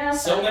 Yeah.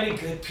 So but many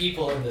good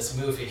people in this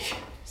movie.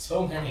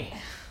 So many.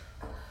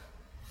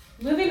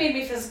 movie made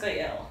me physically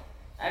ill.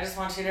 I just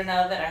want you to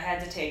know that I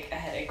had to take a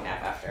headache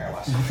nap after I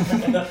watched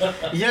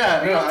it.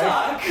 Yeah, Real no,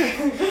 talk.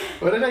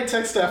 what did I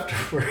text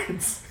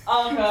afterwards?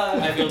 Oh god.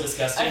 I feel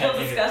disgusting. I feel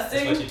think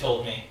disgusting. That's what you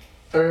told me.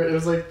 Or it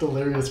was like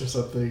delirious or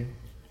something.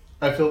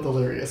 I feel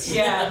delirious.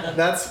 Yeah.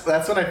 That's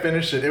when I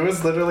finished it. It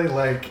was literally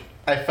like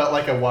I felt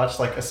like I watched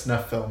like a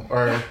snuff film,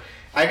 or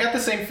I got the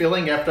same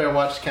feeling after I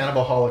watched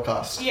Cannibal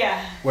Holocaust,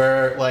 Yeah.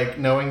 where like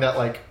knowing that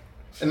like,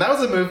 and that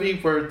was a movie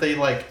where they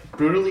like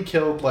brutally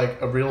killed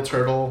like a real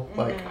turtle,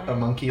 like a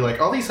monkey, like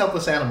all these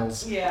helpless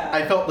animals. Yeah.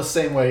 I felt the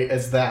same way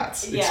as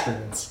that Yeah.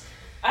 experience.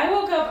 I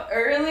woke up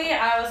early.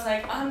 I was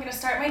like, oh, I'm going to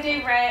start my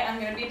day right. I'm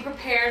going to be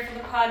prepared for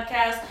the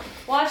podcast.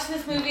 Watch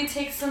this movie,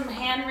 take some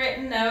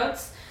handwritten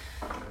notes,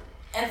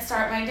 and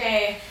start my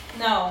day.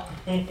 No.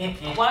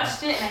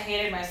 Watched it and I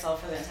hated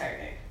myself for the entire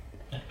day.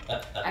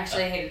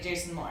 Actually, I hated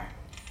Jason more.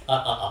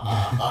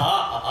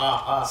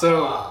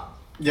 So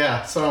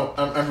yeah, so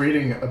I'm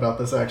reading about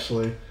this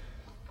actually.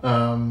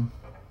 So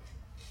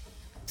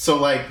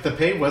like the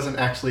pay wasn't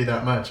actually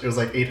that much. It was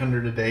like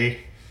 $800 a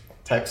day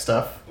type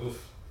stuff.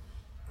 Oof.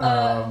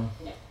 Yeah.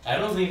 I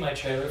don't leave my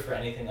trailer for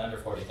anything under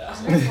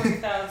 40,000.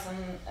 140,000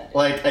 a day.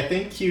 Like I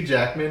think Hugh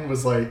Jackman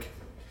was like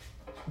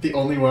the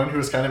only one who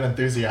was kind of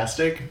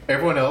enthusiastic.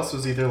 Everyone else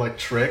was either like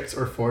tricked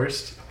or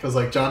forced. Because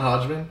like John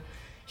Hodgman,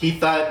 he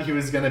thought he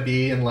was gonna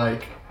be in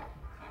like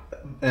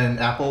an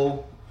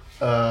Apple,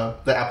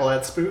 the Apple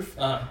ad spoof.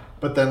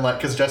 But then like,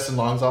 cause Justin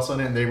Long's also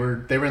in it, and they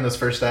were in those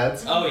first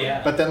ads. Oh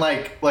yeah. But then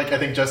like I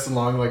think Justin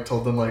Long like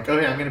told them like, oh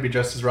yeah, I'm gonna be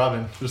dressed as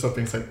Robin or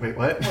something. It's like, wait,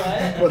 what?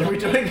 What? What are we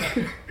doing?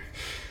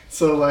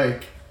 So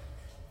like,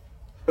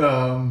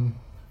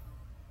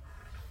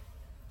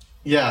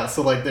 yeah,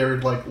 so like they were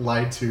like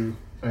lied to,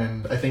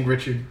 and I think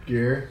Richard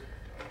Gere,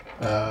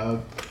 I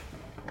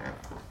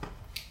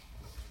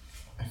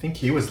think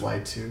he was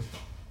lied to,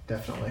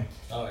 definitely.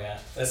 Oh yeah.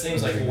 That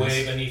seems like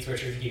way beneath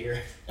Richard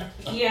Gere.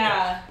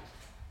 Yeah.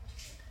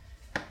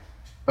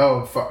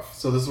 Oh,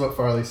 so this is what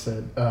Farley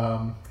said.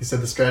 He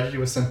said the strategy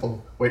was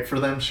simple: wait for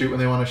them, shoot when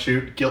they want to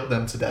shoot, guilt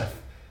them to death.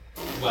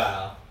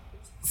 Wow.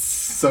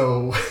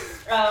 So.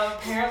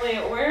 Apparently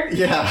it worked.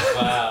 Yeah.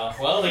 Wow.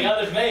 Well, they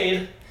got it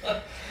made.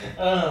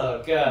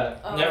 Oh god,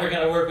 Oh. never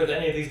gonna work with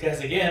any of these guys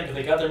again. But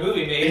they got their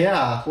movie made.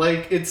 Yeah,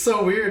 like it's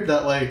so weird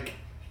that like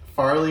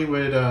Farley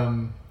would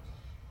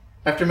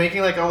after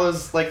making like all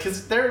those like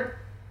because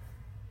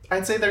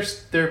I'd say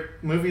they're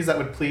movies that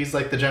would please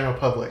like the general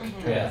public kind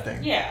Yeah. of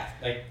thing. Yeah.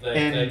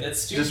 And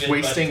that's stupid, just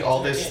wasting but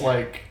all it's this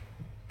entertaining. like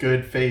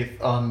good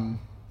faith on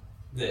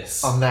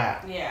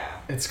that. Yeah.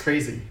 It's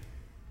crazy.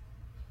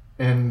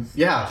 And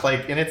yeah,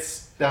 like and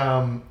it's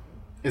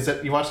is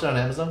it you watched it on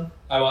Amazon?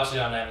 I watched it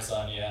on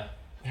Amazon. Yeah,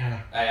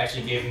 Yeah. I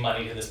actually gave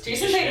money to this piece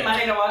Jason of paid shit.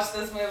 money to watch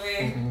this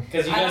movie.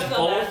 Because you I guys don't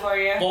feel bad for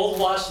you. both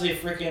watched the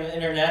freaking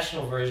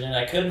international version.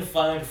 I couldn't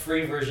find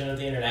free version of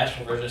the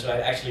international version, so I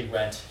actually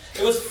rent.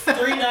 It was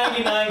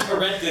 $3.99 to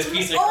rent this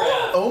piece of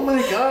crap. Oh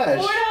my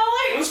gosh.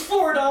 It was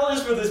 $4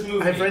 for this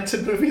movie. I've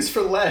rented movies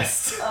for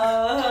less.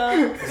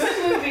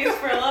 Good movies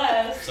for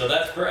less. So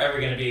that's forever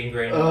going to be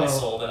ingrained in my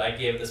soul that I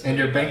gave this movie And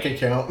your bank money.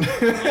 account.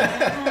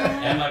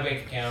 And my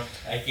bank account.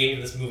 I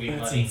gave this movie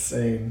That's money.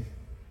 insane.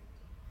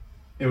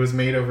 It was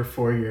made over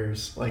 4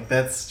 years. Like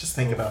that's just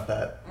think about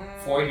that.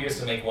 4 years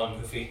to make one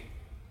movie.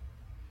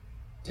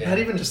 Damn. Not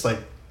even just like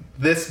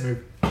this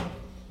movie.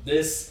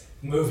 This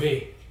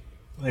movie.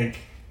 Like,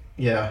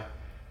 yeah.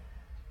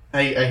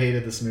 I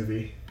hated this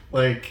movie.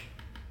 Like,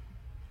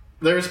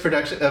 there was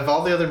production of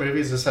all the other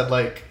movies. This had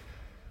like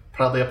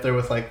probably up there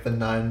with like The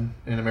Nun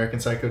and American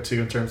Psycho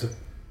 2 in terms of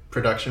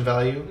production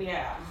value.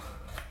 Yeah.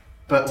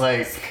 But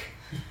like,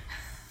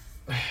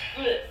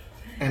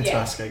 and Yeah.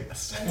 Tusk, I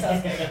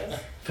guess.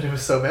 But it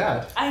was so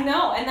bad. I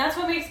know, and that's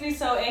what makes me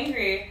so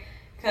angry,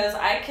 because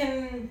I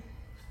can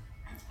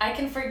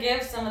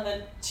forgive some of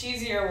the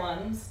cheesier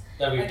ones,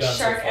 That we've like done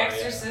Shark so far,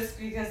 Exorcist,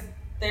 because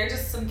they're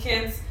just some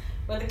kids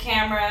with a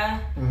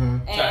camera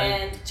Mm-hmm.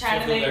 and trying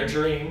to fulfill make their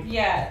dream.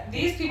 Yeah,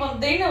 these people,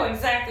 they know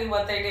exactly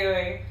what they're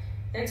doing.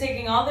 They're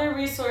taking all their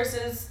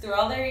resources through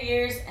all their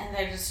years, and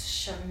they're just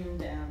shoving them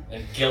down.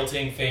 And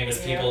guilting famous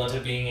Yeah. people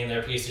into being in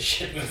their piece of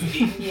shit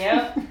movie.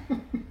 Yep.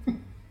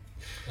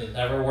 And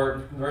never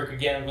work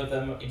again with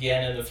them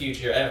again in the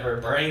future, ever.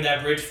 Burning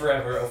that bridge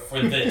forever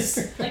for this.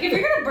 Like, if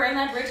you're gonna burn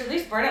that bridge, at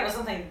least burn it with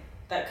something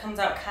that comes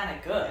out kind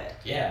of good.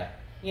 Yeah.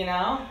 You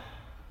know?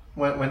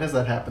 When does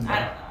that happen? I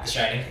don't know. The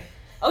Shining.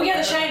 Oh yeah,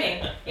 The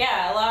Shining.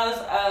 Yeah, a lot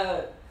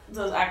of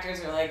those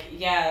actors are like,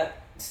 yeah,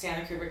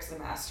 Stanley Kubrick's the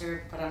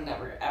master, but I'm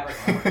never ever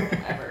gonna work with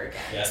him ever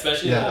again. Yeah,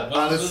 especially Yeah,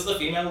 what was the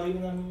female lead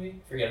in that movie?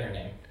 Forget her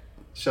name.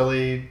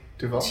 Shelley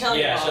Duvall?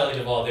 Yeah, Shelley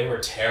Duvall. They were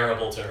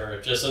terrible to her,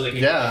 just so they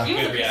could Yeah. He get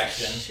was a a good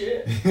piece of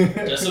reaction.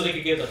 shit. Just so they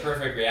could get the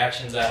perfect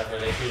reactions out of her.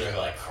 They treated her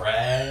like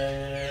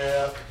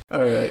crap.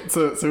 Alright,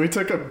 so we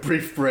took a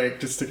brief break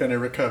just to kind of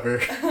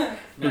recover,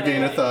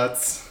 regain our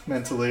thoughts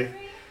mentally.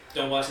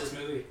 Don't watch this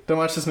movie. Don't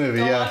watch this movie,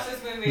 Don't yeah. watch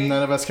this movie.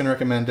 None of us can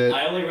recommend it.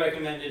 I only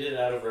recommended it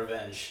out of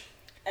revenge.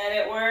 And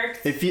it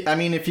worked. If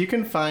you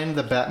can find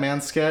the Batman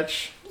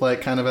sketch,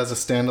 like kind of as a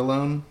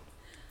standalone,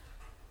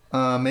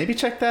 maybe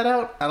check that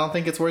out. I don't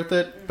think it's worth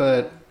it,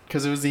 but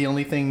because it was the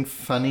only thing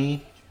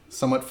funny,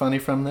 somewhat funny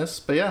from this.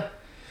 But yeah,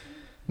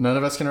 none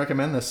of us can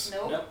recommend this.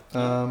 Nope.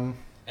 Nope.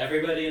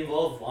 Everybody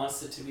involved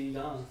wants it to be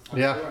done. I'm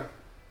Yeah. sure.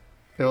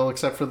 Well,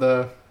 except for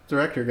the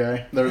director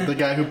guy, the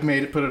guy who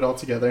put it all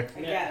together.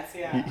 I guess,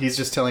 yeah. He's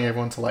just telling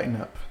everyone to lighten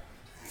up.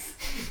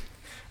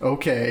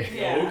 Okay.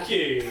 Yeah.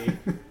 Okay.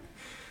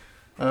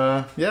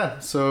 Yeah.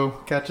 So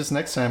catch us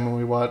next time when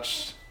we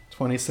watch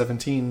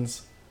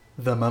 2017's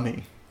The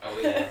Mummy. Oh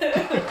yeah.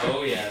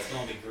 Oh yeah. It's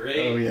gonna be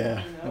great. Oh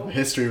yeah, No.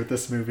 history with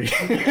this movie.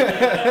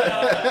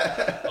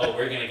 Oh,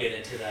 we're gonna get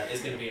into that.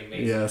 It's gonna be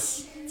amazing.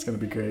 Yes, it's gonna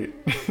be great.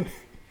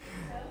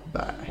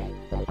 Bye.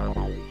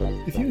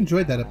 If you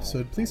enjoyed that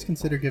episode, please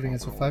consider giving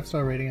us a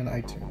 5-star rating on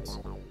iTunes.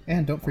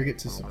 And don't forget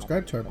to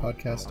subscribe to our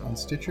podcast on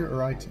Stitcher or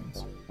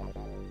iTunes.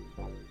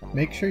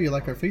 Make sure you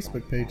like our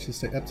Facebook page to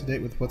stay up to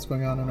date with what's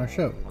going on our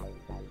show.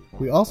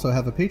 We also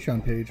have a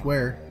Patreon page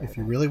where, if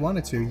you really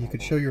wanted to, you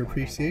could show your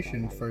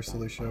appreciation for our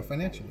silly show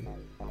financially.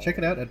 Check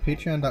it out at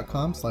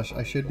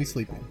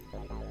patreon.com/IShouldBeSleeping.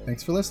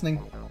 Thanks for listening.